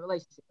with in a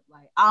relationship.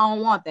 Like, I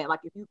don't want that. Like,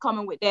 if you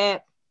coming with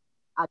that,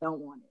 I don't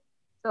want it.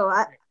 So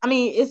I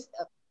mean, it's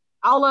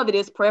all of it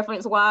is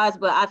preference wise,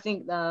 but I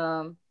think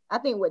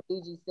what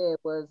DG said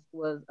was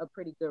a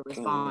pretty good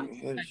response.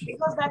 It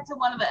goes back to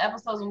one of the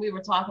episodes when we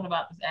were talking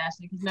about this,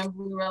 Ashley, because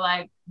remember we were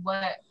like,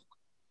 what?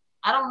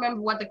 I don't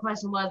remember what the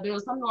question was, but it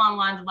was something along the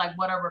lines of like,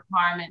 what are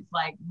requirements?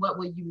 Like, what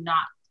would you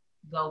not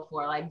go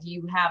for? Like, do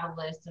you have a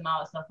list and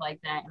all that stuff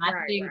like that? And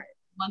I think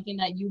one thing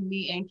that you,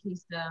 me, and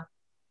Keista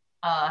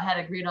had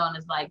agreed on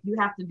is like, you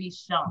have to be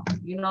shown.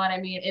 You know what I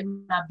mean? It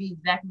may not be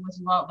exactly what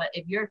you want, but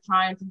if you're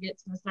trying to get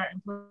to a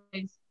certain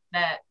place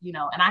that,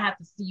 and I have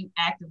to see you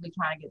actively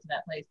trying to get to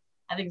that place,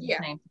 I think it's the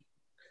same thing.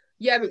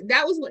 Yeah, but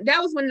that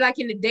was when, like,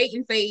 in the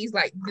dating phase,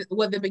 like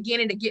the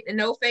beginning to get to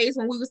know phase,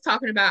 when we was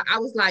talking about, I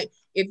was like,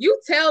 if you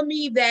tell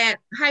me that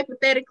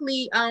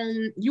hypothetically,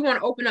 you want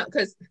to open up,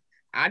 because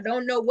I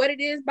don't know what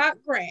it is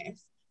about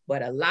grass,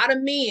 but a lot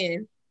of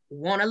men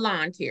want a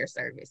lawn care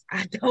service.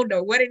 I don't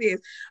know what it is.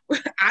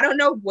 I don't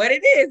know what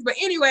it is, but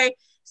anyway,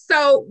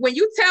 so when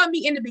you tell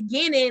me in the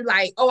beginning,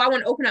 like, oh, I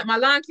want to open up my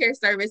lawn care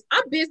service,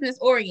 I'm business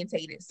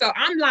orientated. So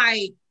I'm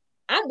like,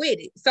 I'm with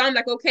it. So I'm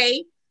like,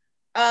 okay,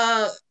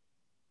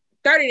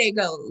 30-day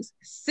goals,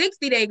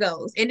 60-day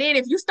goals. And then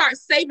if you start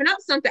saving up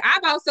something,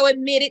 I've also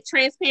admitted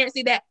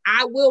transparency that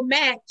I will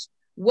match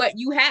what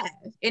you have.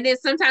 And then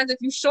sometimes if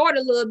you short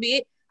a little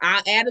bit,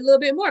 I'll add a little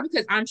bit more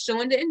because I'm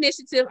showing the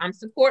initiative. I'm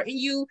supporting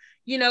you,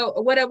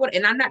 or whatever.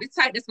 And I'm not the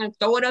type that's going to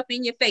throw it up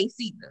in your face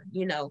either,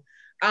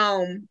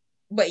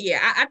 But yeah,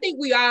 I think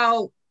we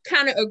all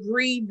kind of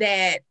agree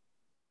that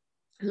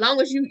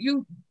long as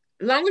you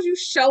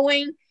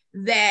showing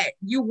that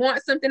you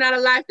want something out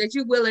of life, that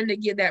you're willing to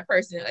give that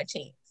person a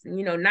chance.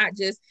 Not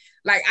just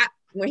like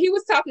when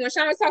Sean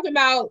was talking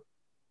about,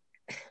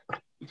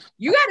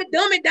 you got to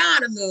dumb it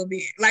down a little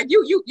bit. Like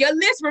your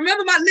list,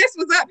 remember my list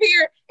was up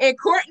here and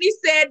Courtney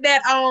said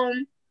that,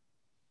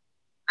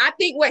 I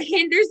think what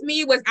hinders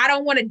me was I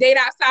don't want to date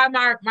outside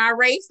my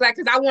race. Like,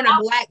 cause I want a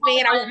black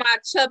man. I want my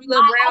chubby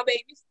little brown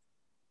babies.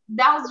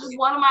 That was just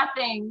one of my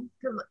things.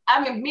 Cause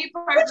I mean, me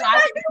personally, I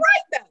think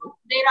right though.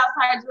 Date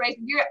outside your race.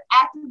 If you're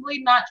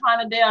actively not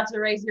trying to date out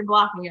your race, you're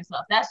blocking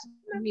yourself. That's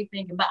just me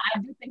thinking. But I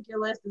do think your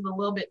list is a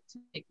little bit too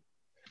big.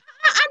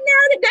 I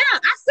narrowed it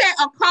down. I said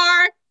a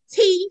car,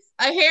 teeth,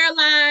 a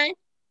hairline,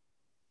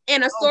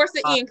 and a source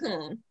of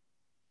income.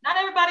 Not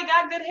everybody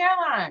got good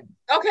hairline.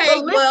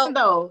 Okay, listen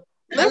though,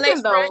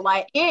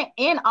 like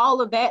in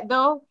all of that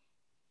though,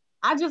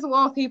 I just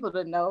want people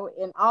to know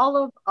in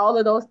all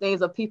of those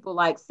things of people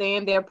like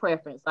saying their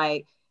preference,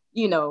 like,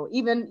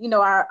 even,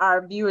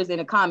 our viewers in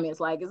the comments,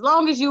 like, as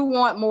long as you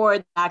want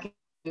more, I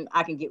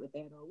can get with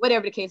that, or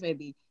whatever the case may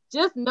be.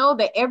 Just know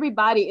that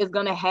everybody is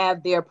going to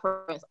have their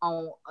preference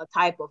on a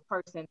type of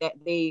person that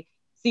they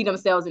see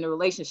themselves in a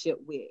relationship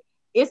with.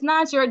 It's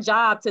not your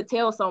job to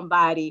tell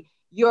somebody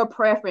your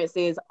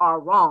preferences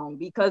are wrong,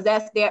 because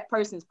that's that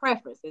person's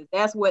preferences.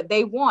 That's what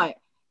they want.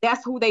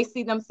 That's who they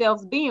see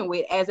themselves being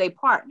with as a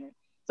partner.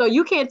 So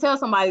you can't tell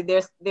somebody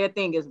their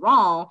thing is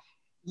wrong.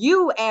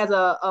 You as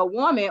a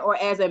woman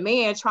or as a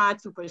man trying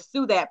to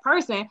pursue that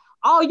person,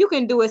 all you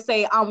can do is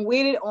say, I'm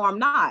with it or I'm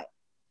not.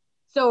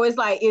 So it's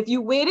like, if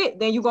you with it,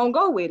 then you're going to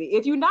go with it.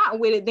 If you're not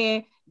with it,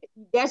 then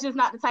that's just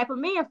not the type of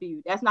man for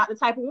you. That's not the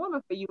type of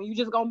woman for you. And you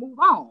just going to move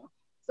on.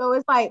 So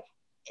it's like,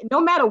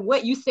 no matter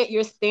what you set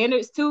your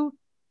standards to,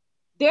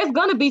 there's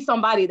going to be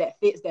somebody that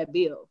fits that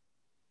bill.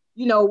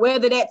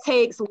 Whether that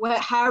takes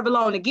however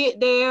long to get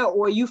there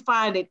or you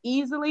find it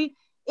easily,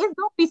 it's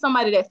going to be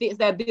somebody that fits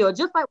that bill.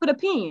 Just like with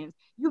opinions,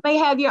 you may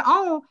have your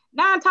own.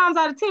 9 times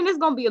out of 10, there's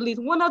going to be at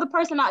least one other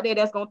person out there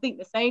that's going to think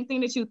the same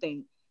thing that you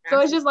think.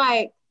 So it's just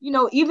like,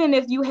 even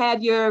if you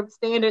have your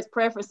standards,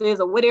 preferences,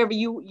 or whatever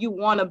you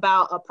want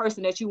about a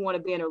person that you want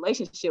to be in a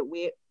relationship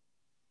with,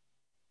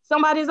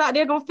 somebody's out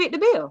there going to fit the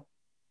bill.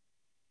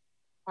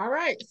 All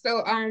right.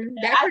 So I still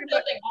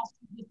think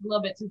she's just a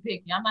little bit too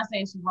picky. I'm not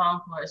saying she's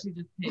wrong for it. She's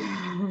just picky.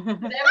 Everyone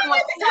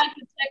tries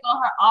to check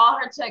on all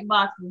her check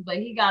boxes, but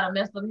he got a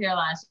messed up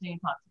hairline. She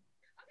ain't talking.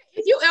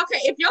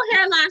 If your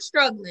hairline's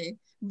struggling,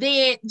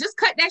 then just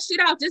cut that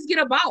shit off. Just get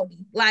a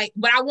baldy. Like,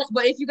 but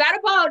if you got a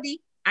baldy,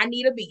 I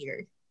need a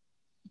beard.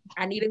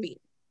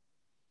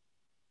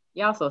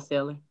 Y'all so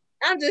silly.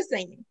 I'm just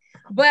saying.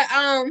 But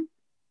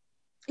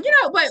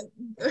but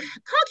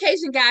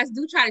Caucasian guys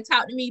do try to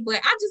talk to me,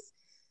 but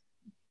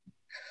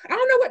I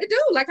don't know what to do.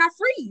 Like, I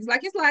freeze.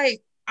 Like, it's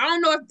like, I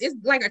don't know if it's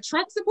like a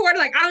Trump supporter.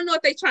 Like, I don't know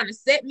if they trying to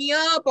set me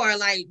up or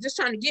like just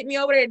trying to get me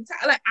over there.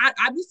 Like,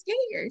 I'd be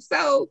scared.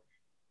 So,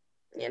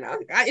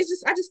 I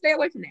just stay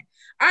away from that.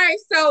 All right.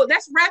 So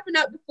that's wrapping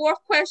up the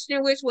 4th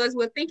question, which was,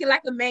 will thinking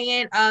like a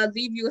man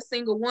leave you a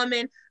single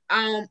woman?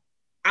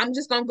 I'm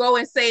just going to go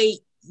and say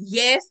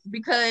yes,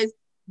 because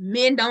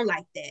men don't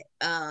like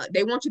that.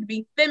 They want you to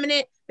be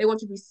feminine. They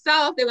want you to be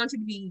soft. They want you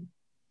to be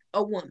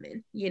a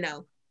woman,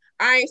 All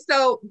right,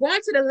 so going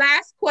to the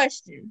last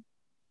question,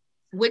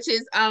 which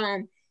is,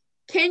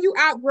 can you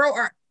outgrow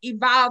or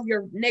evolve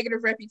your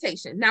negative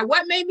reputation? Now,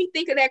 what made me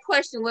think of that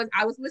question was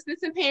I was listening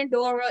to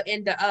Pandora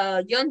and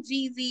the Young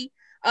Jeezy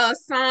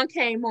song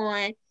came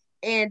on,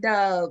 and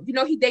you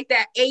know, he date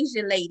that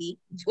Asian lady.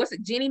 What's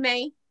it, Jenny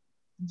May?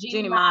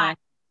 Jenny Mai.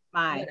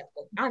 I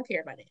don't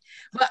care about it.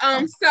 But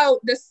so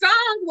the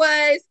song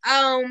was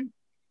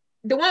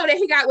the one that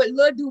he got with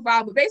Lil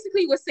Duval, but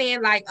basically was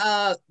saying like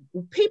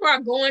people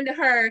are going to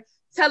her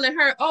telling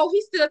her, oh,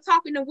 he's still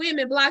talking to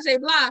women, blah blah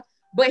blah.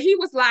 But he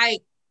was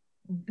like,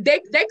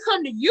 they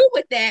come to you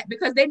with that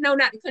because they know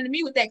not to come to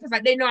me with that because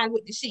like they know I'm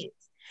with the shits.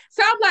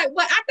 So I'm like,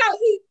 well, I thought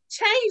he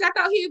changed. I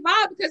thought he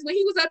evolved because when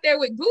he was up there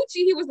with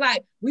Gucci, he was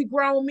like, we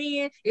grown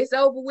men, it's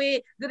over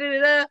with, da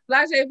da da,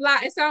 blah blah blah.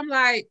 And so I'm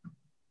like,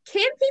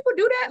 can people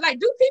do that? Like,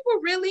 do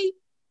people really?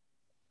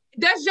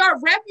 Does your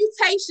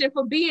reputation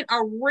for being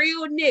a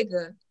real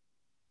nigga,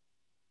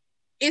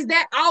 is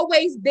that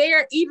always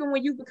there even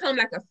when you become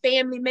like a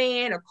family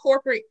man, a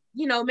corporate,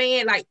 you know,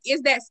 man? Like,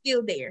 is that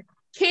still there?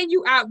 Can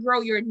you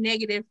outgrow your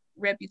negative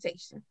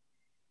reputation?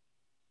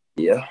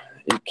 Yeah,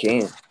 you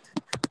can.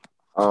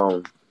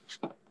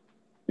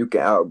 You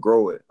can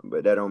outgrow it,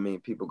 but that don't mean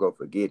people go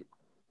forget it.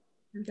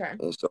 Okay.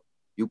 And so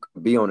you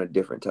could be on a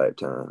different type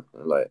time.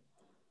 Like,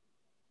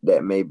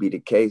 that may be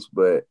the case,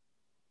 but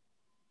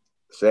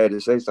sad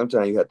to say,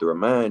 sometimes you have to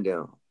remind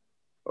them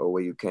of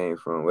where you came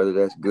from, whether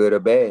that's good or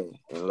bad.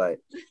 And like,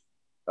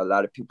 a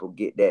lot of people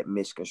get that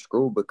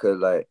misconstrued because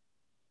like,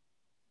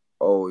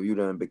 oh, you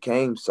done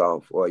became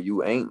soft, or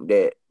you ain't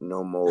that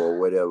no more, or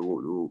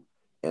whatever.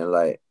 And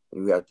like,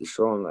 you have to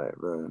show them like,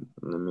 bro,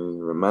 let me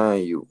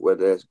remind you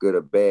whether that's good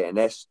or bad.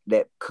 And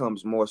that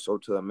comes more so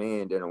to a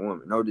man than a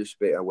woman. No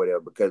disrespect or whatever,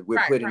 because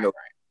we're putting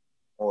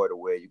more to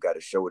where you got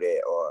to show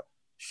that or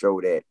show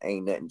that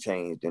ain't nothing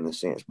changed in a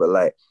sense. But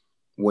like,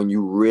 when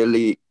you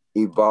really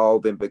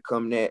evolve and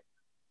become that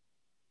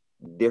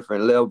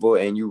different level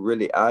and you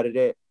really out of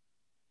that,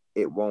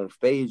 it won't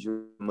phase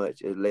you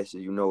much unless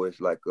you know it's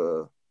like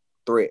a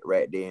threat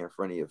right there in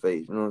front of your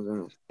face. You know what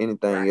I'm saying?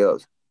 Anything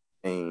else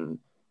ain't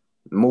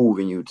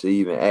moving you to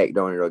even act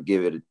on it or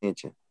give it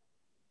attention.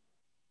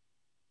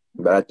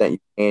 But I think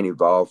you can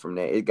evolve from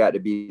that. It got to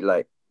be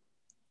like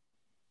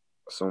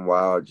some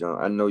wild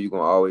junk. I know you're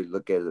going to always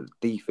look at a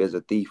thief as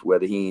a thief,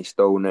 whether he ain't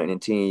stole nothing in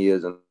 10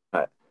 years or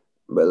not.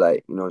 But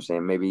like, you know what I'm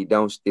saying? Maybe he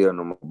don't steal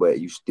no more, but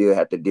you still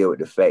have to deal with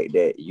the fact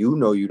that you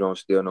know you don't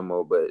steal no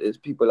more, but it's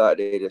people out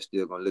there that's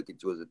still going to look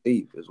at you as a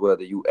thief, as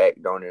whether you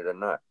act on it or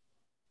not.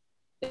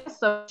 That's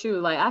so true.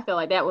 Like, I feel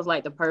like that was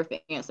like the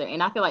perfect answer.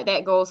 And I feel like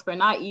that goes for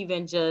not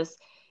even just,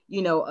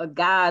 you know, a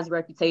guy's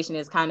reputation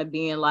as kind of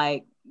being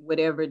like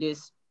whatever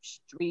this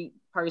street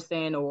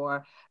person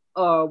or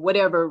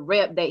whatever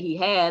rep that he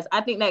has. I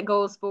think that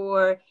goes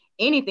for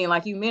anything.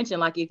 Like you mentioned,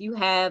 like if you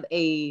have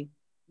a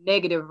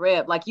negative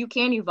rep, like you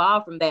can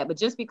evolve from that. But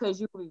just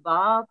because you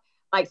evolve,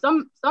 like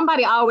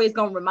somebody always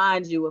gonna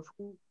remind you of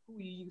who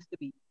you used to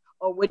be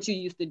or what you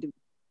used to do.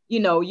 You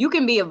know, you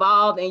can be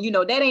evolved and, you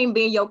know, that ain't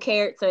been your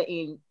character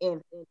in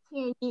 10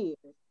 years.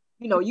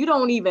 You know, you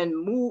don't even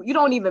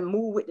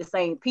move with the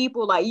same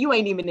people. Like, you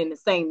ain't even in the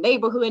same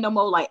neighborhood no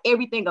more. Like,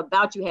 everything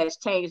about you has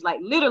changed. Like,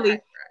 literally,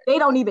 they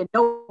don't even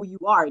know who you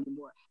are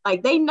anymore.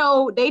 Like, they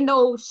know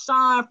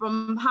Sean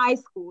from high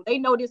school. They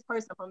know this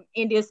person from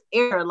in this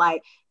era.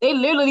 Like, they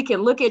literally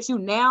can look at you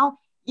now.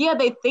 Yeah,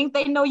 they think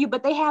they know you,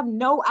 but they have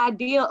no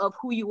idea of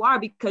who you are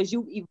because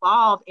you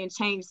evolved and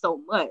changed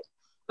so much.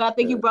 But I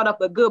think you brought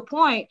up a good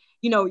point.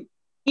 You know,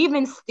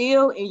 even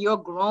still in your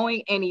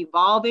growing and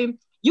evolving,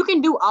 you can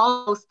do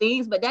all those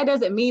things, but that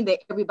doesn't mean that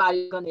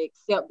everybody's going to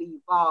accept the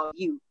evolve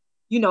you.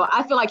 You know,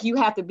 I feel like you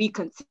have to be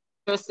content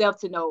yourself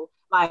to know,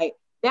 like,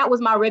 that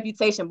was my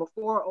reputation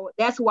before, or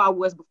that's who I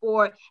was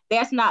before.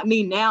 That's not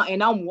me now,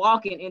 and I'm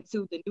walking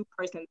into the new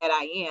person that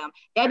I am.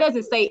 That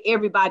doesn't say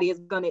everybody is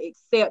going to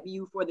accept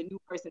you for the new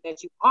person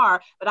that you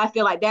are, but I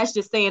feel like that's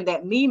just saying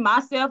that me,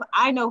 myself,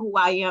 I know who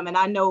I am, and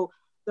I know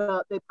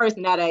the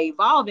person that I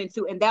evolved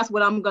into, and that's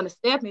what I'm going to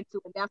step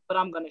into, and that's what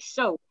I'm going to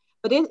show.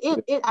 But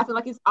I feel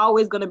like it's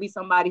always going to be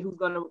somebody who's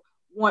going to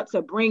want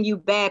to bring you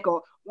back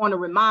or want to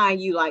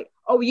remind you like,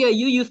 oh yeah,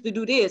 you used to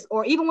do this.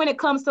 Or even when it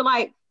comes to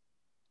like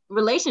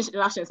relationship,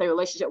 I shouldn't say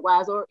relationship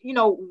wise, or, you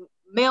know,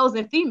 males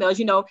and females,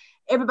 you know,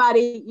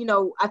 everybody, you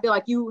know, I feel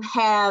like you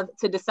have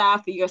to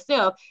decide for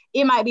yourself.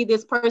 It might be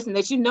this person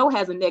that you know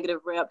has a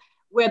negative rep,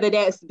 whether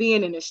that's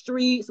being in the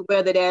streets,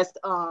 whether that's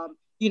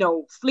you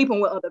know,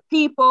 sleeping with other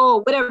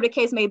people, whatever the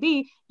case may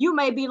be. You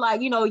may be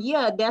like, you know,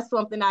 yeah, that's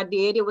something I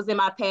did. It was in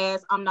my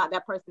past. I'm not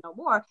that person no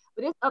more.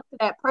 But it's up to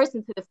that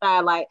person to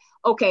decide, like,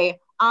 okay,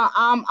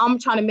 I'm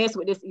trying to mess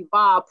with this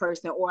evolved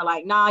person, or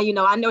like, nah, you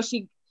know, I know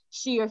she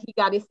or he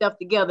got his stuff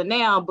together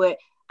now, but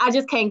I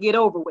just can't get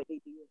over what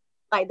they did.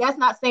 Like, that's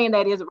not saying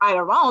that it's right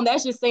or wrong.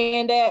 That's just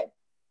saying that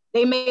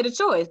they made a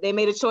choice. They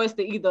made a choice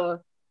to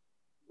either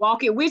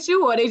walk it with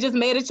you, or they just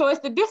made a choice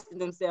to distance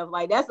themselves.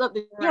 Like, that's up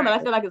to them. And I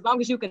feel like as long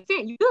as you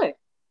consent, you good.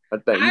 I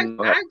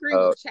agree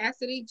with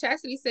Chastity.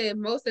 Chastity said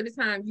most of the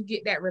time you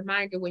get that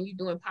reminder when you're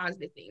doing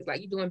positive things,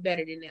 like you're doing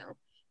better than them.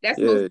 That's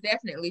most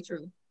definitely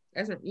true.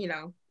 That's you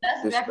know.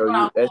 That's Just exactly so what I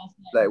you, was that's gonna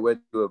say. like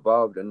whether you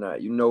evolved or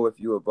not. You know if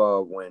you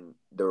evolve when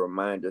the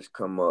reminders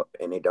come up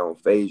and they don't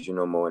phase you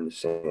no more in the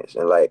sense.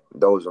 And like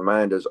those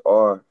reminders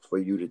are for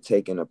you to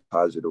take in a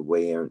positive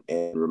way and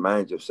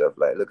remind yourself,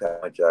 like, look how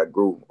much I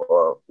grew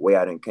or where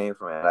I didn't came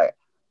from. Like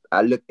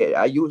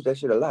I use that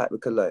shit a lot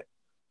because like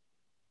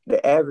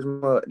the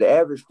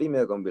average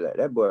female gonna be like,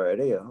 that boy right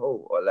there a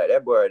hoe, or like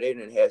that boy right there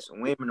didn't have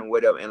some women or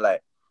whatever. And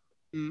like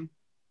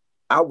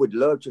I would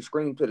love to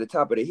scream to the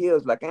top of the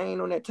hills, like I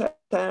ain't on that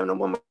time no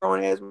more, my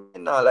grown ass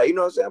man. Nah, like you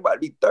know what I'm saying? I'm about to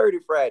be 30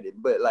 Friday,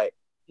 but like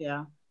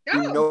Yeah.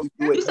 you know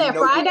You said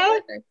Friday?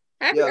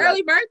 Happy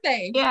early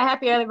birthday. Yeah,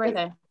 happy early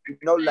birthday. You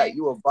know, like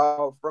you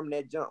evolve from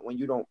that jump when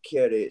you don't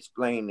care to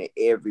explain to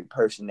every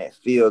person that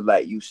feels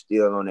like you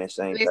still on that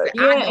same Listen, type.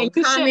 I don't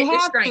comment to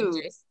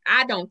strangers.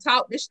 I don't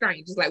talk to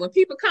strangers. Like when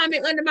people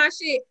comment under my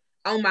shit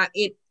on my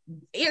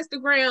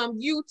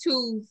Instagram,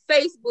 YouTube,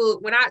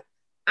 Facebook, when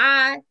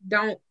I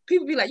don't,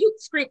 people be like, you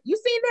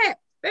seen that?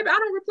 Baby, I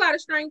don't reply to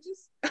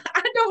strangers.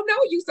 I don't know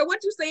you. So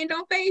what you saying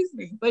don't faze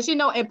me. But you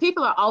know, and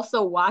people are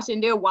also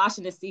watching, they're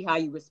watching to see how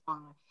you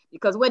respond.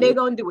 Because what they're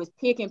gonna do is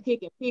pick and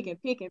pick and pick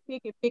and pick and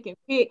pick and pick and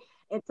pick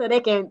until they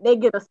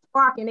get a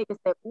spark and they can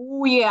say,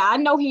 "Ooh, yeah, I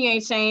know he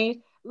ain't changed.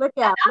 Look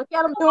at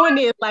him doing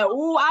this. Like,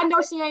 ooh, I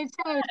know she ain't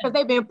changed," because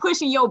they've been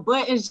pushing your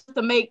buttons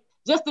so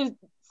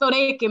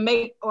they can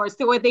make or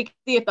so they can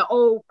see if the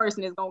old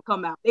person is gonna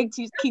come out. They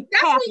just keep.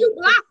 That's when you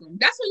block them.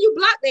 That's when you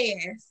block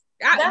their ass.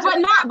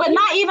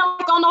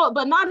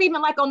 Not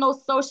even like on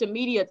those social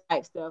media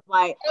type stuff.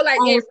 Like,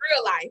 in real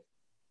life.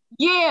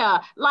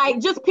 Yeah,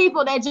 like just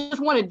people that just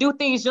want to do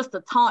things just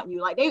to taunt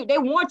you. Like they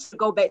want you to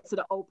go back to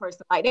the old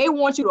person. Like they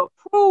want you to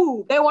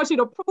prove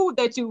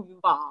that you've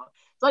evolved.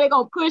 So they're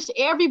gonna push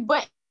every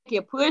button they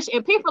can push,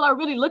 and people are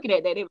really looking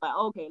at that. They're like,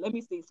 okay, let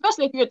me see.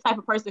 Especially if you're the type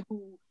of person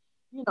who,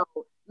 you know,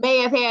 may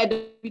have had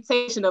the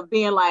reputation of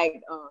being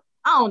like,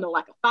 I don't know,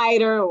 like a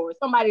fighter or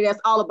somebody that's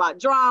all about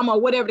drama or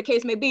whatever the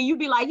case may be. You'd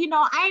be like, you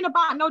know, I ain't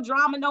about no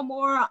drama no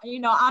more. You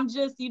know, I'm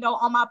just, you know,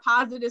 on my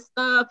positive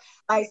stuff.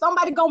 Like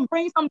somebody gonna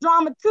bring some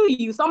drama to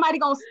you. Somebody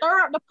gonna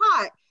stir up the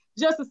pot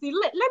just to see.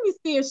 Let me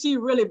see if she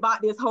really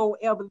bought this whole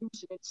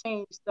evolution and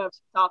change stuff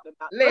she's talking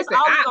about. Listen,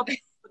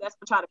 that's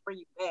for trying to bring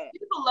you back.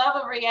 People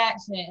love a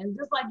reaction, and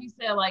just like you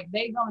said, like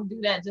they gonna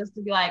do that just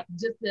to be like,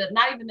 just to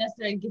not even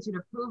necessarily get you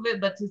to prove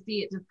it, but to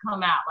see it just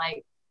come out.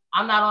 Like,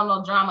 I'm not on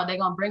no drama. They're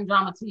gonna bring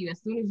drama to you.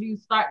 As soon as you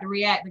start to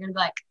react, they're gonna be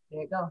like,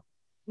 there you go.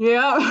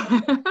 Yeah.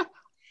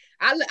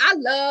 I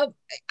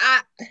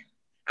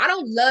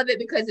don't love it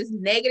because it's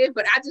negative,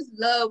 but I just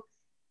love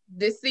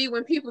to see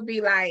when people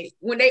be like,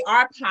 when they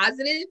are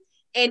positive,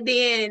 and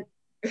then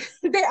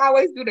they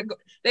always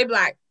they be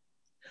like,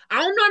 I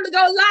don't know them to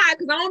go live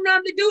because I don't know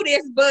them to do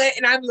this, but,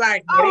 and I'm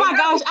like, oh my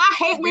gosh, I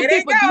hate when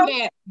people do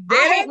that.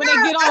 I hate when they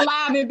get on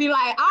live and be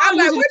like, I'm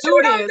like, what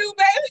you don't do,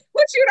 baby?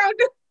 What you don't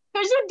do?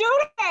 Because you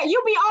do that.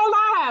 You be on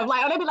live.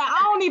 Like, they be like,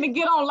 I don't even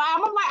get on live.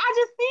 I'm like, I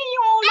just seen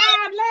you on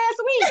live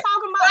last week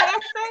talking about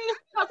that same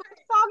stuff. What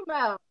you talking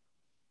about?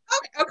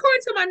 Okay,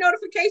 according to my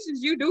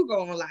notifications, you do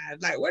go on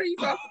live. Like, what are you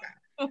talking about?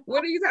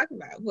 What are you talking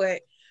about?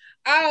 But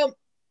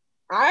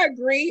I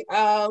agree.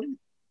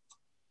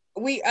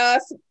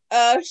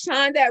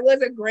 Sean, that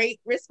was a great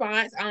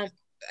response.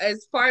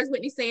 As far as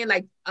Whitney saying,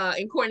 like,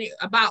 and Courtney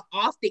about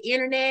off the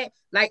internet,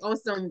 like on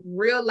some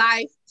real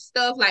life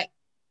stuff, like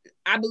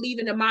I believe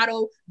in the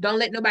motto, don't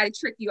let nobody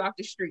trick you off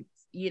the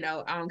streets, you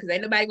know, because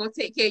ain't nobody gonna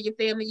take care of your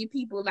family, your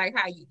people like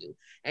how you do.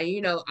 And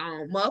you know,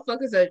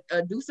 motherfuckers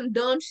do some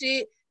dumb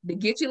shit to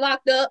get you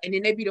locked up, and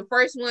then they be the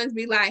first ones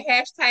be like,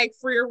 hashtag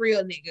free a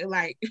real nigga.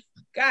 Like,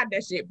 God,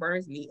 that shit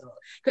burns me up.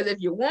 Because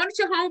if you wanted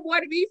your homeboy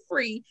to be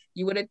free,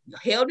 you would have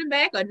held him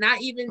back or not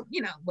even,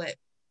 you know, but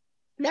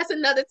that's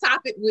another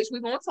topic which we're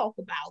gonna talk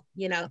about,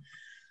 you know.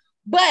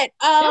 But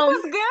it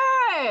was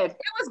good. It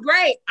was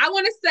great. I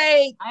want to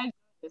say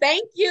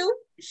thank you,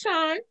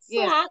 Sean.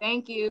 Yeah,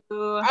 thank you.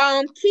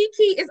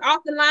 Kiki is off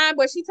the line,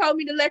 but she told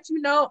me to let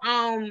you know.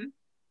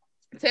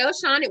 Tell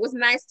Sean it was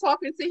nice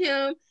talking to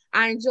him.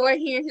 I enjoyed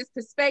hearing his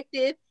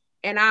perspective,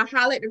 and I'll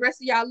holler at the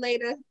rest of y'all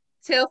later.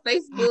 Tell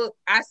Facebook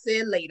I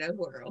said later,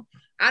 world.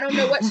 I don't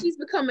know what she's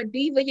become a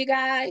diva, you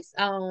guys.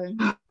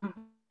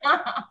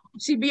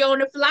 She be on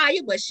the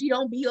flyer, but she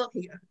don't be up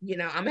here. You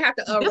know, I'm gonna have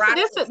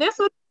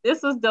to.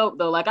 This was dope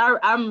though. Like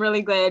I'm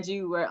really glad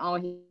you were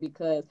on here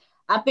because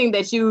I think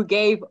that you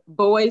gave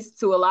voice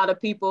to a lot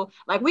of people.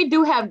 Like we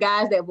do have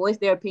guys that voice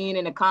their opinion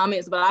in the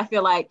comments, but I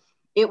feel like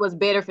it was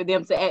better for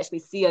them to actually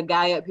see a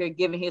guy up here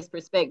giving his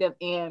perspective.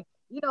 And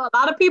you know, a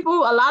lot of people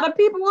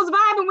was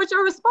vibing with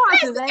your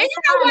responses. And you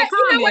know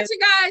what, you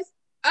guys,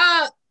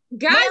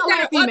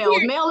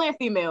 male and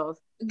females.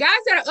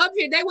 Guys that are up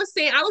here, they were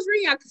saying, I was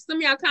reading some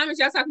of y'all comments,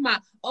 y'all talking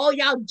about, oh,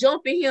 y'all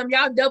jumping him,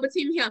 y'all double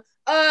teaming him.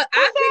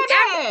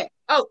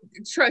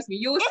 Trust me,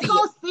 you'll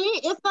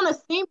see. It's gonna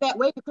seem that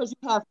way because you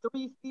have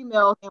 3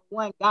 females and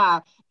 1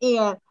 guy.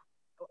 And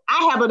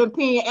I have an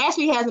opinion,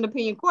 Ashley has an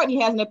opinion,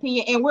 Courtney has an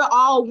opinion, and we're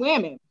all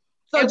women.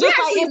 So and just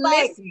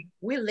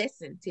we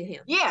listen to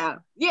him. Yeah.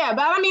 But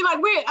I mean,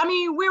 like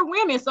we're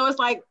women, so it's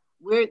like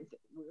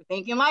we're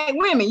thinking like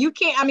women. You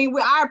can't, I mean,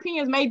 our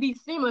opinions may be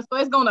similar, so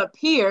it's gonna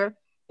appear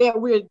that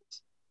we're,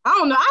 I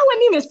don't know, I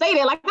wouldn't even say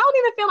that. Like, I don't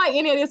even feel like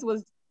any of this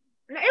was.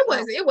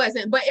 It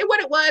wasn't. But what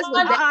it was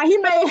that he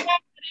made. At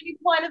any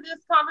point of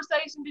this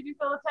conversation, did you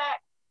feel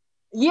attacked?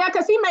 Yeah,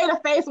 because he made a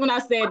face when I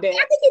said that. I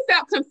think he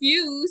felt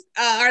confused,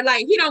 or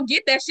like he don't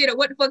get that shit, or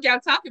what the fuck y'all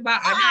talking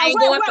about. I ain't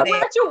going for that.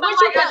 What you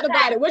felt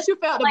about it? What you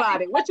felt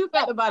about it? What you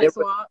felt about it,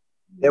 Swamp?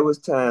 There was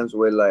times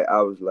where like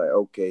I was like,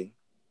 okay,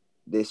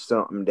 this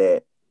something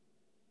that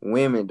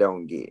women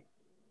don't get.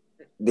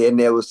 Then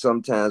there was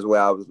some times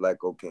where I was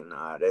like, okay,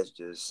 nah, that's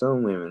just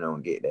some women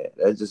don't get that.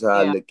 That's just how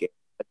I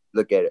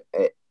look at it.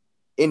 At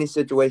any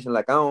situation,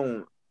 like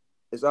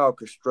it's all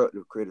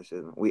constructive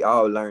criticism. We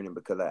all learning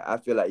because like, I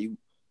feel like you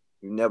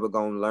never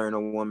gonna learn a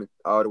woman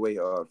all the way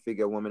or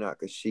figure a woman out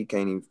because she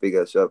can't even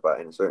figure herself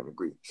out in a certain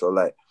degree. So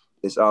like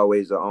it's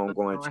always an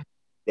ongoing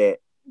that,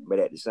 but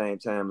at the same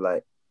time,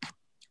 like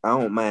I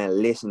don't mind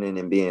listening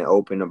and being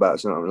open about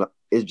something.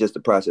 It's just the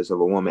process of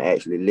a woman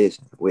actually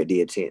listening with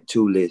the intent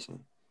to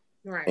listen.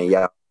 Right. And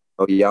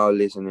y'all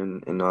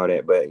listening and all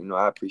that. But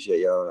I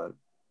appreciate y'all.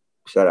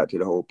 Shout out to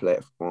the whole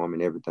platform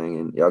and everything.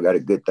 And y'all got a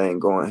good thing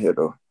going here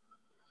though.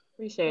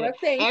 Appreciate it.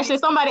 Actually,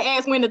 somebody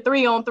asked when the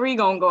 3-on-3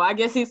 gonna go. I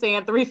guess he's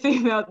saying 3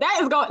 females.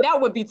 That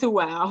would be too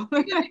wild. Too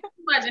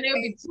much, and it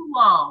would be too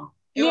long.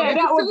 Yeah,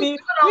 that would be.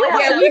 We would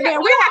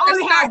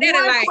only have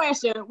one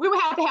question. We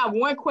would have to have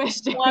one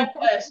question. One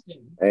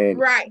question.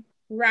 Right.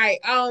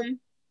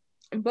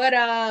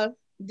 But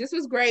this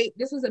was great.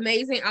 This was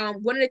amazing.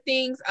 One of the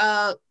things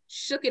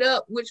shook it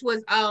up, which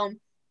was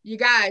you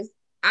guys,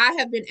 I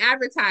have been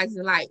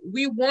advertising like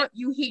we want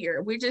you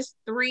here. We're just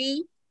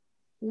 4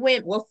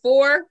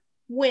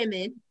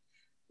 women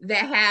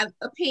that have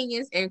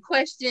opinions and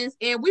questions,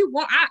 and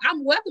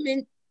I'm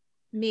welcoming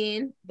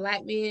men,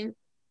 Black men,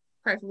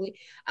 preferably,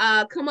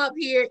 come up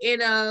here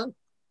and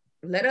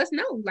let us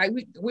know. Like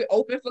we're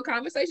open for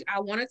conversation. I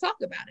want to talk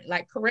about it.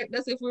 Like correct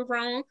us if we're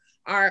wrong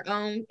or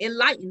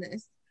enlighten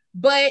us.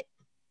 But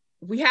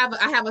I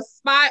have a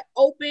spot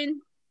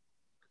open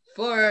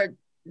for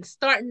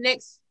starting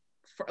next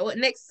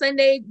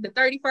Sunday, the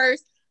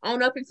 31st,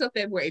 on up until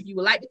February. If you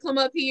would like to come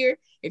up here,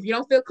 if you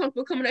don't feel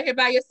comfortable coming up here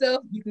by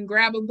yourself, you can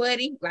grab a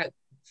buddy, like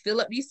fill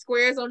up these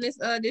squares on this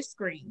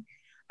screen.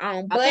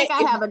 But I think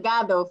I have a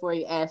guy though for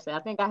you, Ashley.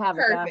 I think I have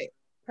a guy.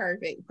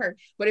 Perfect.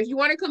 But if you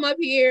want to come up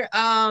here,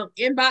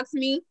 inbox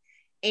me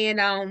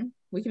and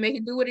we can make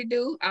it do what it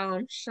do.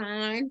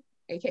 Sean,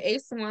 aka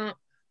Swamp,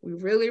 we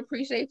really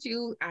appreciate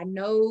you. I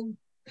know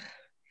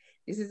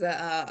this is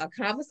a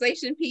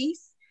conversation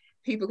piece.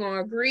 People gonna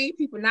agree,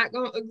 people not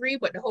gonna agree,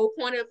 but the whole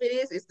point of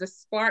it is to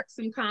spark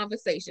some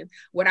conversation.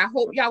 What I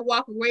hope y'all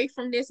walk away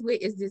from this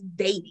with is this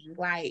dating.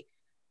 Like,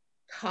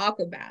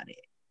 talk about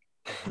it.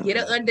 Get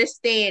an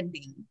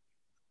understanding.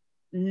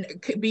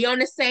 Be on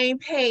the same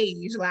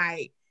page.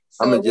 Like,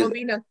 so it won't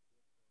be no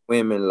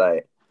women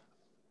like,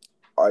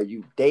 are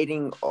you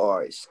dating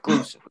or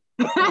exclusive?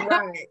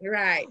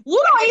 Right.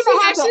 You don't even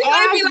have to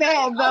ask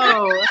that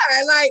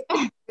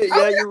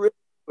though.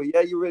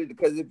 Yeah, you really,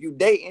 because if you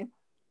dating,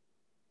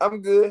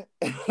 I'm good.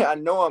 I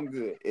know I'm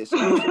good.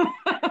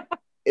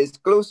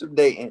 Exclusive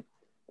dating,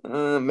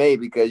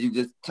 maybe because you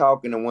just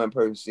talking to one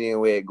person, seeing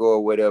where it go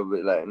or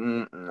whatever. Like, I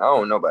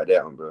don't know about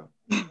that one, bro.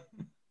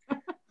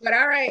 But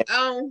all right,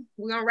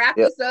 we're gonna wrap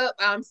this up.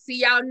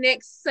 See y'all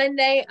next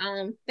Sunday.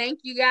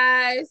 Thank you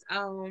guys.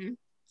 And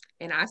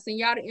I'll send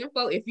y'all the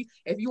info. If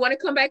you want to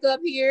come back up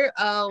here,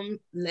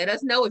 let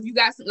us know if you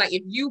got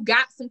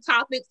some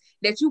topics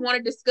that you want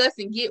to discuss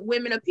and get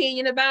women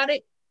opinion about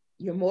it.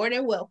 You're more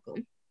than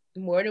welcome.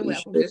 More than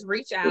welcome. Just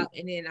reach out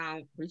and then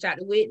reach out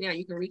to Whitney. Now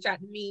you can reach out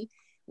to me,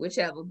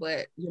 whichever.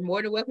 But you're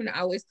more than welcome to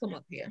always come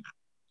up here.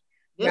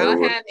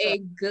 Y'all have a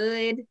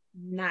good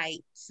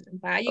night.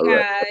 Bye, you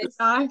guys.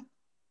 Right.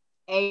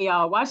 Hey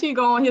y'all, why she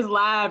go on his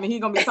live and he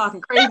gonna be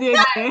talking crazy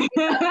again? Like,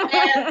 what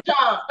the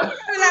fuck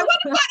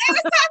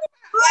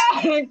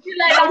they was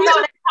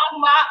talking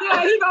about?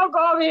 Yeah, he gonna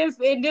go over here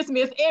and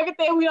dismiss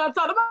everything we done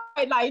talked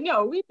about. Like,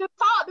 no, we just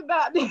talked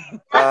about this.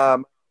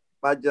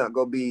 My junk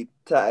gonna be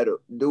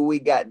titled, "Do we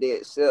got to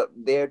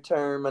accept their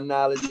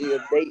terminology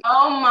of date?"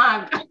 Oh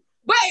my God.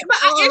 But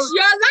it's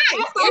your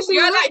life. It's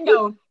your life.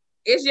 Though.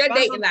 It's your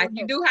dating life.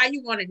 You do how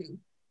you want to do.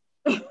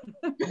 But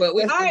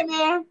all right,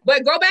 man.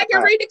 But go back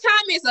and read the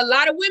comments. A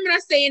lot of women are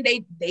saying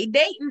they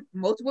dating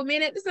multiple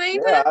men at the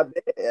same time. I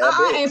bet.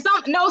 And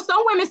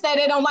some women say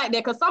they don't like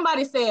that because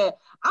somebody said,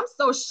 "I'm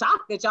so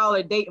shocked that y'all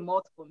are dating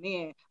multiple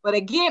men." But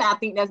again, I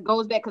think that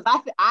goes back because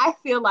I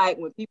feel like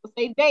when people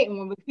say dating,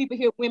 when people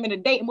hear women are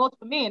dating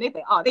multiple men, they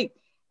think, "Oh, they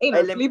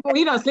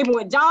done sleeping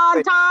with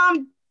John,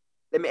 Tom."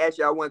 Let me ask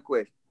y'all one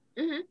question.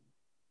 Mm-hmm.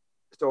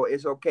 So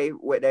it's okay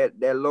what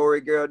that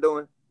Lori girl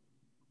doing?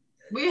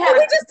 We just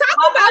talked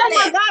about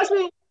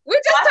that. We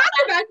just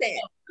talked about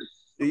that.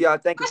 Do y'all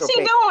think it's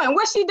okay?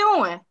 What's she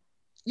doing?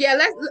 Yeah,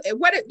 let him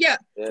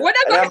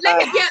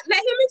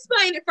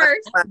explain it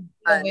first. Y'all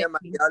let me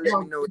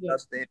know what y'all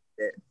stand with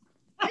that.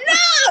 No, go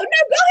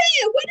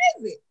ahead. What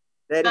is it?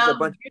 That is a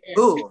bunch of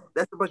bull.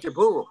 That's a bunch of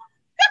bull.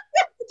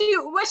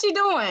 What's she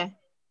doing?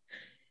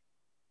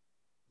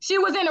 she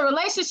was in a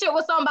relationship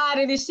with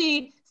somebody, then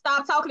she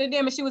stopped talking to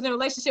them and she was in a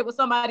relationship with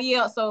somebody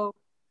else. So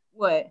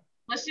what?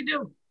 What'd she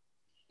do?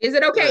 Is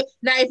it okay?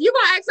 Now, if you're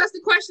gonna ask us the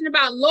question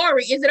about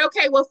Lori, is it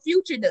okay what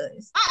Future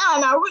does?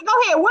 No,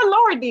 go ahead. What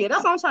Lori did?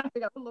 That's what I'm trying to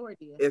figure out. What Lori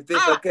did. If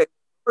it's okay,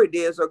 Lori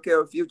did, it's okay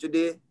what Future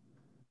did.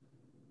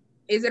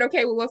 Is it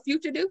okay with what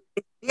Future do?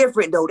 It's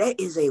different though. That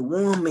is a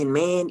woman,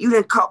 man. You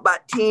done caught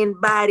about 10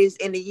 bodies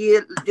in the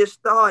year just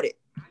started.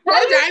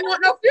 I ain't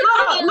want no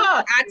Future.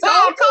 Look, I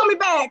told call me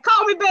back.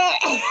 Call me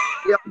back.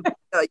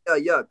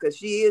 Yeah. Because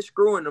she is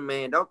screwing them,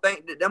 man. Don't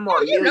think that them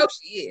are. You know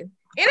she is.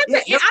 And I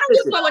don't give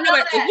a fuck with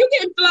nobody. If you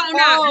getting blown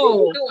out,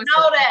 you doing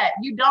that.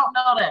 You don't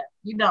know that.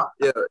 You don't.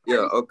 Yeah,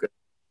 okay.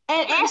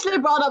 And Ashley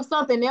brought up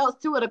something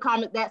else too at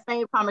that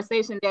same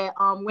conversation that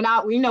when I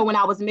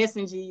was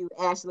messaging you,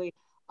 Ashley,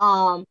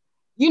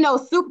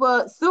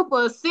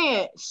 Super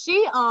Scent,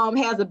 she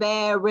has a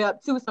bad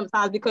rep too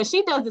sometimes because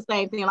she does the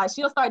same thing. Like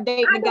she'll start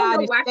dating a guy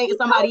and dating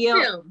somebody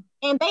else,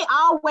 and they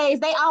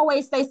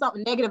always say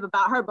something negative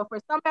about her. But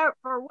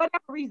for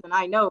whatever reason,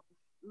 I know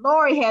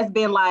Lori has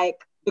been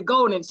like the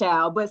golden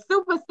child, but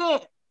Super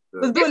Scent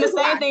was doing the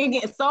same thing,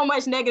 getting so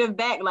much negative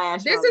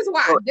backlash. This is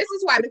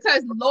why,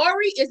 because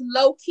Lori is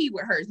low key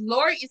with hers.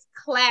 Lori is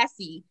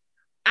classy.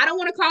 I don't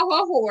want to call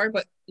her a whore,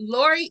 but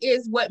Lori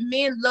is what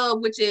men love,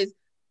 which is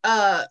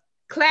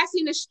classy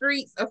in the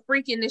streets, a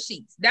freak in the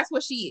sheets. That's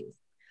what she is.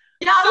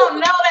 Y'all don't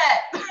know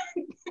that.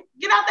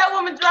 Get out that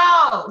woman's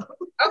drawers.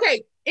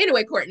 Okay.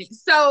 Anyway, Courtney.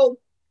 So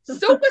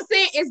Super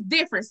Scent is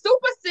different.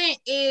 Super Scent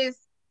is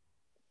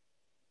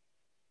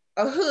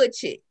a hood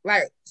chick.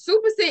 Like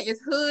Super Scent is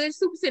hood.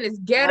 Super Scent is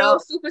ghetto.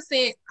 Super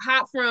Scent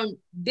hop from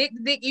dick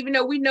to dick. Even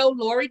though we know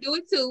Lori do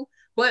it too,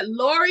 but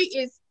Lori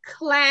is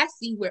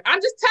classy. This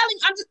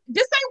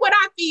ain't what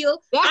I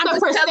feel. That's the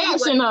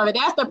perception of it.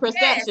 That's the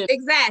perception.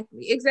 Yes,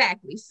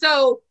 exactly.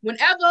 So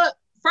whenever,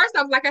 first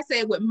off, like I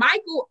said, with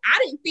Michael, I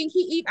didn't think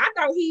I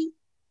thought he,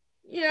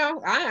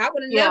 I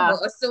would have never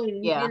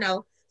assumed,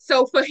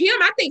 So for him,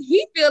 I think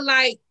he feel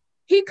like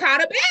he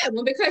caught a bad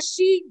one because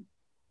she.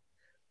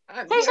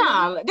 Hey,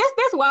 Sean,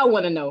 that's what I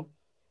want to know.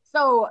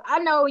 So I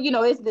know,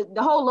 it's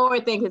the whole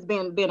Lori thing has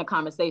been a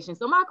conversation.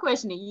 So my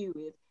question to you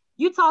is,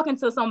 you talking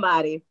to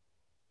somebody,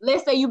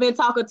 let's say you've been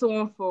talking to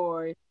him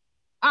for,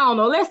 I don't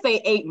know, let's say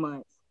 8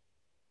 months,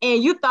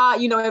 and you thought,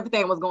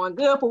 everything was going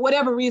good. For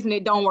whatever reason,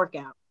 it don't work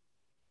out.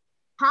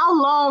 How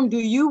long do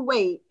you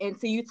wait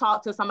until you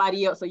talk to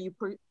somebody else or you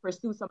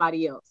pursue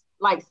somebody else?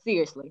 Like,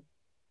 seriously.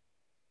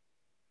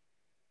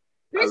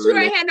 Bitch, you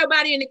ain't had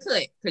nobody in the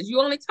cut because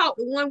you only talk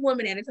to one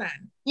woman at a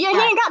time. Yeah, he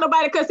ain't got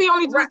nobody because he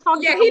only just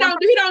talking. Yeah, he don't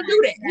do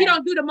that. He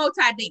don't do the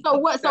multi-date.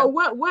 What's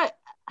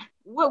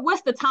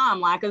the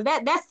timeline? Because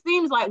that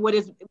seems like what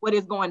is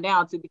going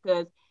down to,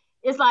 because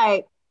it's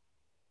like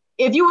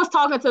if you was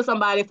talking to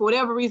somebody for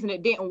whatever reason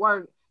it didn't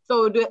work,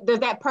 so does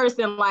that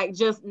person like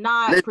just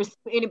not pursue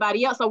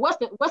anybody else? So what's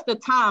the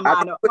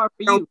timeline for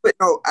you?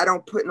 I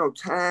don't put no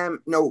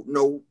time,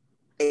 no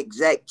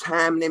exact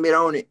time limit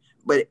on it.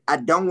 But I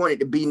don't want it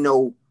to be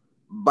no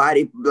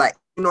body, like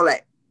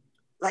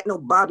no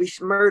Bobby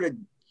Shmurda.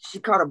 She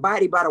caught a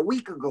body about a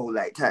week ago,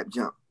 like type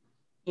jump.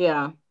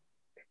 Yeah.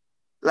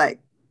 Like,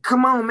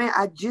 come on, man.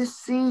 I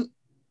just seen.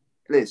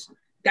 Listen.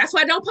 That's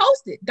why don't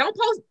post it. Don't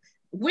post.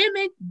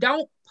 Women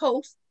don't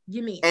post.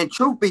 You mean? And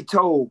truth be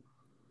told,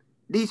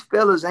 these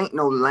fellas ain't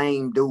no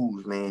lame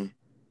dudes, man,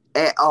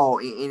 at all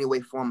in any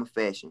way, form, or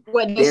fashion.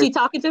 What is she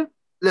talking to?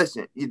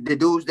 Listen, the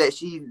dudes that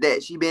she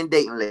been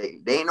dating lately,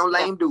 they ain't no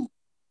lame dudes.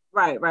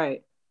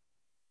 Right.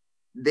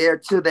 They're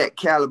to that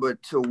caliber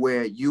to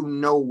where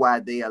why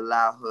they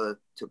allow her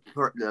to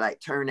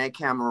turn that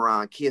camera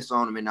around, kiss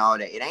on them and all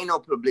that. It ain't no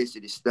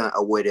publicity stunt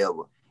or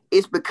whatever.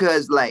 It's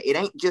because it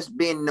ain't just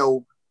been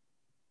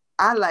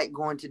I like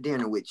going to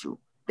dinner with you.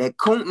 That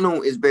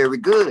Kuntu is very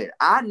good.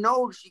 I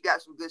know she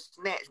got some good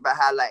snatch by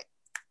how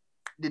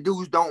the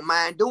dudes don't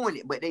mind doing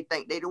it, but they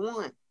think they the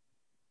one.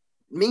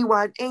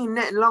 Meanwhile, ain't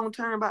nothing long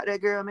term about that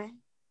girl, man.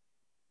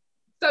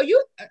 So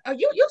you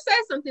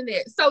said something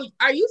there. So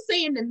are you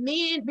saying the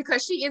men,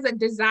 because she is a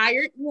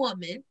desired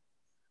woman,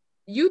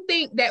 you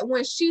think that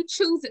when she's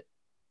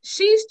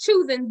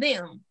choosing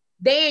them,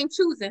 they ain't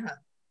choosing her,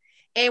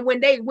 and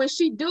when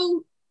she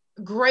do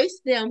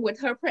grace them with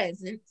her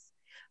presence,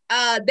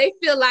 they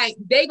feel like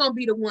they gonna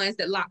be the ones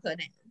that lock her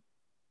down?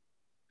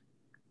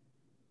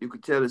 You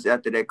could tell us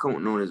after that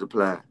Kuntu is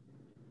applied.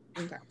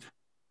 Okay,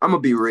 I'm gonna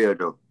be real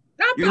though.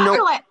 That's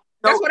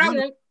what I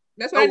want.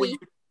 That's what I need.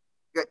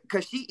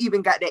 Because she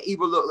even got that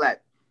evil look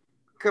like,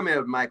 come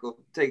here, Michael,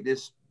 take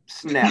this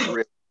snap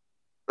rip.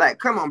 Like,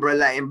 come on, bro.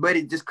 Like, and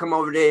Buddy just come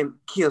over there and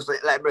kill.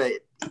 Like, bro,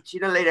 she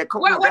done lay that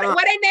coat. What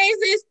their names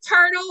is?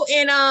 Turtle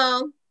and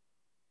I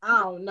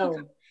don't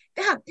know.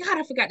 God,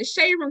 I forgot. The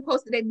Shade Room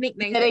posted their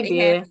nicknames that they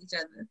had for each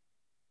other.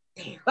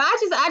 Damn. But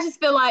I just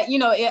feel like,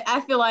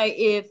 I feel like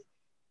if,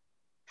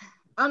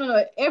 I don't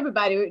know,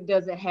 everybody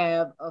doesn't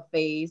have a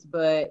phase,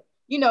 but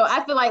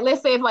I feel like,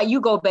 let's say if you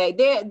go back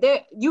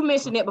there, you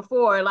mentioned it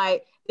before,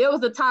 like there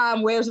was a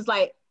time where it was just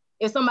like,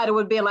 if somebody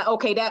would be like,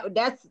 okay,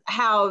 that's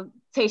how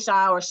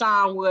Tayshawn or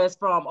Sean was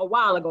from a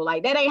while ago.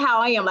 Like, that ain't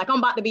how I am. Like, I'm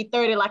about to be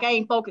 30. Like, I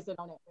ain't focusing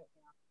on that right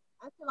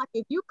now. I feel like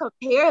if you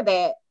compare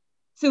that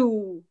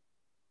to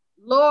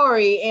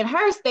Lori and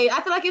her state,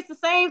 I feel like it's the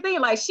same thing.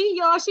 Like, she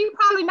young, she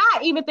probably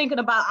not even thinking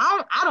about,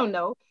 I don't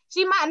know.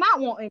 She might not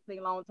want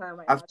anything long term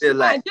right now.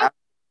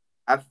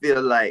 I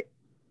feel like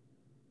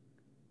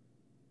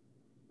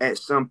at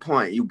some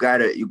point you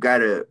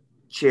gotta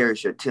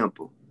cherish your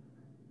temple.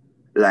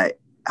 Like,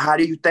 how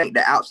do you think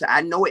the outside?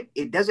 I know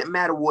it doesn't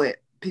matter what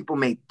people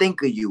may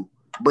think of you,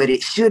 but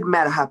it should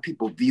matter how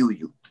people view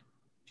you.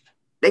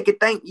 They can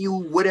think you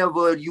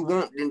whatever you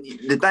want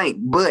to think,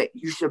 but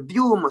you should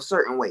view them a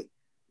certain way.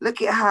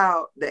 Look at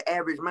how the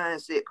average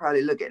mindset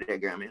probably look at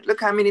that girl, man.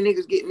 Look how many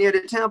niggas get near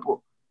the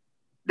temple,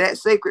 that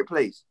sacred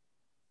place.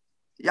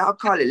 Y'all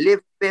call it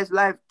live best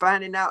life,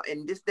 finding out,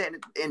 and this, that,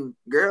 and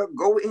girl,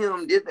 go with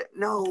him. This, that.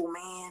 No,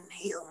 man,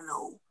 hell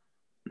no.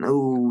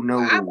 No.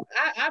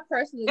 I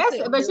personally,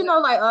 but you know,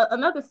 like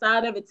another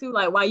side of it too,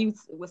 like while you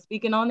were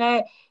speaking on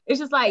that, it's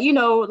just like, you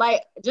know,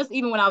 like just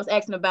even when I was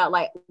asking about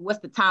like what's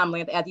the time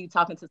length after you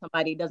talking to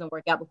somebody, it doesn't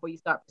work out before you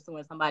start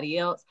pursuing somebody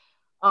else.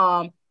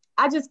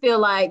 I just feel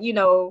like, you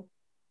know,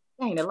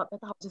 dang, that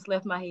thought just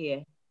left my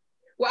head.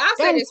 Well, I'll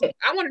say this.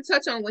 I want to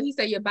touch on when he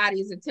said your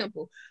body is a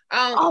temple.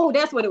 Oh,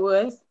 that's what it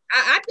was.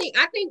 I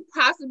think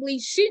possibly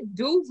she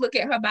do look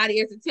at her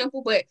body as a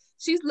temple, but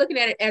she's looking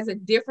at it as a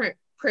different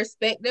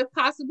perspective,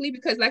 possibly,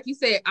 because like you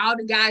said, all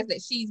the guys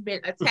that she's been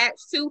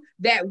attached to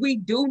that we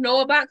do know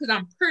about, because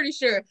I'm pretty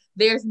sure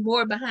there's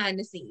more behind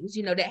the scenes,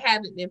 you know, that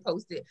haven't been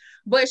posted.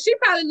 But she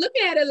probably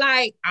looking at it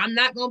like, I'm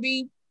not gonna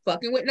be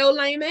fucking with no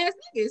lame ass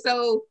nigga.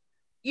 So,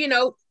 you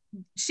know,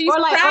 she's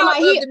proud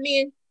of the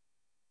men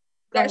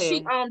that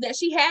she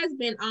has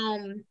been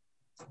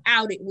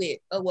outed with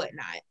or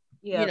whatnot.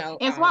 Yeah, you know,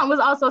 and Swamp was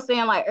also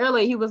saying like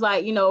earlier, he was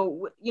like, you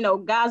know,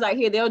 guys out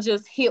here, they'll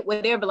just hit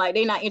whatever, like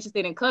they're not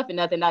interested in cuffing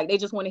nothing, like they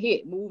just want to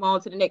hit, move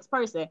on to the next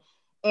person.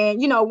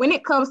 And you know, when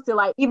it comes to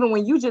like, even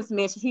when he just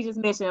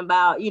mentioned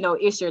about, you know,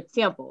 it's your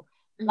temple.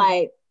 Mm-hmm.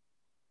 Like,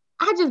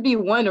 I just be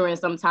wondering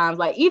sometimes,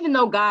 like, even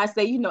though guys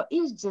say, you know,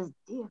 it's just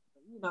different,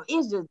 you know,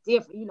 it's just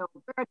different, you know,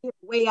 very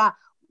different way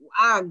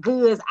our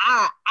goods,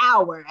 our,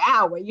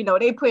 you know,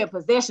 they put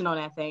possession on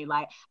that thing.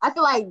 Like, I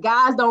feel like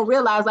guys don't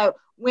realize, like,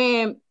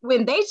 when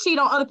they cheat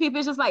on other people,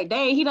 it's just like,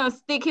 dang, he done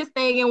stick his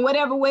thing in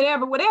whatever,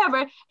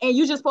 and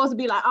you just supposed to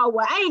be like, oh,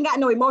 well, I ain't got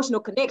no emotional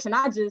connection.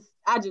 I just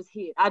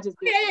hit. I just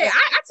did. Yeah,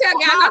 I tell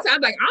guys all the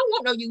time, like, I don't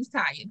want no used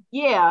tire.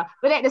 Yeah,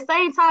 but at the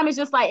same time, it's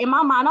just like, in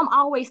my mind, I'm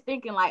always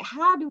thinking, like,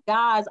 how do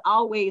guys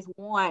always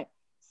want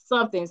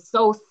something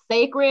so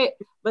sacred,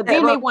 but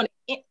then they want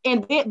to,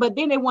 but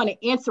then they want to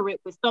enter it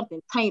with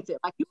something tainted.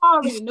 Like, you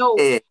already know,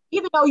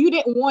 even though you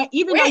didn't want to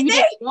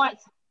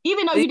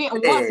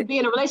be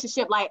in a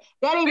relationship, like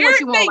that ain't what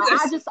you want. Like,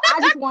 I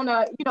just want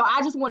to, you know,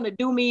 I just want to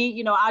do me,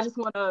 you know, I just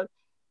want to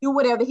do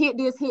whatever, hit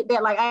this, hit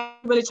that. Like, I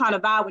ain't really trying to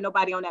vibe with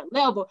nobody on that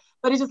level.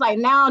 But it's just like,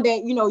 now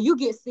that, you know, you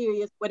get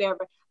serious,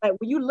 whatever, like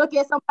when you look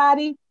at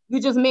somebody, you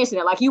just mention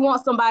it. Like, you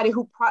want somebody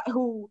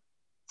who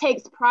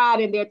takes pride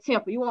in their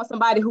temple. You want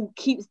somebody who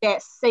keeps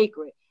that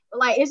sacred.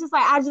 Like, it's just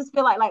like, I just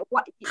feel like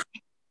what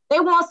they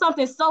want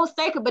something so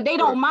sacred, but they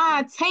don't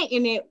mind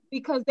tainting it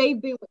because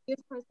they've been with this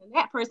person,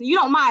 that person. You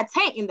don't mind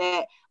tainting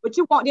that, but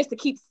you want this to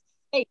keep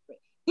sacred.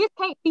 This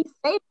can't be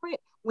sacred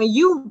when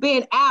you've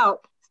been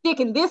out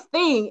sticking this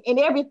thing and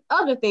every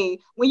other thing.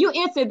 When you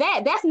enter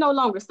that, that's no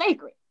longer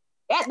sacred.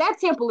 That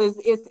temple is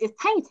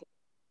tainted.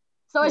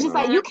 So it's just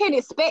like, you can't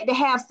expect to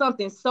have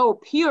something so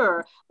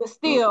pure, but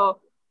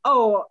still,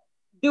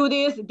 do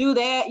this, do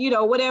that, you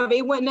know, whatever.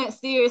 It wasn't that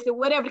serious, or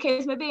whatever the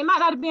case may be. It might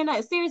not have been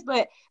that serious,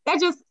 but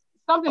that's just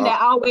something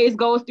that always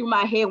goes through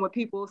my head when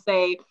people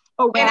say,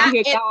 when I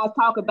hear guys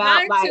talk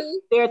about like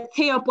their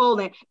temple,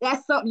 and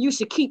that's something you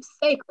should keep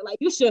sacred. Like,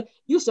 you should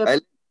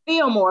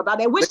feel more about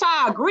that, which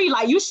I agree.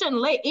 Like, you shouldn't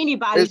let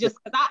anybody just,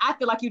 because I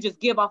feel like you just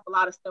give off a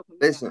lot of stuff.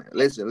 Listen.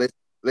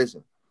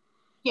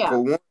 Yeah. For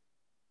one,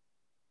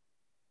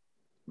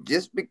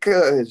 just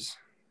because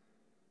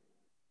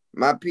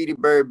my Petey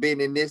Bird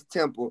been in this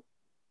temple,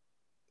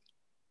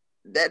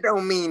 that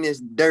don't mean it's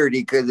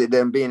dirty because it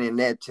done been in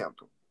that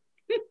temple.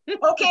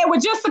 Okay, well,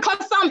 just because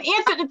something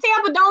entered the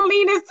temple don't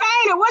mean it's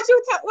tainted.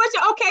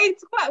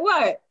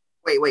 What?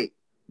 Wait.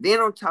 Then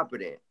on top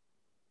of that,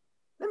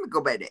 let me go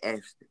back to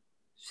Ashley.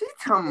 She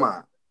talking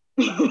about man,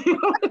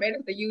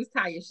 it's the used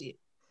tire shit.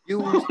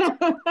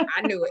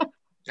 I knew it.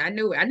 I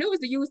knew it was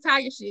the used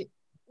tire shit.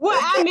 Well,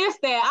 I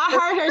missed that. I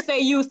heard her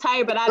say used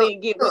tire, but I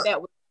didn't get what that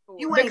was.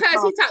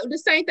 Because he talked the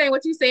same thing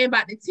what you saying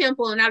about the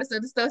temple and all this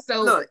other stuff.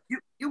 So look,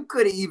 you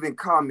could have even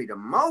called me the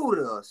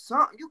motor or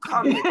something. You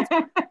called me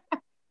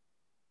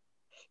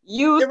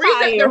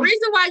the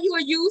reason why you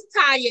a used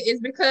tire is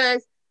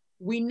because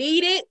we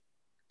need it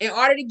in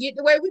order to get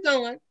the way we're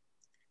going.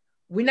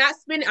 I'm not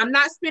spending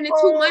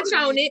too much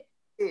on it.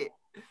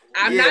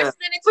 I'm not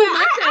spending too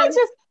much on it.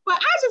 But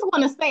I just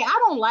want to say, I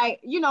don't like,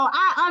 you know,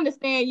 I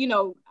understand, you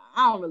know,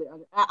 I don't really,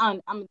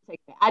 I'm going to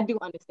take that. I do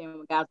understand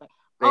when guys like,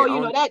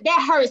 Oh,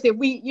 that hurts if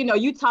we,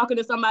 you talking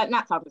to somebody,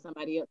 not talking to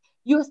somebody else.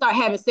 You start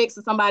having sex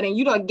with somebody and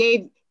you done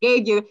gave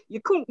your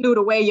coot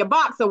noodle away, your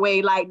box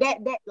away, like that,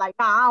 like,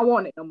 nah, I don't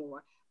want it no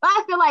more. But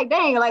I feel like,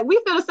 dang, like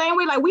we feel the same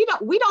way. Like we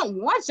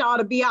don't want y'all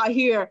to be out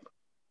here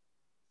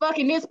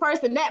fucking this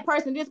person, that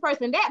person, this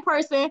person, that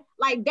person.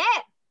 Like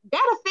that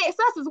affects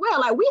us as well.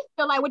 Like we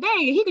feel like, well, dang,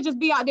 he could just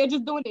be out there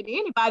just doing it to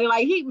anybody.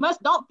 Like he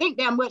don't think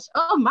that much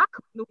of my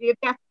community if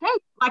that's the case.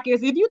 Like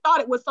as if you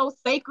thought it was so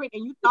sacred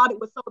and you thought it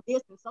was so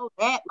this and so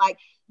that, like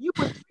you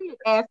would treat it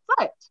as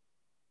such.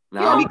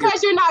 No,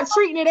 because you're not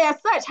treating it as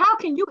such, how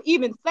can you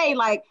even say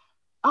like,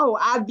 oh,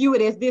 I view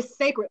it as this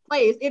sacred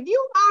place if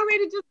you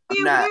already just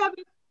feel whatever?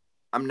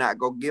 I'm not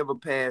gonna give a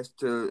pass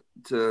to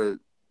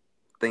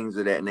things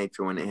of that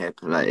nature when it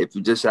happens. Like if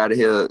you just out of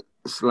here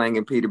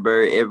slanging Peter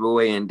Bird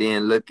everywhere and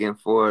then looking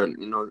for,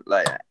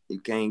 like you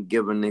can't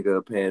give a nigga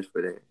a pass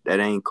for that. That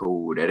ain't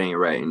cool. That ain't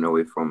right. No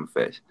way from a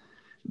fest.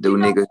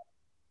 Niggas,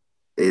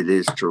 it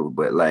is true,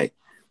 but like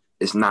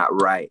it's not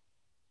right.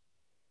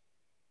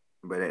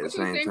 But at the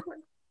same time,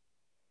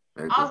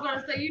 I was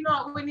gonna say,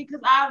 Whitney,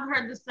 because I've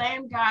heard the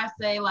same guy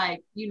say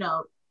like,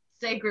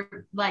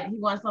 sacred, like he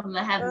wants something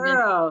that hasn't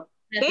been.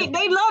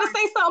 They love to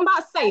say something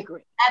about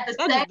sacred. At the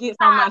same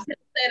time,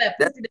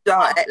 that's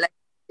y'all act like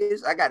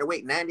this. I gotta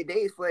wait 90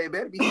 days for it. It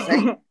better be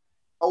sacred,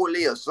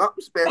 holy or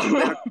something special.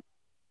 I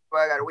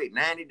gotta wait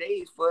 90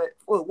 days for it.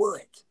 For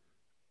what?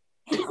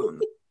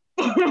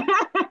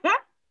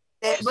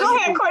 Go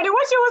ahead, Courtney.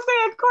 What you were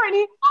saying,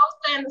 Courtney? I was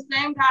saying the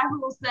same guy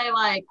who will say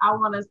like, I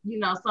want to,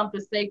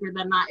 something sacred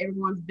that not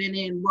everyone's been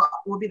in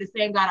will be the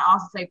same guy to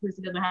also say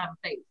pussy doesn't have a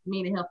face,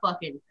 meaning he'll fuck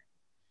anything.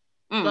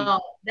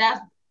 So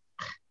that's.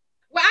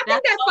 Well, I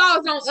think that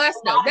falls on us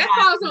though. That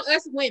falls on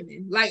us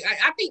women. Like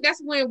I think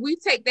that's when we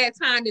take that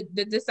time to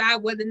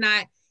decide whether or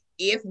not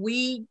if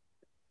we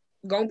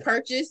gonna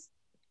purchase.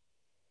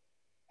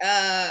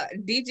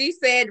 DG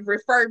said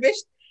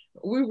refurbished.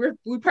 We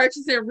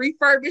purchasing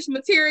refurbished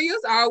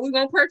materials, or we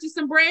gonna purchase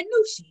some brand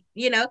new shit.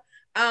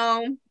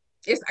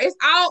 It's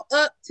all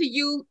up to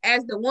you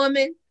as the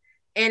woman,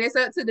 and it's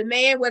up to the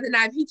man whether or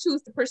not if he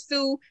chooses to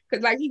pursue.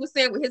 Because like he was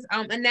saying with his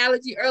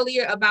analogy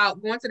earlier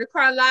about going to the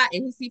car lot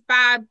and he see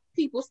 5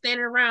 men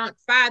standing around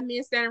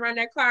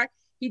that car,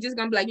 he just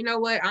gonna be like, you know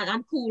what,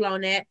 I'm cool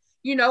on that.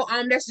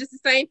 That's just the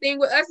same thing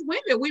with us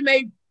women. We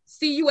may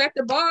see you at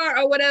the bar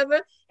or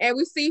whatever, and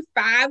we see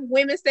 5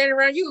 women standing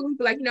around you, and we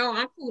be like,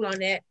 I'm cool on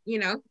that.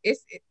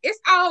 It's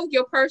all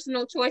your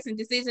personal choice and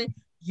decision.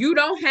 You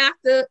don't have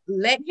to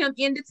let him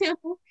in the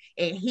temple,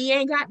 and he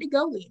ain't got to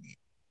go in it.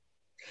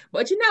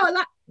 But a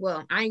lot.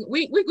 Well,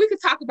 we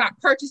could talk about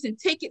purchasing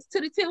tickets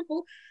to the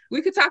temple.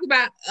 We could talk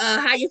about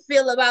how you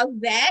feel about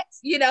that.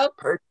 Yeah, like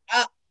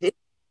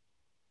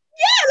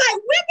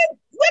women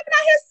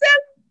out here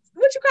selling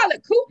what you call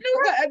it, coop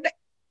new.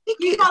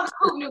 You call it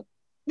coop new.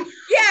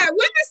 Yeah,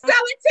 women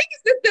selling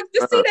tickets to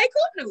see their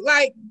coop new,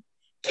 like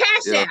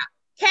cash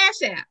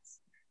apps.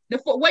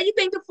 Where you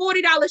think the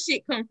 $40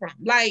 shit come from?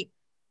 Like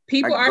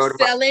people are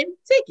selling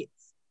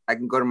tickets. I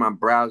can go to my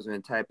browser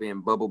and type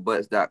in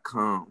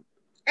bubblebutts.com.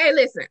 Hey,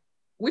 listen,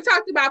 we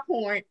talked about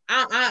porn.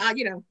 I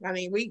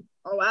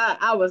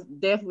was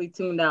definitely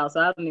tuned out, so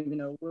I don't even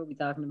know what we're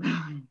talking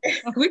about.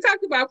 We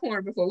talked about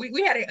porn before.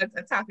 We had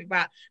a topic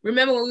about.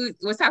 Remember when we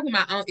was talking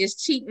about is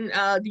cheating?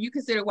 Do you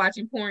consider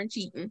watching porn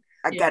cheating?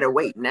 I gotta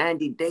wait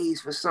 90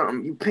 days for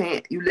something.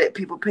 You let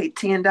people pay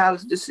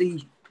 $10 to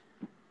see.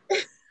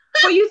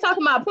 Well, you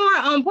talking about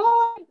porn?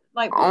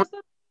 Like on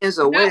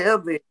or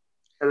whatever.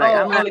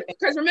 Like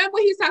because remember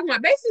what he's talking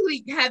about,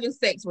 basically having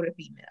sex with a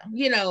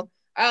female.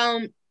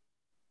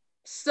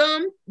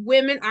 Some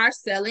women are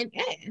selling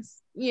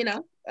ass,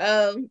 via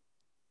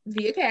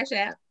Cash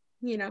App,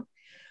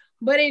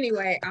 But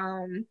anyway,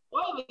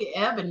 what the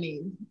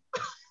Ebony?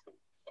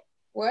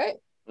 What?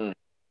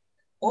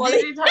 What are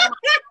you talking about,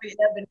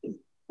 Ebony?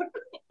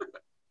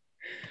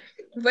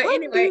 But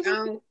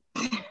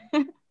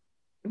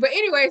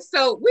anyway,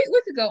 so we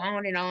could go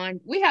on and on.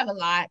 We have a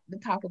lot to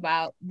talk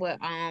about, but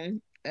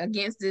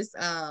against this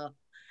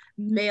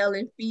male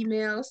and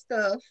female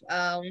stuff.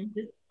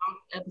 This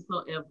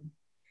episode ever.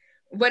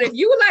 But if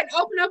you would like to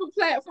open up a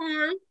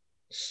platform,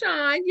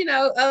 Sean,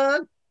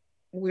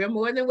 we're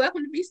more than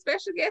welcome to be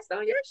special guests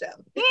on your show.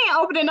 He ain't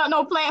opening up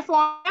no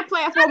platform. That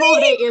platform over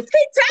there is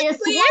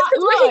technically is because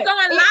when he's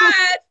going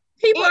live,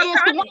 people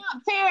are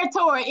swamp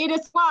territory. It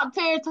is swamp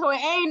territory.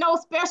 Ain't no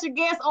special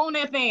guests on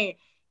that thing.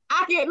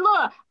 I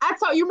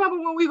told you, remember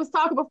when we was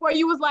talking before,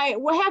 you was like,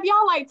 well, have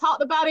y'all like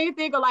talked about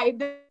anything or like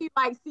did you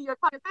like see your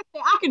comments? I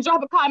said, I can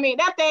drop a comment.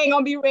 That thing ain't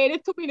gonna be read.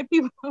 There's too many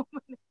people. Oh,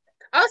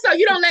 so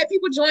you don't let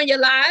people join your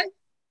live?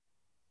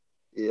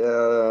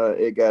 Yeah,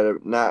 it gotta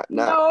not.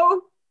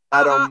 No,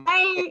 I don't.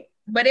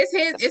 But it's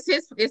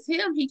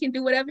him. He can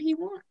do whatever he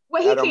wants.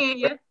 Well, he can,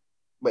 yeah.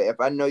 But if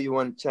I know you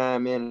want to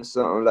chime in or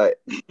something like,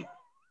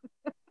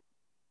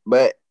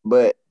 but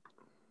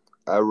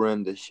I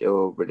run the show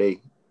over there.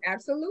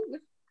 Absolutely.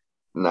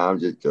 Nah, I'm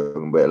just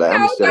joking, but like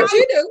I'm No, gonna set but up.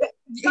 you do.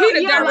 He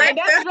the Yeah, like,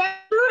 director, that's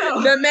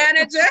true. the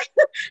manager,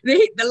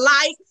 the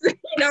lights,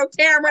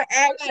 camera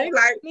action.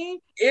 Like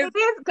It it's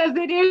is because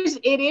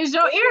it is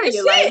your area.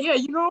 shit. Like, yeah,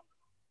 you know.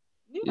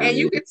 Yeah. And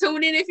you can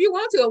tune in if you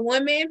want to, a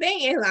one-man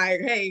band.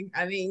 Like, hey,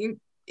 I mean,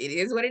 it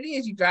is what it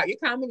is. You drop your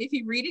comment. If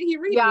he read it, he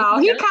read it. Y'all,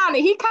 he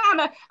kind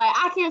of like,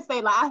 I can't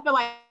say, like, I feel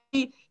like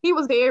he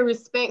was very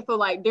respectful,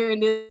 like, during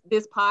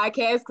this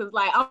podcast, because,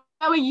 like, I'm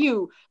telling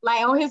you,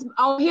 like, on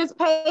his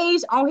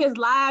page, on his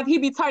live, he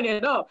be turning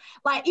it up.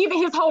 Like, even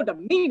his whole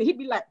demeanor, he'd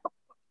be like,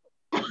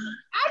 I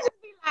just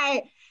be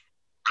like,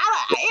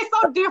 it's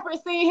so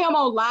different seeing him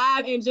on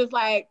live and just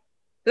like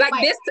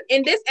this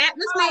in this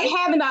atmosphere, like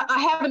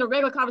having a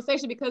regular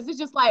conversation, because it's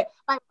just like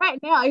right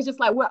now it's just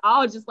like we're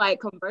all just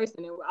like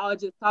conversing and we're all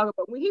just talking.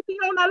 But when he be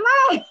on that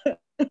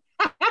live,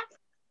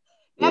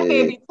 that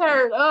man be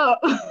turned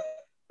up.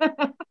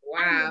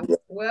 Wow.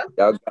 Well,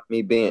 y'all got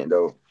me bent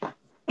though.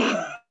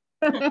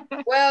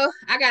 well,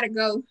 I gotta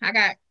go.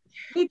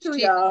 Me too,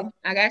 y'all.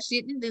 I got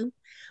shit to do.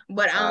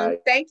 But Right.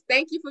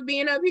 thank you for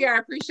being up here. I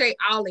appreciate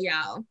all of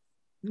y'all.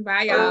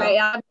 Bye, y'all. All right,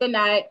 y'all. Good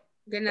night.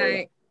 Good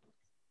night.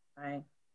 All right.